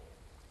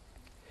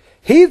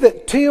 He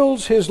that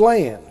tills his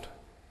land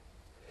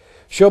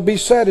shall be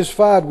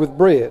satisfied with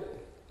bread.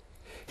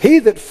 He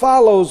that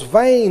follows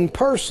vain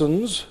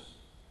persons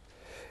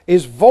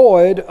is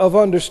void of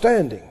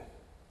understanding.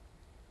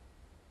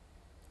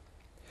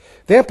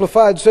 The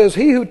Amplified says,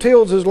 he who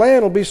tills his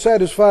land will be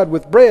satisfied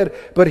with bread,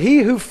 but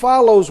he who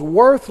follows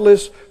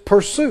worthless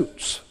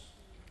pursuits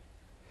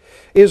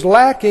is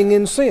lacking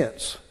in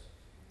sense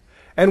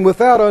and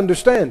without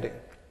understanding.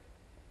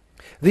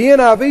 The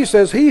NIV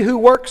says, he who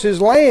works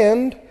his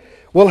land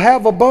will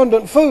have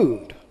abundant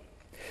food,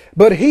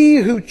 but he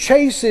who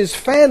chases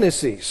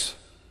fantasies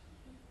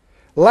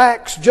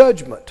lacks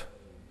judgment.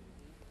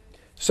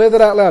 Say that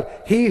out loud.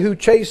 He who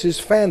chases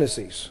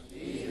fantasies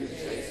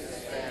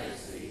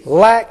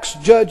lacks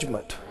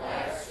judgment.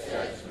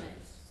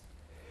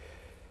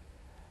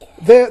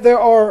 There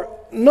are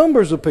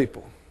numbers of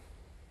people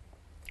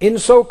in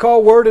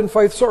so-called word and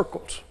faith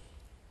circles,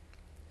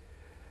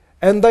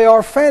 and they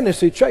are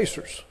fantasy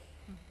chasers.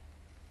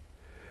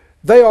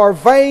 They are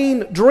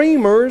vain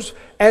dreamers,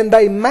 and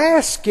they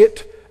mask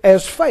it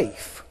as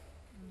faith.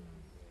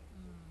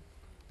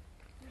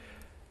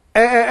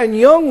 And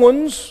young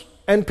ones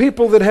and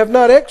people that have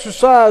not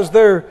exercised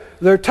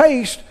their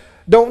taste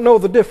don't know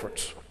the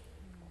difference.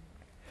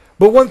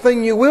 But one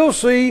thing you will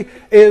see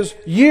is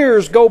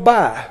years go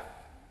by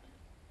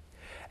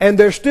and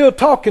they're still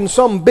talking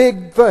some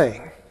big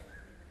thing,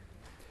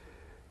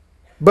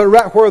 but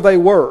right where they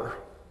were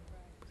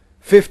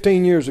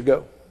 15 years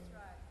ago.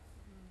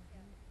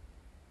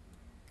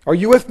 Are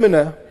you with me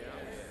now?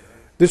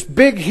 This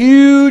big,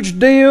 huge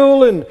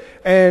deal,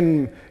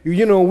 and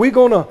you know, we're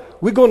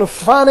gonna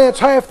finance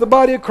half the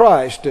body of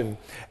Christ, and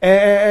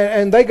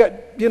they got,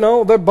 you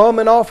know, they're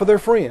bumming off of their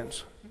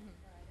friends.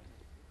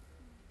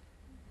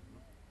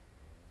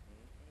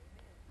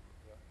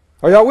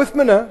 Are y'all with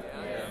me now?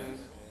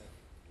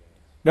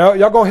 Now,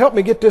 y'all gonna help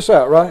me get this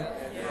out, right?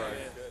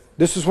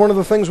 This is one of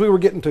the things we were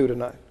getting to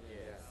tonight.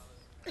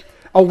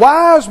 A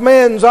wise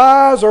man's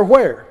eyes are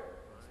where?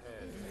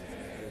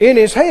 In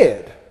his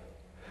head.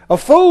 A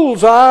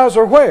fool's eyes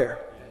are where?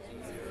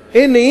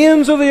 In the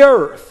ends of the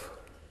earth.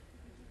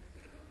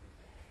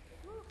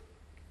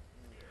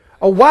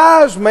 A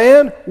wise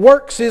man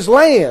works his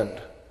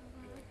land.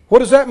 What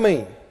does that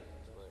mean?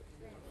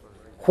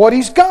 What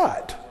he's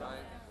got.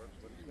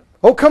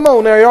 Oh, come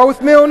on now, y'all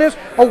with me on this?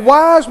 A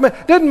wise man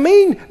doesn't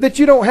mean that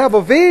you don't have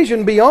a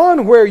vision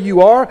beyond where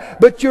you are,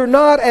 but you're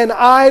not an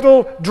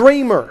idle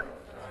dreamer.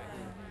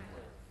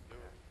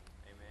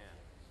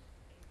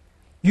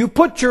 You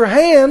put your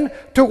hand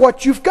to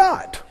what you've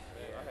got.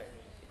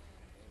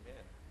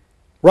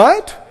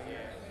 Right?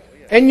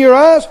 And your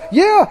eyes,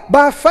 yeah,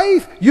 by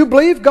faith, you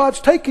believe God's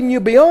taken you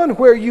beyond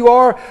where you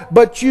are,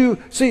 but you,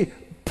 see,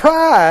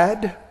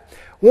 pride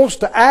wants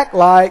to act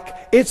like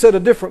it's at a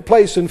different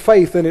place in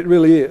faith than it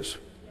really is.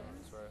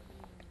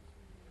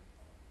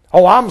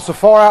 Oh, I'm so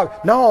far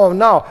out.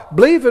 No.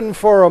 Believing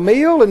for a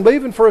meal and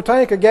believing for a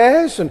tank of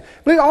gas and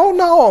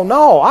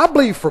no. I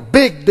believe for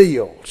big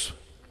deals.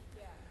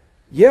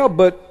 Yeah,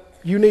 but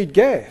you need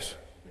gas.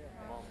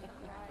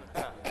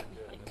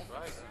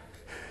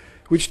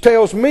 Which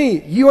tells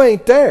me you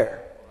ain't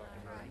there.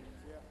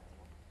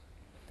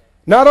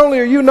 Not only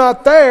are you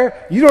not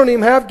there, you don't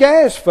even have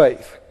gas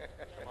faith.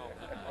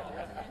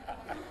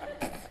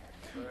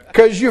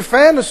 Because you're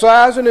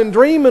fantasizing and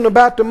dreaming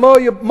about the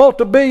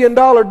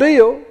multi-billion-dollar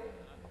deal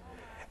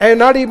and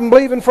not even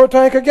believing for a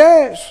tank of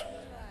gas.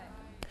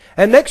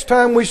 And next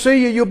time we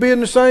see you, you'll be in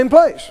the same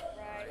place.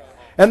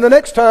 And the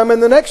next time,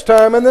 and the next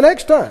time, and the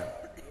next time.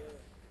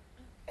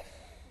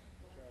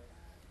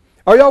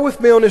 Are y'all with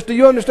me on this? Do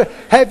you understand?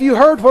 Have you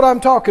heard what I'm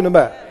talking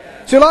about?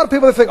 See, a lot of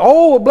people, they think,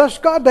 oh, well, bless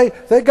God,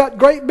 they got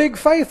great big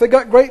faith. They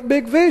got great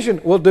big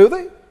vision. Well, do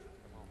they?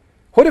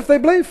 What if they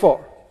believe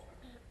for?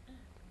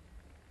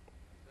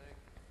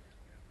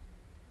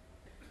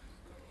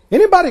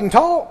 Anybody can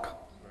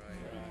talk.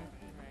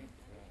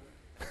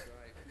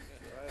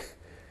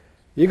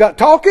 You got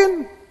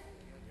talking,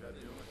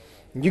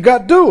 you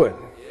got doing.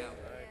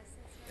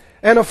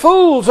 And a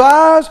fool's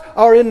eyes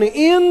are in the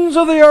ends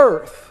of the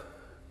earth.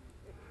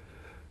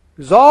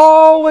 There's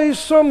always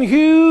some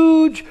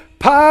huge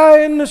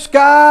pie in the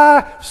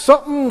sky,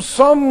 something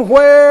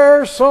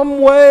somewhere, some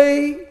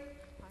way.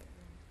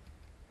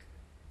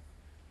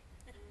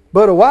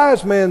 But a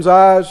wise man's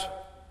eyes,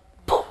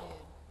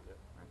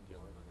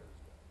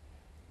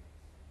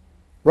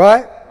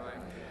 right?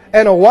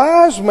 And a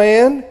wise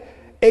man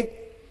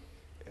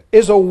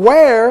is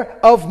aware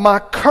of my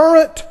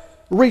current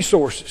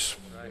resources.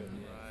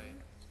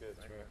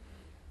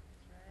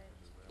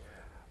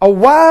 A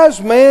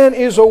wise man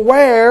is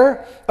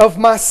aware of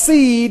my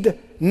seed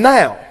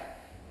now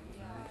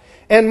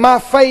and my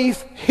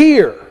faith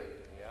here.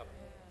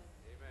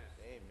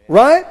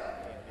 Right?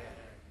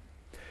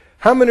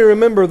 How many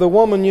remember the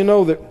woman, you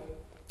know, that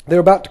they're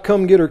about to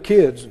come get her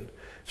kids and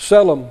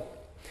sell them?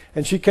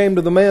 And she came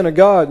to the man of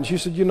God and she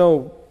said, you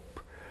know,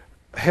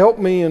 help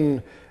me.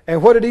 And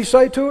what did he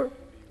say to her?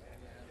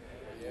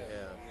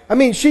 I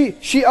mean,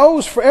 she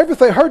owes for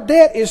everything. Her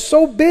debt is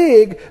so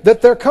big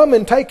that they're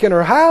coming taking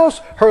her house,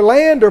 her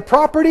land, her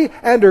property,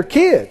 and her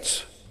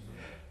kids.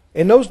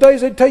 In those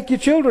days, they'd take your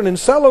children and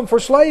sell them for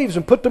slaves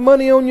and put the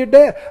money on your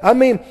debt. I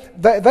mean,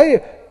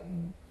 they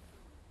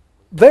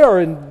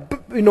are in,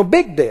 you know,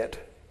 big debt.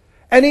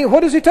 And what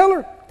does he tell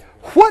her?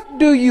 What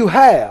do you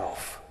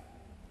have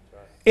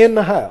in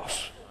the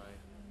house?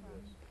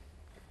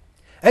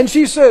 And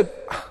she said,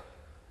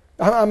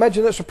 I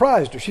imagine that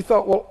surprised her. She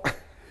thought, well,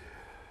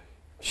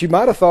 she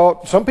might have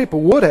thought, some people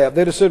would have.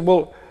 They'd have said,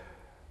 well,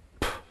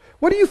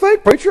 what do you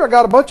think, preacher? I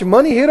got a bunch of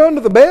money hid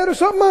under the bed or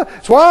something?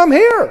 That's why I'm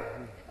here.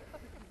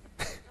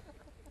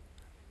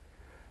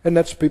 And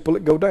that's the people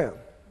that go down.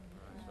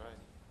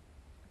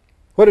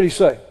 What did he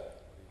say?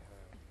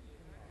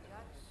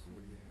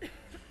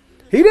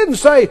 He didn't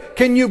say,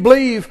 can you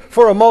believe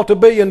for a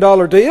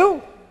multi-billion-dollar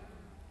deal?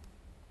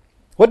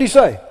 What did he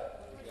say?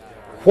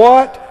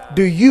 What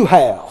do you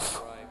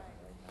have?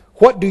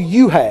 What do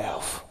you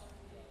have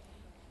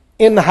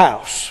in the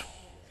house?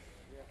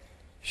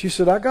 She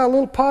said, I got a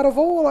little pot of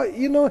oil.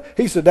 You know.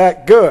 He said,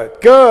 that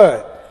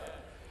good.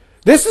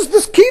 This is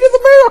the key to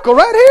the miracle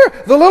right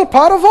here. The little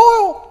pot of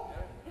oil.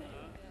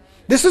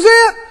 This is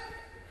it.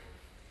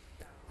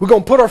 We're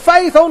going to put our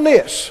faith on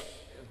this.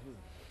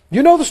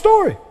 You know the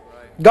story.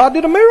 God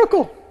did a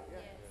miracle.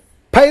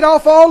 Paid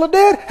off all the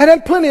debt and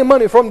had plenty of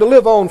money for him to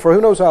live on for who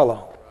knows how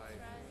long.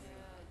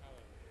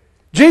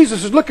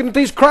 Jesus is looking at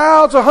these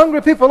crowds of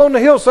hungry people on the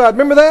hillside.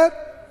 Remember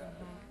that?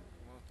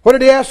 What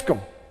did he ask them?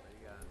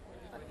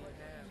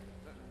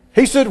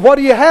 He said, what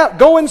do you have?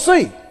 Go and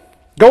see.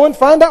 Go and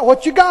find out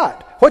what you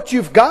got. What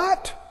you've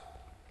got?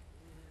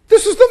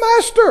 This is the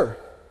master.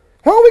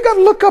 Why we got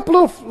to look up a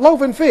little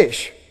loaf and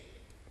fish?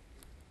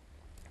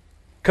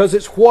 Because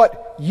it's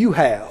what you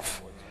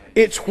have.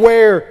 It's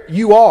where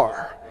you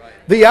are.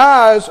 The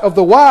eyes of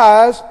the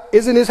wise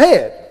is in his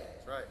head.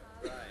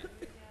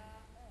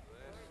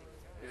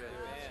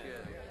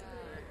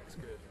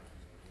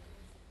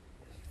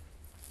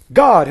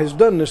 God has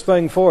done this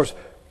thing for us,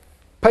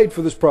 paid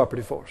for this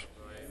property for us.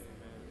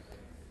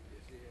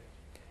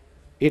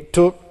 It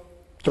took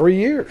 3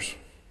 years,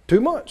 2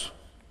 months,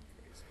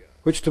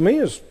 which to me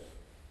is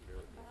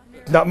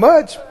not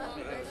much,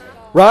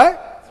 right?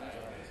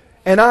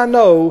 And I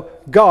know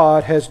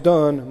God has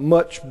done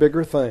much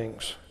bigger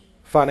things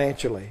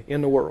financially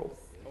in the world.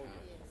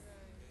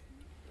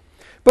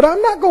 But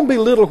I'm not going to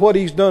belittle what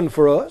He's done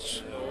for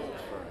us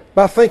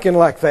by thinking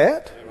like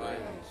that.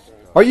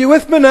 Are you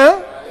with me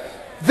now?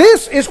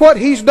 This is what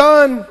He's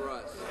done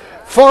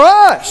for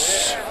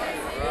us.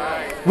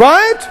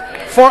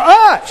 Right? For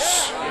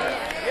us.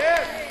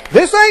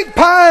 This ain't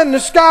pie in the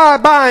sky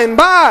by and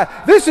by.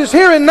 This is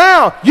here and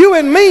now. You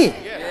and me.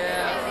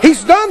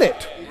 He's done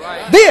it.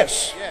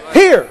 This.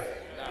 Here.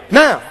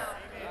 Now.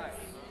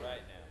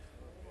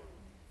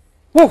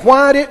 Well,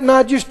 why didn't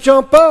I just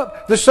jump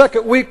up the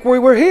second week we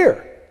were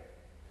here?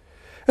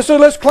 And so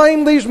let's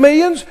claim these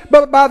millions,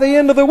 but by the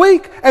end of the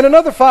week, and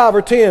another 5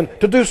 or 10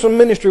 to do some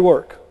ministry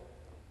work.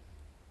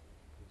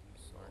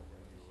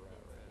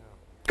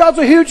 God's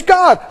a huge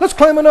God. Let's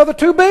claim another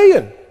 2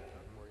 billion.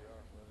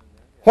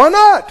 Why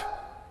not?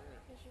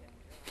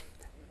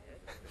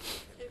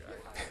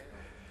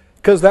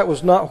 Because that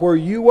was not where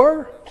you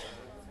were,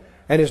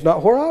 and it's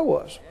not where I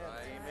was.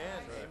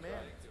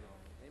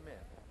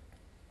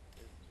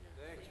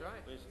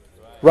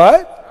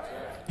 Right?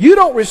 You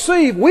don't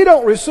receive, we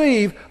don't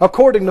receive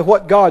according to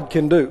what God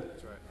can do.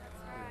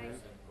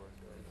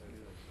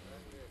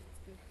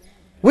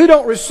 We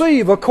don't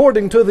receive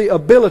according to the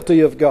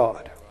ability of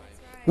God.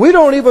 We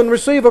don't even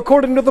receive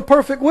according to the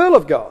perfect will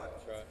of God.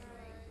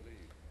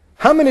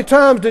 How many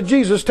times did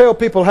Jesus tell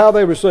people how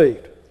they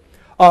received?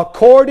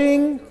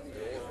 According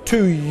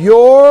to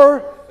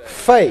your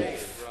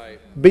faith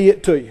be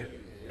it to you.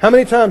 How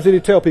many times did he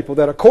tell people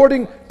that?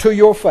 According to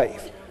your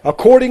faith.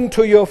 According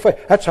to your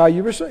faith. That's how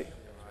you receive.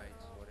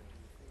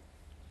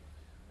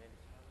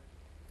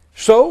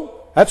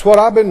 So, that's what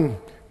I've been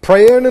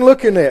praying and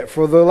looking at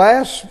for the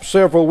last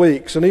several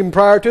weeks, and even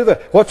prior to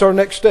that. What's our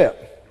next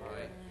step?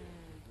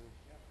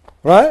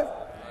 Right?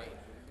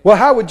 Well,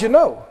 how would you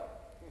know?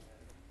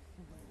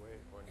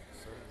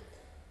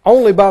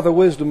 Only by the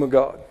wisdom of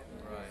God.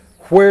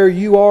 Where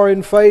you are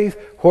in faith,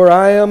 where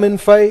I am in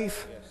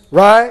faith,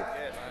 right?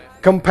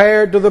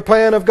 Compared to the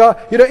plan of God.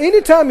 You know,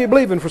 anytime you're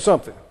believing for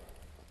something,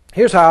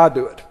 here's how I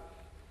do it.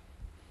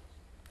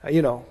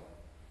 You know,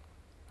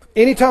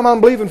 anytime I'm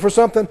believing for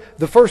something,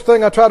 the first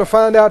thing I try to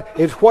find out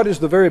is what is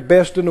the very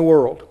best in the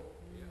world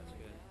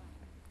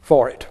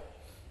for it.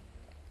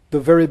 The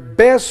very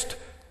best,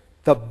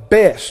 the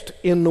best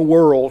in the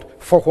world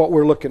for what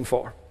we're looking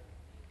for.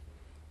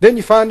 Then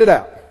you find it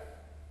out.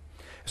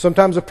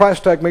 Sometimes the price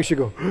tag makes you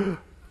go,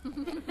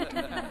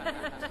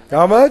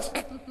 how much?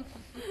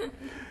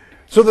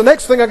 So the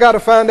next thing I got to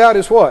find out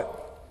is what?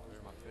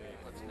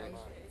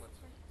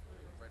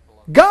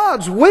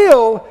 God's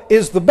will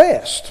is the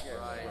best.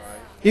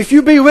 If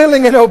you be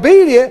willing and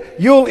obedient,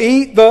 you'll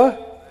eat the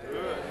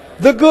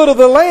good of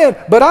the land.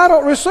 But I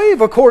don't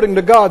receive according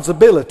to God's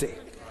ability.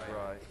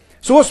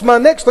 So what's my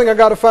next thing I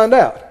got to find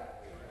out?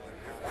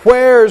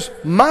 Where's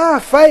my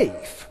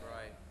faith?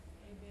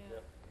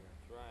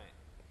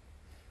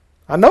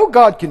 I know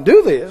God can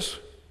do this.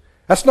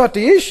 That's not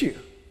the issue.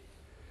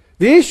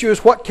 The issue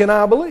is, what can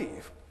I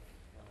believe?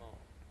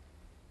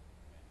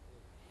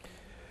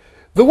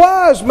 The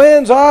wise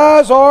man's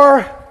eyes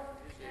are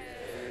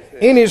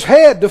in his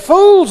head. The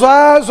fool's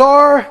eyes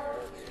are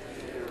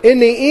in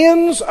the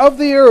ends of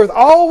the earth.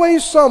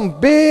 Always some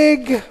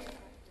big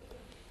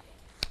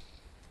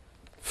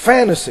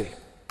fantasy.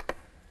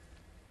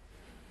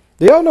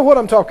 Do y'all know what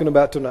I'm talking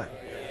about tonight?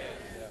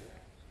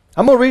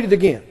 I'm going to read it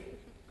again.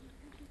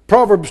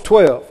 Proverbs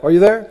 12. Are you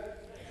there?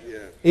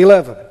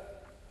 11.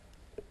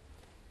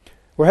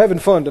 We're having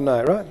fun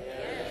tonight, right?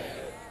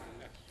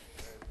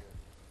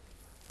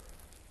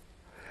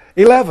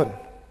 11.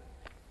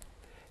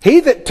 He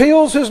that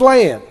tills his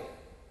land,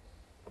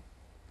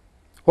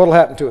 what will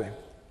happen to him?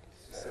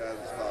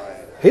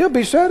 He'll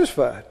be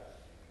satisfied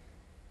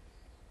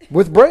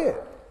with bread.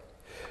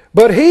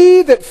 But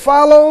he that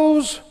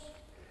follows,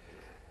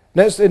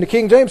 now in the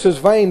King James says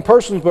vain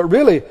persons, but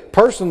really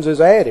persons is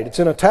added. It's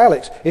in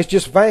italics. It's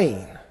just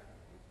vain.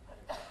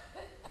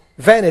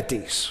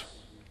 Vanities.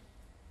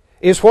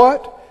 Is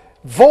what?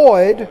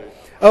 Void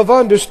of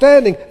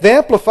understanding. The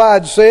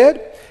Amplified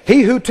said,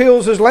 he who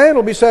tills his land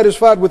will be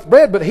satisfied with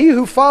bread, but he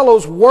who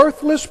follows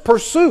worthless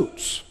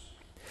pursuits.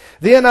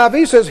 The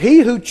NIV says, he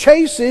who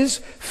chases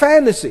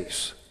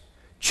fantasies.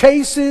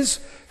 Chases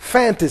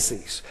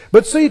fantasies.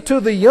 But see, to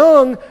the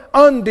young,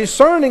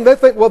 undiscerning, they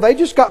think, well, they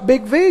just got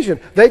big vision.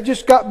 They've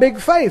just got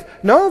big faith.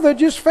 No, they're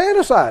just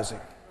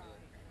fantasizing.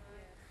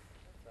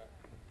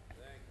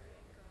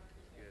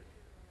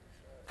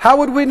 How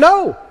would we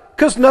know?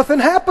 Because nothing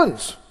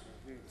happens.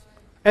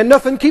 And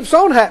nothing keeps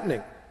on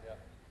happening.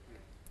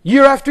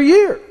 Year after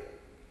year.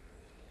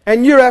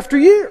 And year after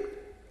year.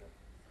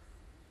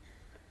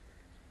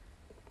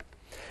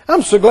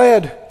 I'm so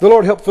glad the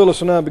Lord helped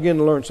Phyllis and I begin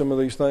to learn some of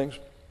these things.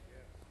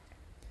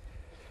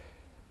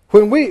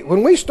 When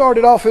we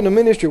started off in the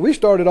ministry, we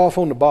started off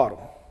on the bottom.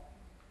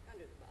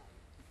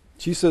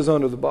 She says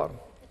under the bottom.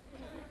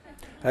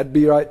 That'd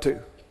be right too.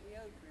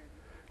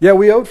 Yeah,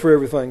 we owed for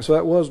everything, so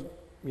that was,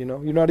 you're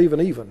not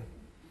even.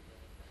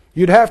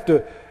 You'd have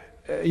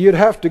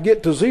to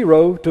get to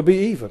zero to be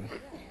even.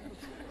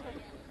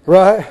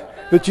 Right?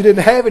 But you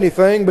didn't have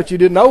anything, but you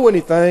didn't owe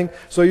anything,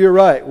 so you're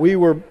right. We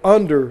were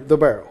under the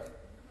barrel.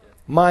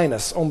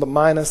 Minus, on the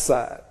minus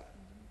side.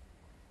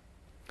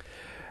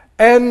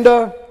 And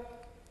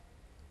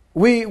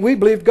we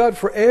believed God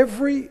for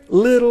every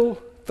little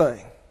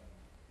thing.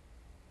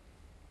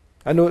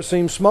 I know it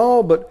seems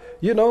small, but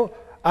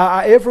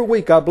every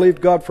week I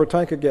believed God for a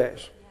tank of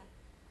gas.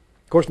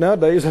 Of course,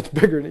 nowadays that's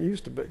bigger than it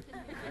used to be.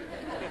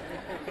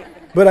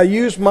 But I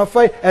used my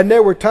faith. And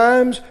there were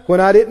times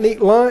when I didn't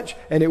eat lunch,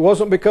 and it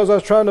wasn't because I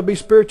was trying to be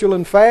spiritual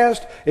and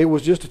fast. It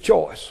was just a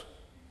choice.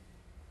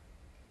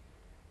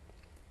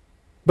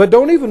 But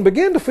don't even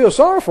begin to feel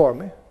sorry for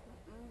me.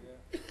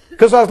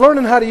 Because I was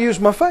learning how to use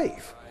my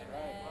faith.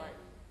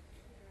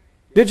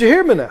 Did you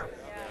hear me now?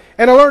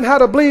 And I learned how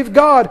to believe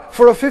God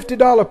for a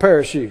 $50 pair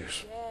of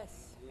shoes.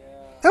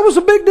 That was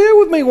a big deal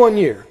with me one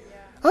year.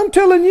 I'm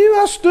telling you,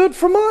 I stood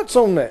for months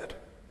on that.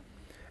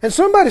 And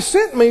somebody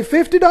sent me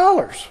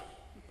 $50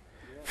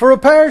 for a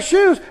pair of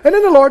shoes. And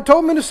then the Lord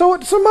told me to sow it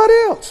to somebody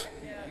else.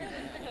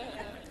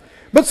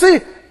 But see,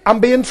 I'm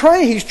being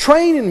trained. He's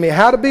training me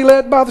how to be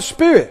led by the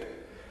Spirit.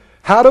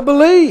 How to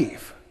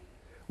believe.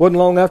 Wasn't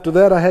long after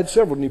that I had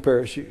several new pair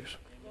of shoes.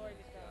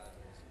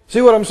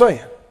 See what I'm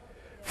saying?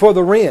 For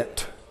the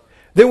rent.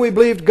 Then we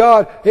believed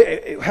God.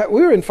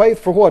 We were in faith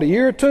for what, a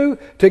year or two?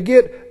 To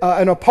get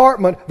an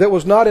apartment that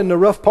was not in the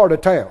rough part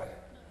of town.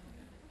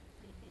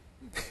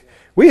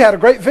 We had a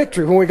great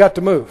victory when we got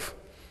to move.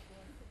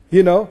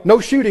 You know, no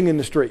shooting in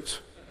the streets.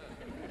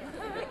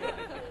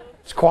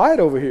 It's quiet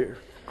over here.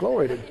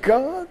 Glory to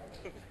God.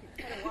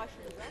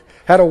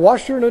 Had a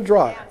washer and a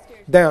dryer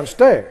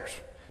downstairs.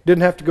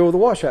 Didn't have to go to the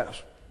wash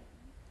house.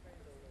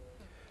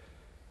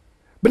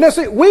 But now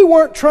see, we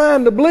weren't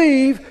trying to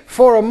believe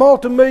for a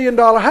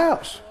multi-million-dollar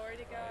house.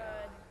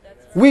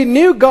 We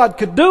knew God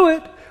could do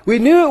it. We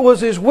knew it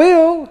was His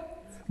will.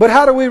 But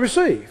how do we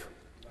receive?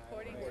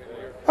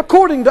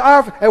 According to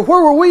our... And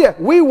where were we at?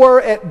 We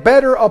were at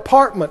better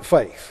apartment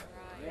faith.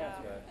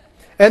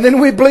 And then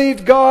we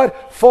believed God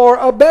for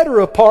a better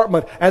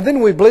apartment. And then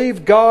we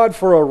believed God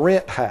for a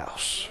rent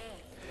house.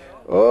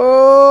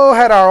 Oh,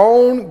 had our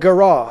own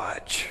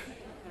garage.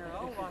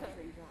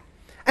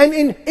 And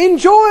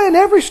enjoying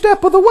every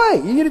step of the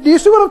way. Do you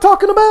see what I'm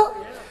talking about?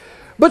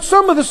 But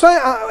some of the same,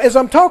 as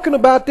I'm talking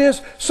about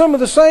this, some of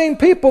the same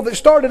people that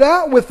started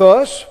out with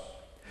us,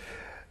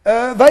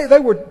 they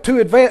were too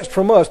advanced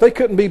from us. They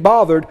couldn't be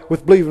bothered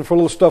with believing for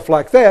little stuff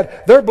like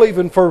that. They're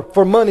believing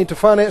for money to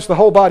finance the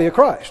whole body of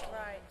Christ.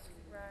 Right.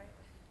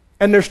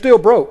 And they're still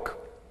broke.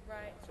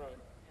 Right.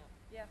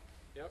 Yeah.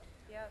 Yep.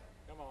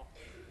 Come on.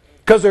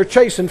 Because they're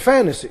chasing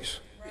fantasies.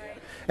 Right.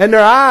 And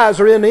their eyes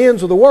are in the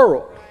ends of the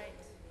world. Right.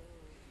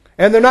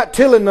 And they're not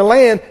tilling the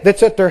land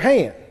that's at their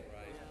hand.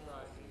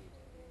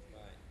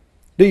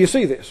 Do you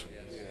see this?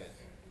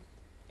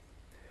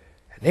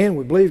 And then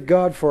we believe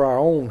God for our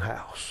own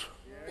house.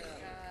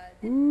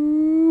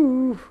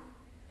 Ooh.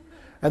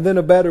 And then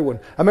a better one.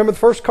 I remember the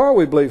first car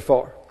we believed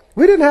for.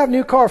 We didn't have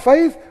new car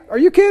faith. Are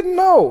you kidding?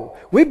 No.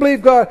 We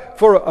believed God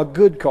for a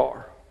good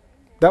car.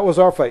 That was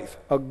our faith.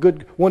 A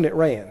good one that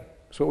ran.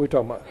 That's what we're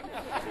talking about.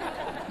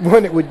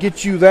 One that would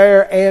get you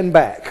there and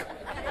back.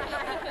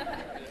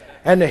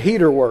 And the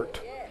heater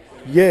worked.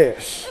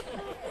 Yes.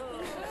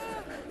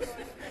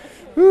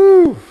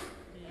 Woo.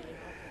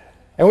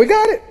 And we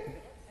got it.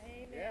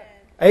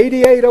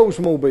 88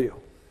 Oldsmobile.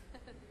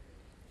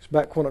 It's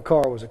back when a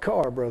car was a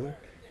car, brother.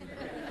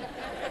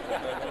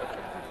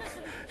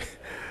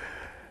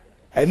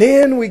 And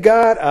then we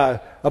got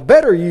a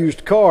better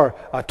used car,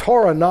 a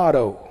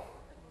Toronado.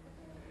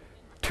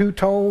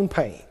 Two-tone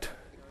paint.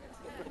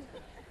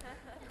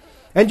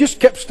 And just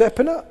kept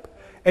stepping up.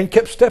 And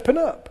kept stepping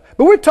up.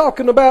 But we're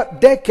talking about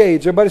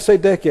decades. Everybody say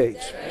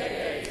decades.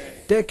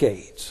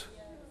 Decades.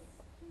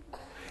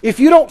 If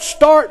you don't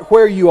start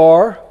where you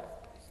are,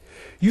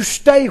 you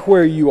stay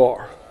where you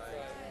are.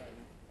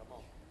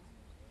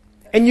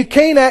 And you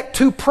can't act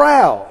too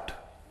proud.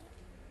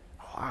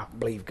 Oh, I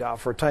believe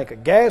God for a tank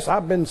of gas.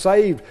 I've been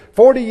saved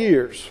 40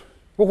 years.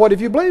 Well, what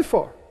have you believed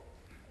for?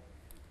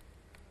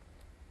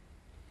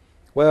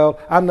 Well,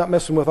 I'm not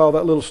messing with all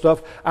that little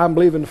stuff. I'm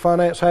believing to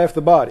finance half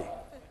the body.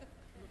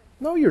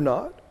 No, you're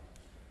not.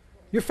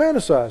 You're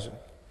fantasizing.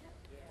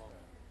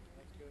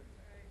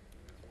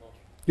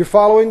 You're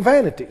following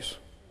vanities.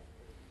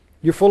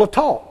 You're full of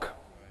talk,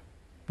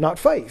 not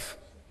faith.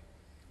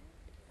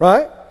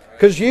 Right?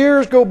 Because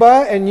years go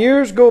by and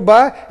years go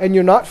by and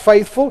you're not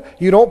faithful.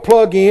 You don't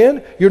plug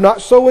in. You're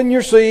not sowing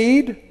your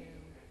seed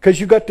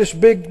because you got this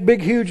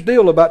big, huge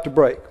deal about to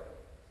break.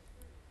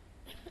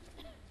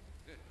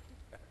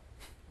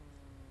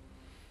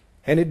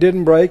 And it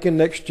didn't break, and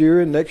next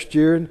year and next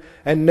year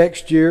and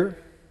next year.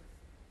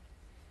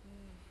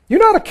 You're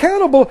not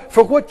accountable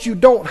for what you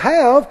don't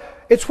have.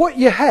 It's what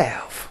you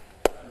have.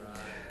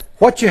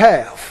 What you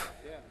have.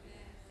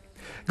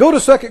 Go to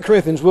 2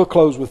 Corinthians. We'll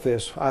close with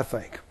this, I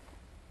think.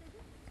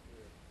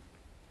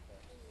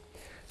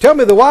 Tell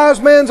me, the wise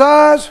man's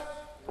eyes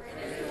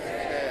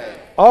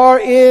are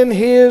in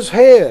his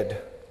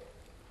head.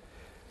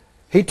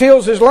 He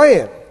tills his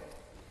land.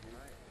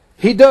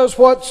 He does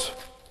what's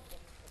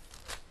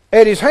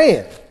at his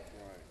hand.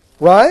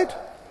 Right?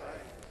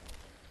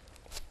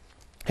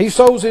 He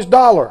sows his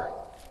dollar.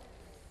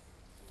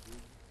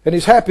 And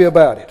he's happy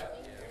about it.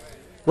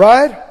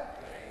 Right?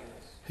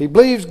 He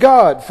believes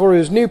God for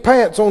his new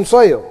pants on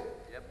sale.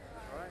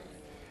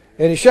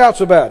 And he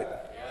shouts about it.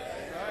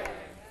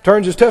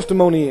 Turns his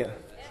testimony in.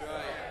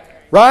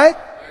 Right?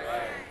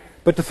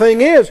 But the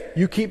thing is,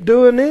 you keep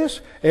doing this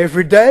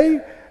every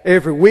day,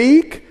 every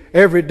week,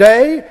 every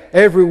day,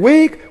 every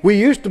week. We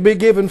used to be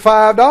given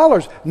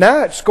 $5.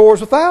 Now it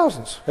scores of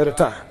thousands at a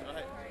time.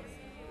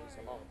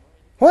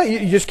 Well,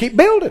 you just keep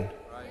building.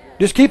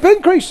 Just keep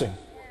increasing.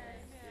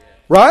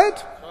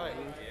 Right?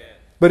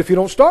 But if you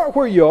don't start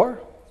where you are,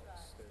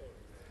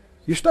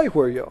 you stay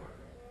where you are.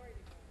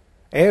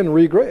 And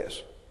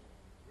regress.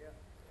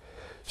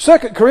 2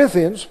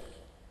 Corinthians,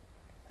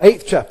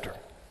 8th chapter.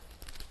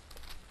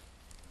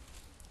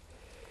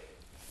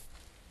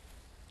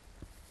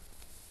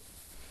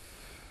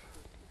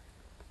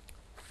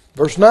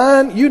 Verse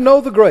 9, you know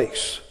the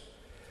grace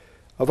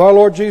of our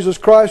Lord Jesus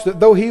Christ,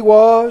 that though He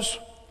was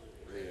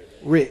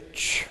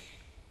rich,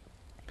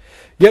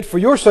 yet for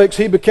your sakes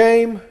He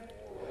became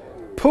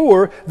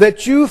poor,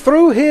 that you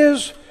through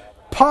His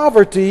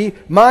poverty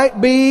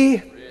might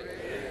be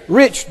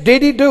rich.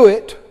 Did He do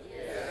it?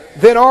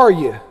 Then are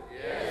you?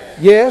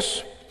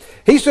 Yes.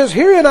 He says,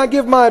 herein I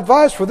give my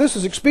advice, for this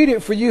is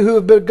expedient for you who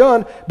have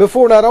begun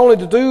before not only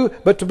to do,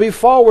 but to be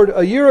forward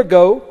a year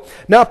ago.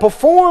 Now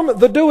perform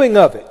the doing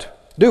of it.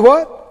 Do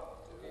what?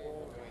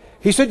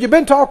 He said, you've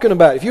been talking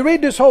about it. If you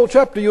read this whole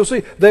chapter, you'll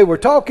see they were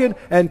talking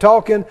and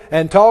talking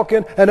and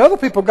talking, and other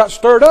people got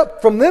stirred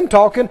up from them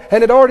talking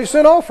and had already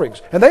sent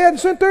offerings, and they hadn't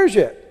sent theirs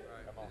yet.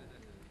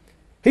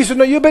 He said,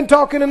 no, you've been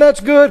talking and that's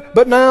good,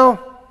 but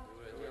now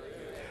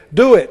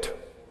do it.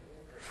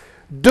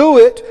 Do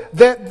it,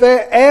 that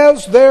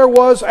as there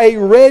was a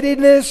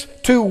readiness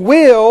to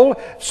will,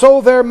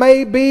 so there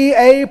may be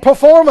a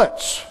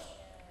performance.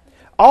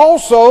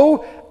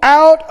 Also,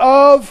 out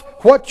of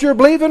what you're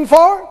believing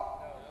for?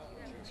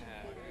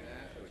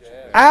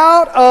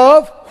 Out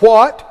of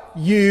what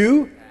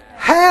you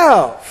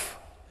have.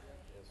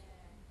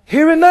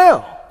 Here and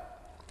now.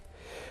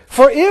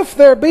 For if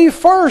there be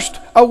first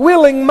a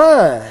willing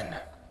mind,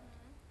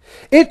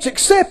 it's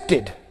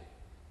accepted.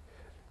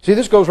 See,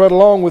 this goes right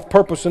along with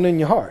purposing in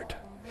your heart.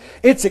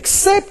 It's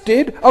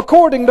accepted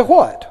according to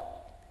what?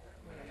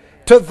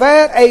 To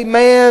that a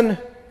man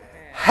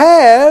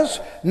has,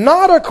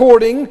 not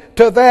according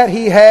to that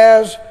he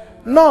has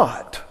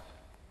not.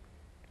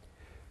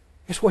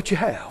 It's what you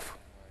have.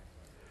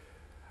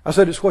 I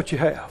said it's what you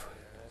have.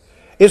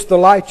 It's the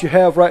light you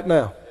have right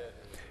now.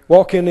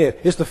 Walk in it.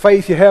 It's the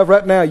faith you have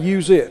right now.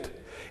 Use it.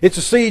 It's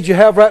the seed you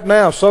have right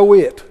now. Sow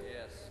it.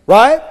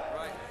 Right?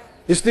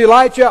 It's the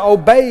Elijah,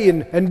 obey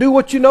and do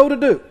what you know to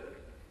do.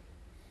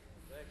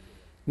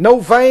 No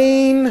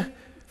vain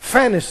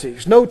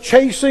fantasies. No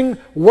chasing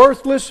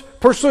worthless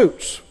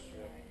pursuits.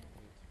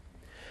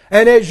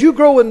 And as you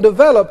grow and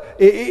develop,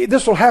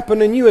 this will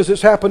happen in you as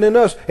it's happened in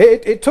us.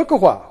 It took a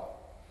while.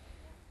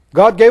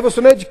 God gave us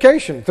an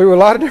education through a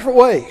lot of different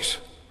ways.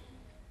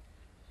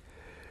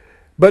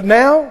 But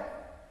now,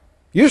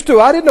 used to,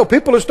 I didn't know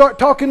people would start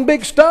talking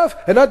big stuff,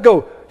 and I'd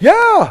go,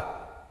 yeah.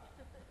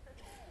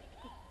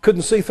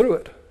 Couldn't see through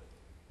it.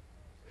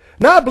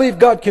 Now I believe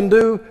God can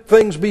do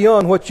things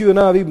beyond what you and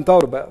I have even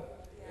thought about.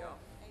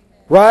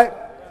 Right?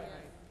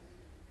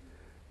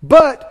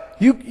 But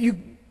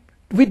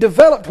we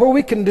developed where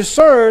we can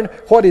discern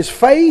what is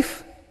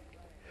faith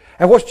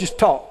and what's just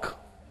talk.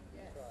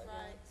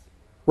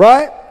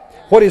 Right?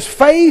 What is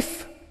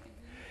faith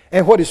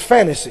and what is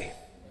fantasy.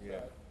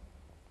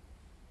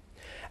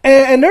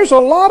 And there's a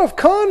lot of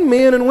con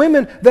men and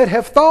women that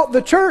have thought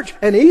the church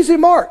an easy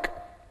mark.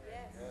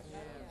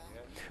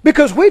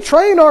 Because we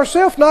train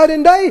ourselves night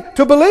and day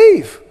to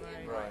believe,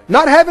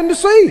 not having to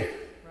see.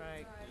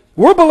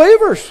 We're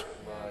believers.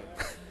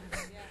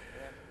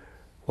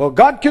 Well,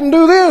 God can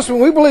do this, and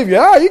we believe,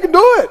 yeah, He can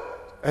do it.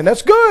 And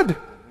that's good.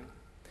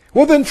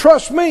 Well, then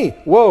trust me.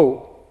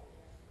 Whoa.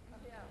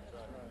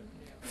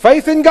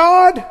 Faith in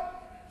God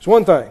is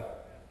one thing.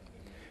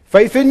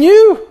 Faith in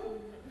you,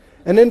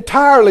 an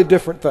entirely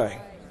different thing.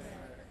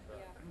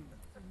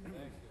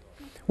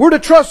 We're to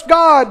trust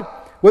God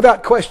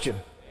without question.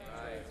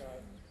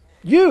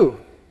 You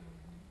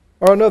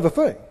are another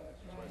thing.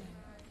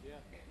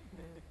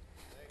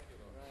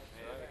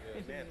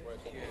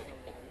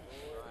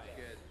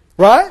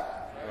 Right?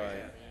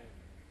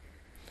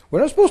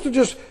 We're not supposed to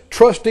just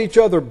trust each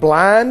other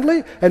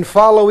blindly and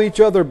follow each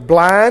other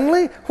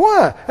blindly.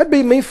 Why? That'd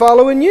be me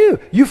following you.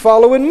 You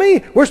following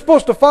me. We're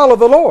supposed to follow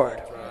the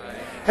Lord.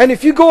 And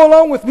if you go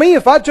along with me,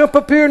 if I jump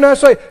up here and I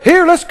say,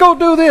 here, let's go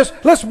do this.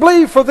 Let's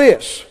believe for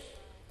this.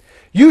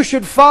 You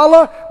should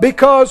follow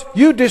because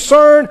you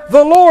discern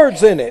the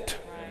Lord's in it.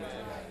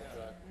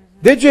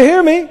 Did you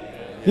hear me?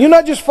 You're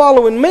not just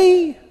following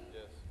me.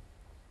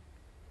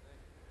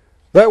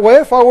 That way,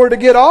 if I were to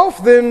get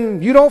off,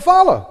 then you don't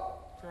follow.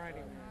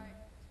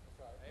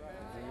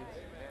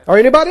 Or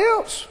anybody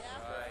else.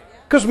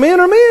 Because men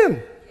are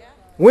men.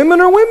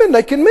 Women are women.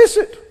 They can miss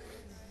it.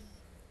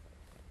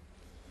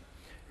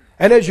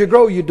 And as you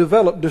grow, you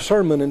develop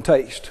discernment and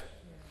taste.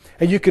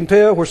 And you can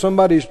tell where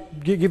somebody's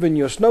giving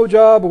you a snow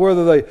job or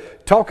whether they're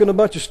talking a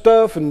bunch of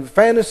stuff and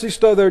fantasy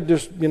stuff. They're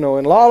just, in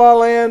la-la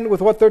land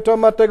with what they're talking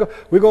about. They go,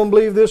 we're going to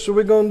believe this or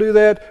we're going to do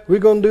that. We're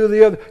going to do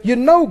the other. You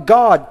know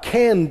God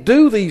can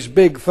do these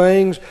big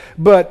things,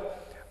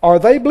 but are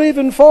they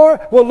believing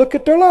for? Well, look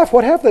at their life.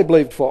 What have they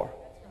believed for?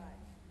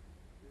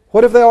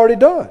 What have they already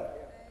done?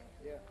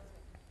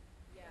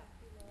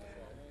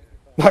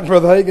 Like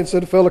Brother Hagin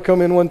said, a fellow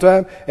come in one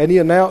time and he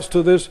announced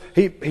to this,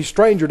 he's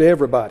stranger to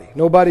everybody.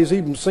 Nobody's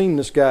even seen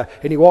this guy.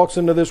 And he walks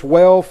into this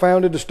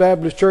well-founded,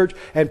 established church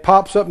and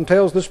pops up and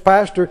tells this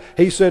pastor,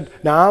 he said,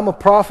 now I'm a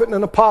prophet and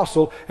an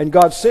apostle and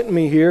God sent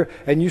me here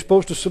and you're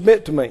supposed to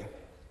submit to me.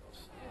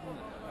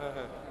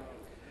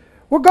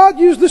 Well, God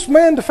used this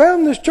man to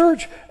found this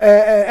church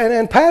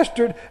and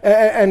pastored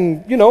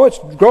and it's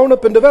grown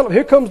up and developed.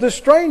 Here comes this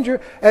stranger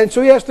and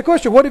so he asked the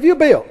question, what have you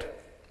built?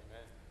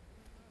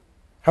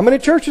 How many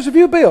churches have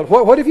you built?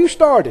 What have you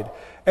started?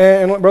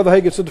 And Brother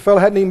Hagin said the fellow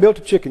hadn't even built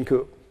a chicken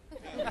coop.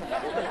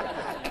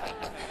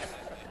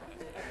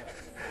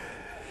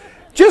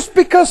 Just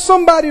because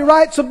somebody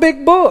writes a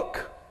big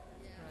book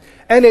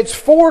and it's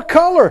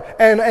 4-color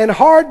and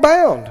hard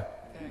bound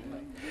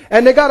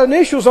and they got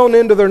initials on the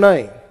end of their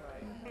name.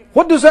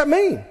 What does that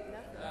mean?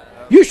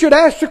 you should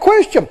ask the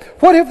question,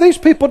 what have these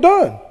people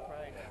done?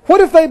 What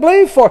have they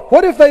believed for?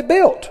 What have they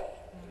built?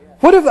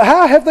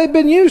 How have they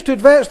been used to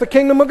advance the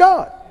kingdom of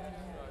God?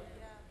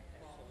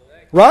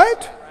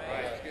 Right?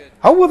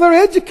 Oh, well, they're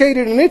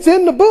educated and it's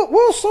in the book.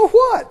 Well, so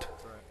what?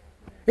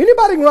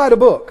 Anybody can write a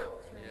book.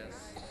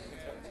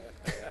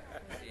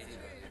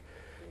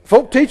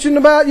 Folk teaching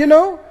about,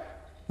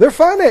 their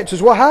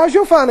finances. Well, how's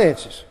your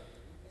finances?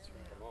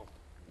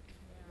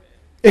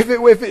 If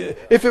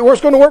it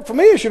was going to work for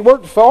me, it should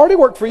already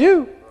work for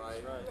you.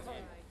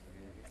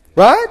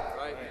 Right?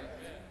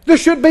 There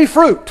should be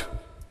fruit.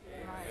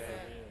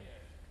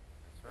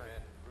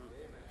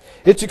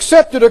 It's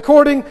accepted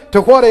according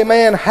to what a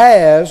man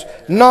has,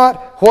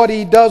 not what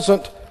he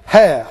doesn't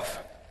have.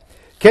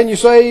 Can you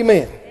say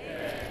amen?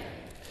 Amen.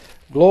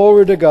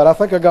 Glory to God. I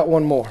think I got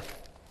one more.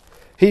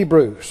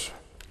 Hebrews.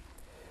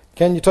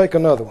 Can you take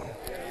another one?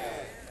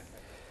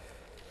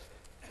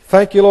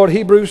 Thank you, Lord.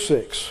 Hebrews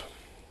 6.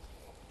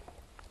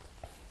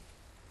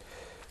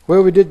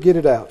 Well, we did get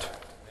it out.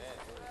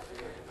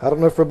 I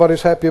don't know if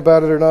everybody's happy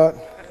about it or not.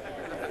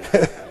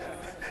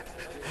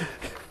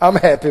 I'm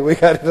happy we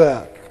got it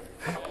out.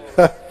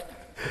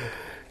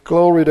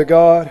 Glory to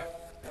God.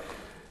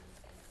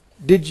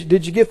 Did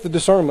you get the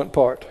discernment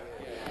part?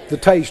 The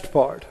taste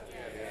part?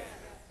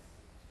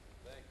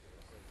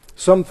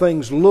 Some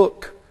things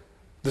look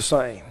the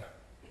same.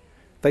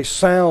 They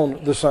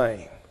sound the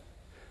same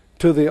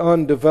to the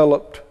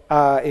undeveloped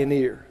eye and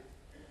ear.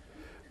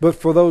 But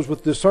for those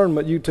with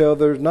discernment, you tell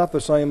they're not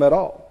the same at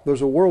all.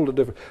 There's a world of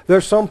difference.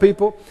 There's some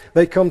people,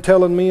 they come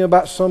telling me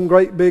about some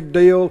great big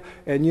deal,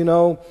 and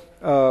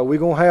we're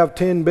going to have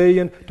 $10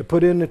 billion to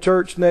put in the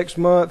church next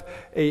month.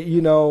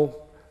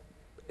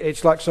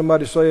 It's like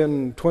somebody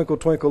saying, twinkle,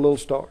 twinkle, little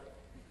star.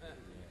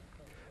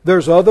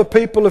 There's other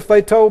people, if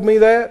they told me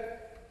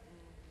that,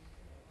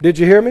 did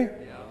you hear me?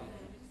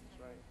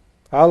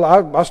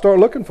 I'll start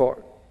looking for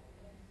it.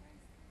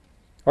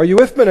 Are you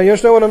with me? Now, you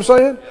understand what I'm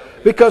saying?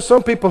 Because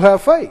some people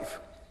have faith.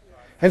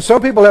 And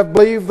some people have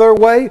believed their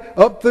way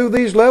up through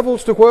these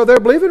levels to where they're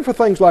believing for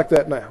things like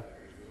that now.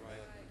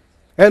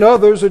 And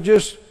others are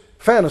just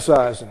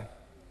fantasizing.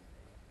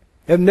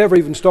 Have never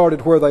even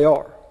started where they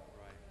are.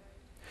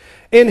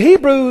 In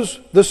Hebrews,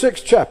 the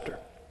 6th chapter.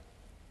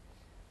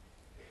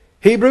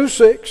 Hebrews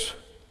 6.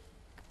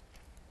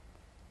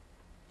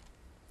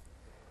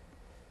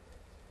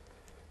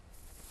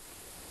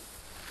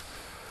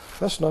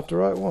 That's not the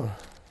right one.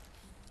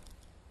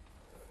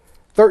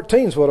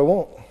 13 is what I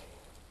want.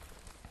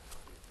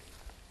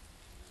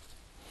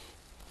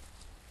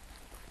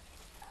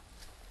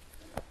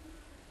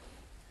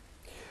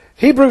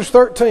 Hebrews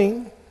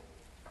 13,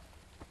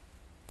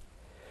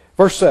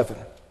 verse 7.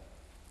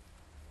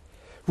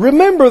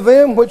 Remember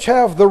them which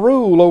have the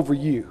rule over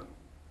you.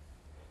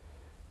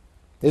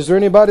 Is there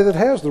anybody that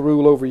has the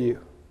rule over you?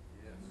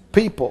 Yes.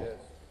 People. Yes.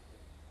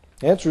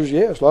 The answer is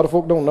yes. A lot of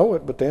folk don't know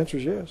it, but the answer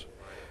is yes.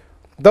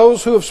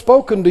 Those who have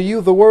spoken to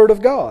you the word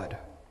of God.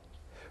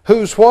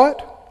 Whose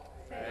what?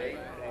 Faith.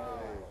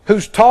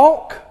 Whose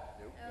talk?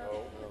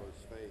 No.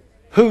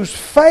 Whose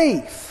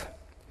faith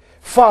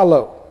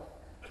follow.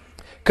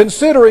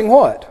 Considering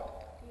what?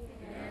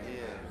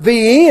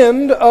 The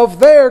end of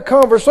their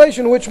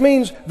conversation, which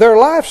means their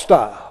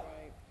lifestyle.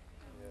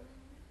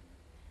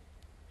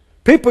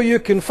 People you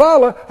can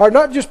follow are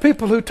not just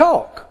people who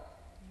talk.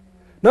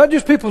 Not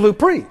just people who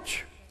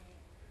preach.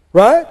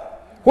 Right?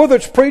 Whether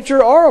it's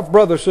preacher or a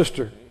brother,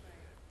 sister.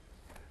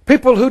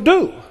 People who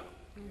do.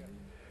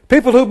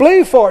 People who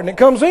believe for it and it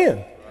comes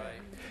in.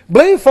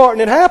 Believe for it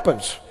and it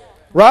happens.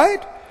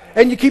 Right?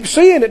 And you keep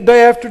seeing it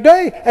day after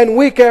day and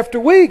week after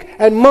week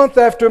and month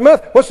after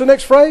month. What's the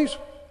next phrase?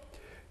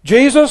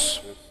 Jesus,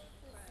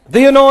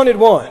 the anointed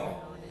one.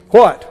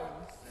 What?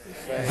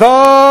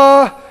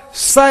 The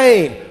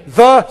same.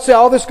 See,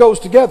 all this goes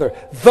together.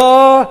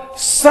 The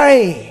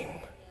same.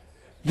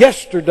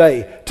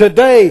 Yesterday,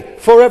 today,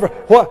 forever.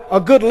 What? A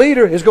good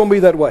leader is going to be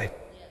that way.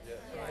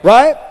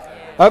 Right?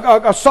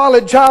 A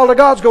solid child of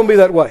God's going to be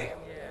that way.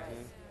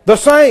 The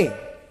same.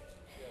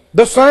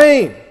 The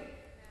same.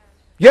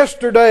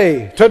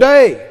 Yesterday,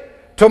 today,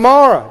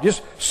 tomorrow.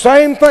 Just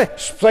same thing.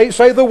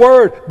 Say the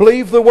word.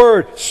 Believe the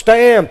word.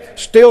 Stand.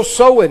 Still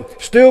sowing.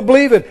 Still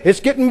believing. It's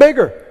getting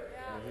bigger.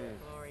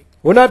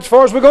 We're not as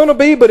far as we're going to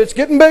be, but it's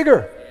getting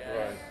bigger.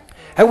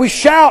 And we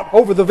shout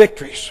over the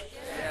victories.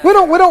 We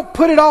don't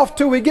put it off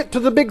till we get to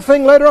the big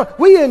thing later on.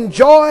 We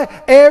enjoy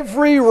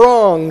every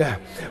rung.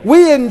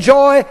 We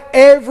enjoy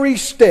every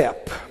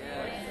step.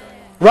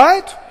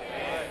 Right?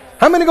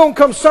 How many are going to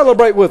come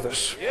celebrate with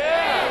us?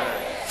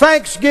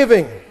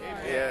 Thanksgiving.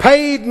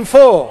 Paid in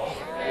full.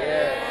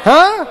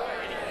 Huh?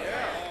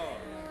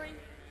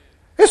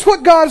 It's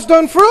what God's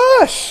done for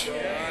us.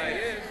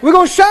 We're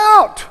going to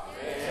shout.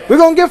 We're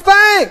going to give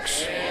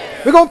thanks.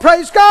 We're going to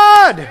praise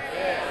God.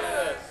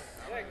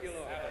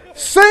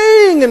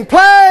 Sing and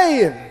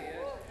play and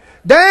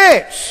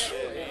dance.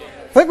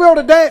 I think we ought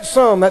to dance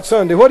some that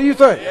Sunday. What do you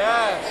think?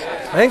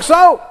 I think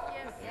so.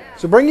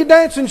 So bring your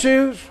dancing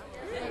shoes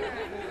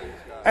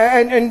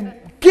and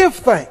give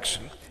thanks.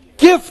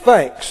 Give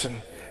thanks.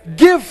 And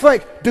Give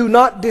thanks. Do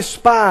not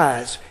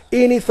despise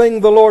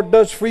anything the Lord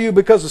does for you,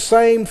 because the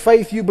same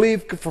faith you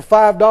believe for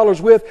 $5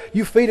 with,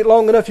 you feed it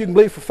long enough, you can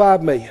believe for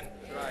 $5 million.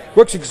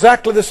 Works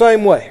exactly the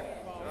same way.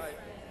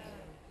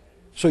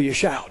 So you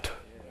shout,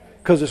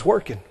 because it's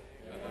working.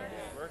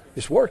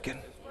 It's working.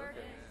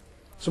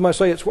 Somebody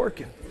say it's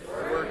working.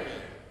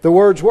 The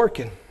Word's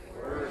working.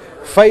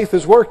 Faith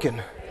is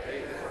working.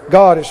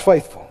 God is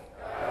faithful.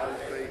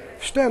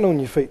 Stand on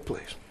your feet,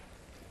 please.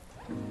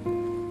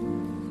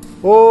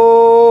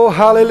 Oh,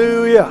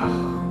 hallelujah.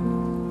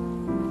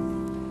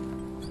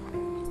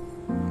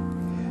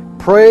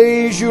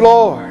 Praise you,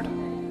 Lord.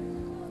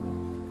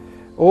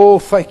 Oh,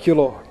 thank you,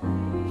 Lord.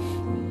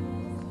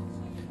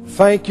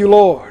 Thank you,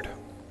 Lord.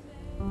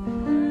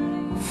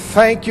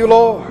 Thank you,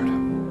 Lord.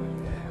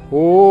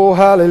 Oh,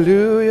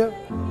 hallelujah.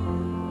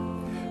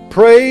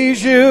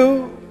 Praise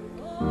you.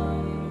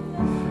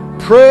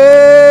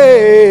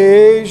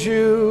 Praise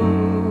you.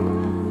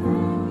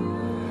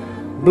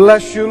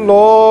 Bless you,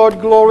 Lord.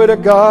 Glory to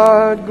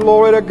God.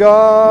 Glory to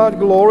God.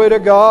 Glory to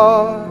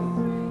God.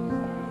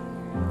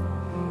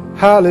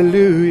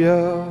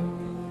 Hallelujah.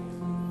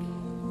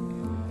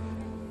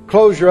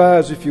 Close your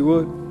eyes if you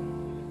would.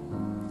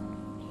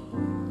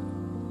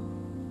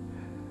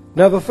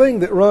 Now, the thing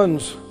that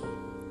runs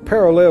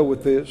parallel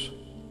with this,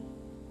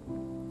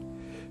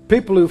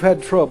 people who've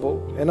had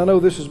trouble, and I know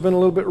this has been a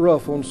little bit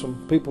rough on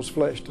some people's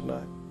flesh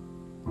tonight,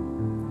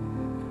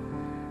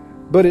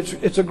 but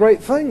it's a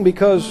great thing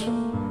because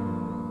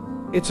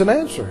it's an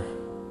answer.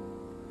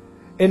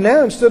 And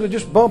now, instead of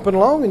just bumping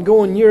along and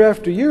going year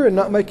after year and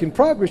not making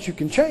progress, you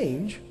can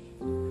change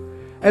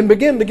and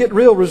begin to get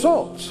real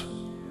results.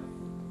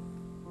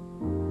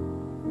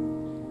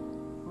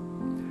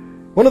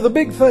 One of the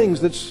big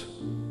things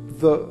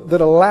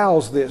that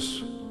allows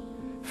this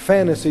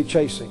fantasy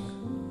chasing,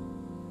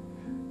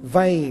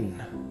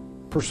 vain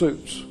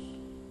pursuits,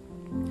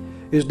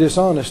 is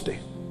dishonesty.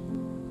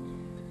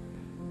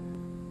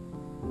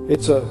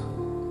 It's a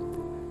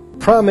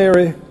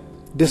primary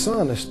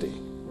dishonesty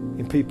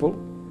in people,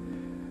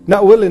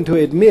 not willing to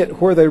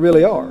admit where they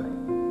really are,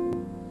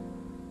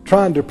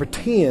 trying to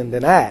pretend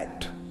and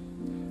act,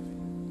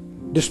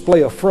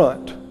 display a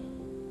front.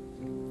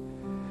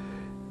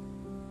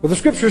 Well, the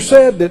Scripture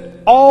said that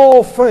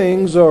all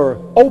things are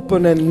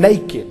open and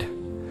naked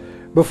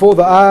before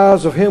the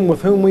eyes of Him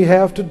with whom we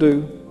have to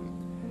do,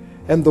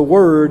 and the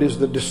Word is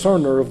the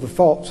discerner of the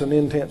thoughts and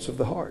intents of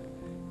the heart.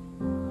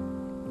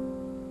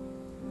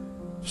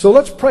 So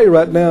let's pray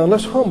right now and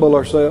let's humble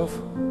ourselves.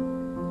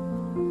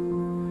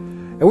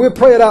 And we'll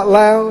pray it out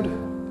loud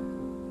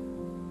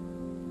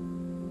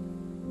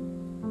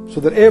so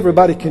that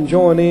everybody can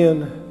join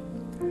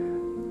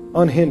in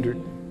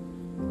unhindered.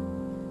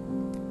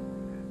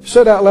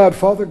 Say it out loud.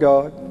 Father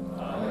God,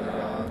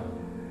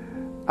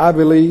 I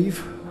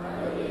believe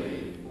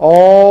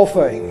all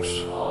things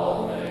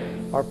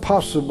are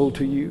possible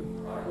to you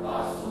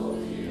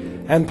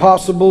and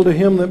possible to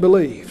him that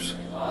believes.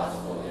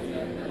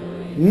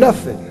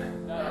 Nothing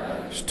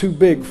is too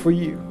big for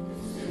you.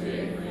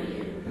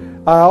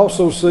 I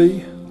also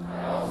see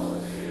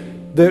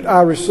that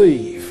I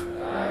receive,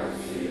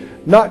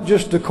 not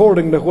just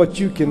according to what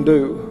you can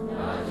do,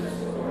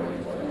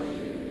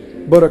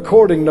 but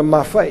according to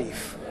my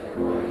faith.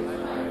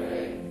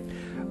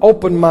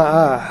 Open my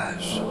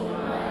eyes.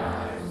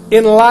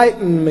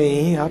 Enlighten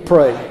me, I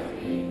pray,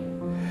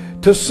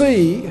 to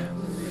see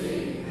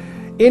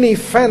any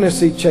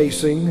fantasy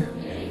chasing,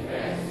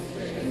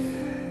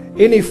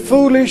 any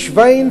foolish,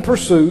 vain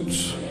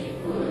pursuits,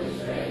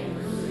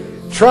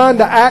 trying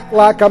to act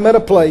like I'm at a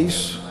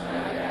place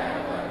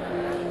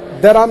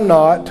that I'm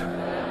not,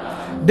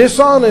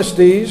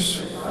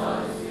 dishonesties,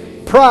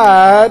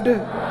 pride.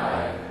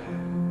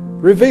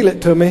 Reveal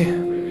it to me.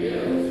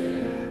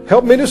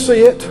 Help me to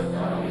see it.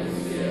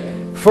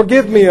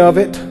 Forgive me of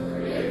it.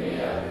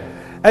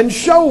 And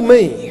show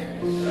me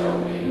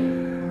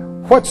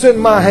what's in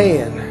my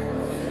hand.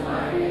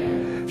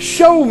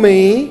 Show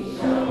me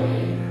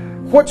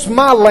what's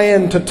my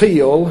land to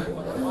till.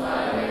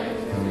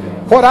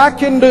 What I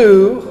can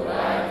do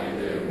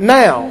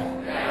now.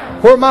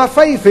 Where my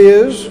faith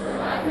is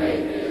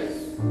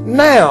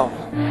now.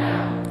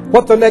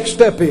 What the next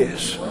step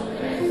is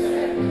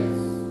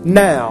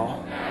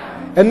now.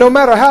 And no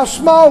matter how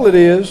small it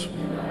is,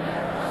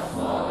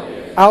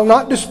 I'll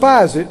not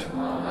despise it,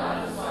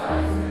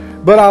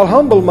 but I'll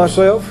humble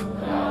myself.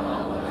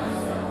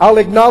 I'll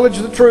acknowledge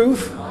the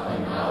truth,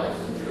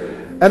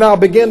 and I'll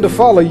begin to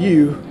follow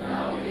you,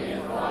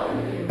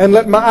 and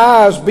let my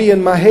eyes be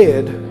in my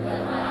head,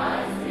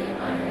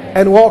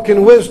 and walk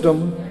in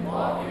wisdom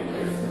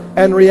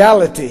and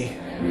reality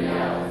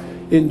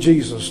in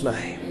Jesus'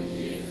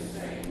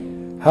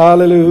 name.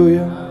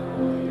 Hallelujah.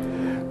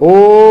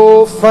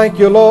 Oh, thank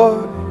you,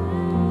 Lord.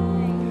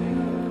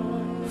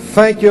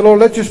 Thank you, Lord.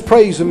 Let's just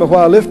praise Him a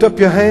while. Lift up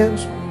your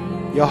hands,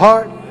 your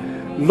heart.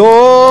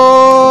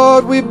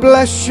 Lord, we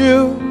bless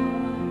you.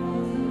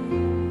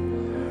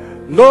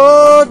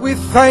 Lord, we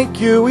thank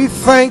you. We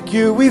thank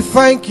you. We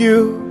thank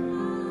you.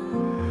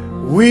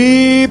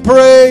 We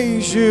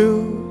praise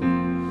you.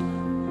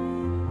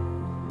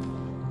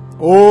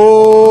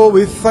 Oh,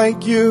 we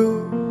thank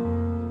you.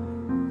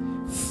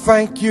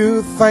 Thank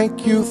you,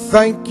 thank you,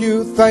 thank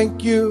you,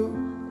 thank you.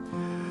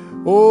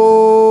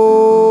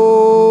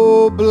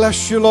 Oh,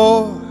 bless you,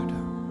 Lord.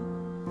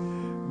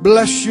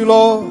 Bless you,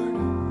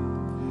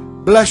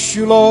 Lord. Bless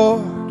you,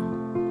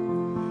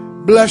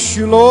 Lord. Bless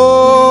you,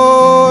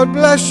 Lord.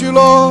 Bless you,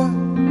 Lord.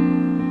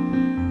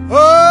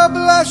 Oh,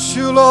 bless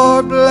you,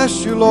 Lord.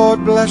 Bless you,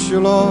 Lord. Bless you,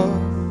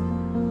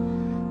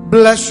 Lord.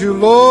 Bless you,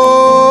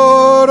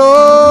 Lord.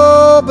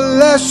 Oh,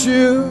 bless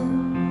you.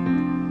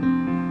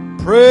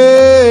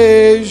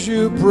 Praise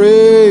you,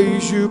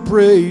 praise you,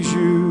 praise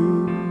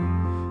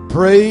you.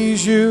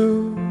 Praise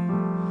you.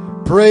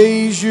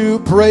 Praise you,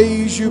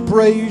 praise you,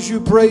 praise you,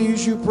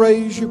 praise you,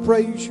 praise you,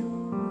 praise you.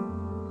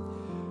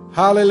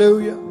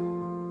 Hallelujah.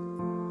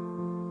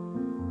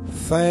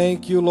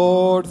 Thank you,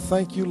 Lord.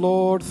 Thank you,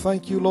 Lord.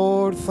 Thank you,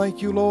 Lord.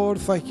 Thank you, Lord.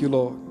 Thank you,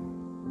 Lord.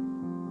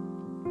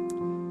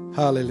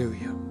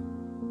 Hallelujah.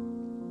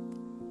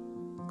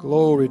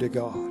 Glory to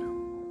God.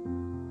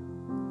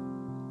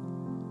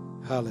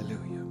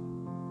 Hallelujah.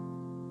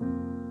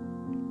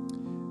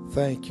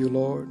 Thank you,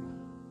 Lord.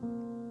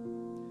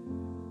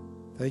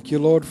 Thank you,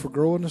 Lord, for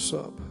growing us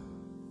up,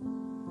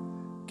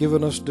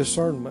 giving us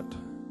discernment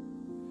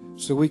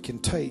so we can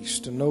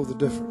taste and know the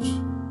difference.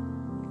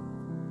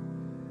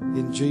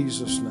 In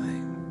Jesus'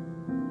 name.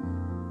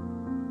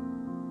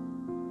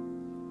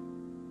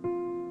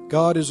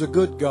 God is a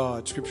good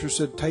God. Scripture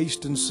said,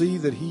 taste and see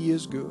that He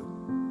is good.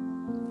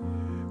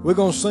 We're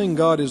going to sing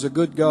God is a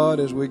good God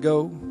as we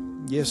go.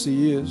 Yes,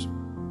 He is.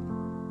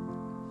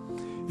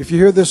 If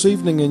you're here this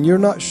evening and you're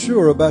not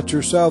sure about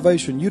your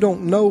salvation, you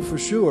don't know for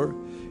sure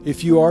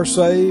if you are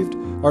saved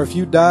or if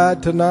you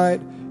died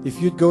tonight,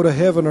 if you'd go to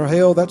heaven or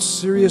hell, that's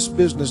serious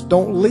business.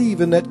 Don't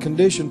leave in that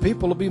condition.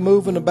 People will be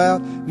moving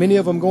about, many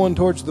of them going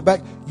towards the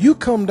back. You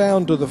come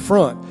down to the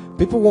front.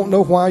 People won't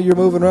know why you're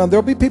moving around.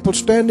 There'll be people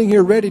standing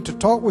here ready to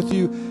talk with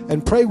you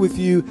and pray with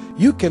you.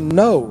 You can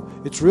know.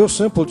 It's real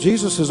simple.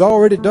 Jesus has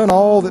already done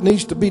all that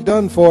needs to be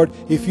done for it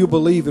if you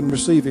believe and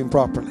receive Him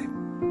properly.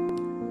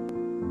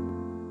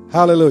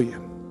 Hallelujah.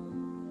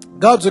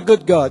 God's a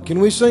good God. Can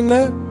we sing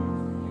that?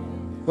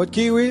 What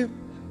key are we in?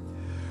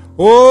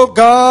 Oh,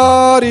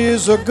 God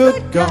is a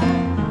good God.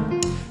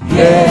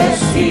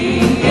 Yes, He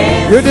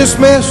is. You're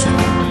dismissed.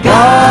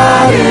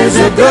 God is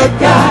a good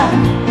God.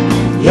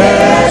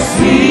 Yes,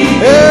 He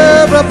is.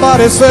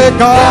 Everybody say,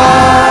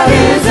 God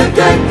is a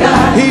good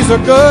God. He's a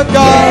good God.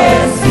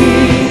 Yes,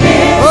 He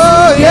is.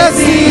 Oh, yes,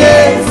 He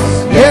is.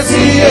 Yes,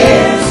 He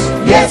is.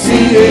 Yes,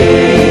 He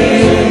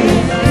is.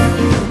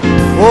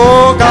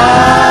 Oh,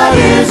 God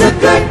is a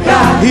good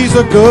God. He's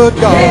a good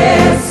God.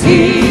 Yes,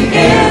 He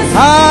is.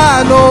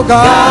 I know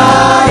God.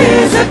 God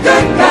is a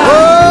good God.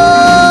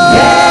 Oh,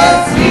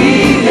 Yes,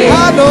 He is.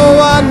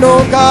 I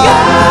know God.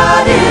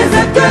 God is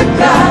a good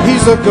God.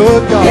 He's a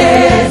good God.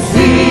 Yes,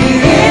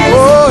 He is.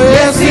 Oh,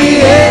 yes,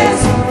 He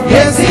is.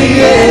 Yes, He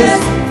is.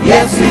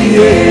 Yes,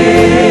 He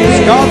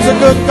is. God's a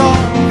good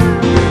God.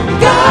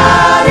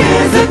 God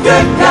is a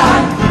good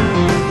God.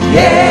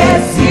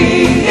 Yes,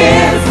 He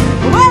is.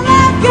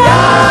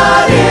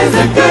 God is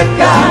a good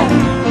God.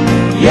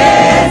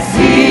 Yes,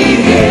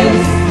 He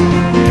is.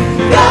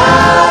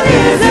 God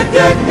is a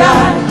good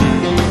God.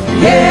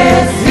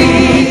 Yes,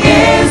 He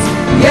is.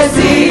 Yes,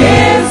 He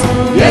is.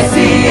 Yes,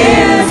 He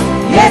is.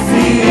 Yes,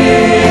 He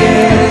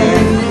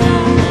is.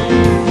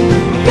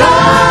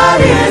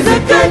 God is a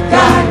good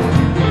God.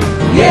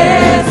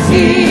 Yes,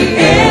 He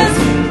is.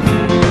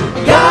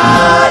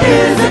 God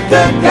is a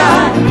good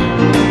God.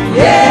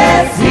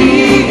 Yes,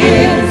 He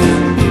is.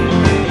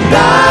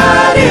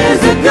 God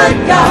is a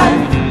good God.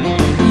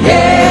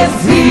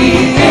 Yes,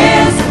 He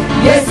is.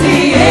 Yes,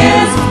 He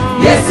is.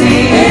 Yes,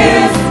 He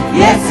is.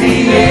 Yes,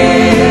 He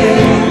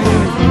is.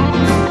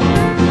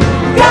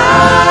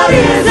 God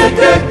is a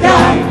good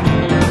God.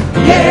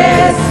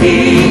 Yes,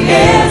 He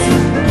is.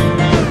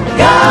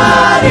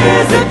 God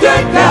is a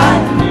good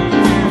God.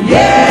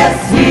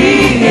 Yes,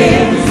 He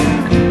is.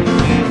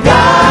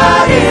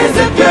 God is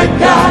a good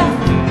God.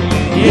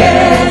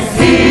 Yes,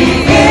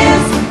 He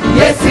is.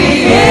 Yes,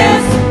 He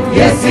is.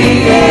 Yes,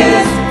 He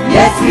is.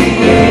 Yes, He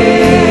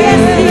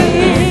is.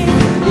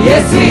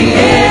 Yes, He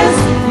is.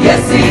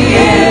 Yes, He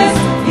is.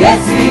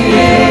 Yes, He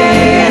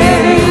is.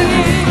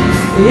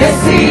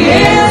 Yes, He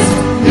is.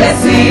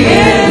 Yes, He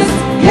is.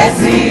 Yes,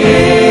 He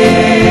is.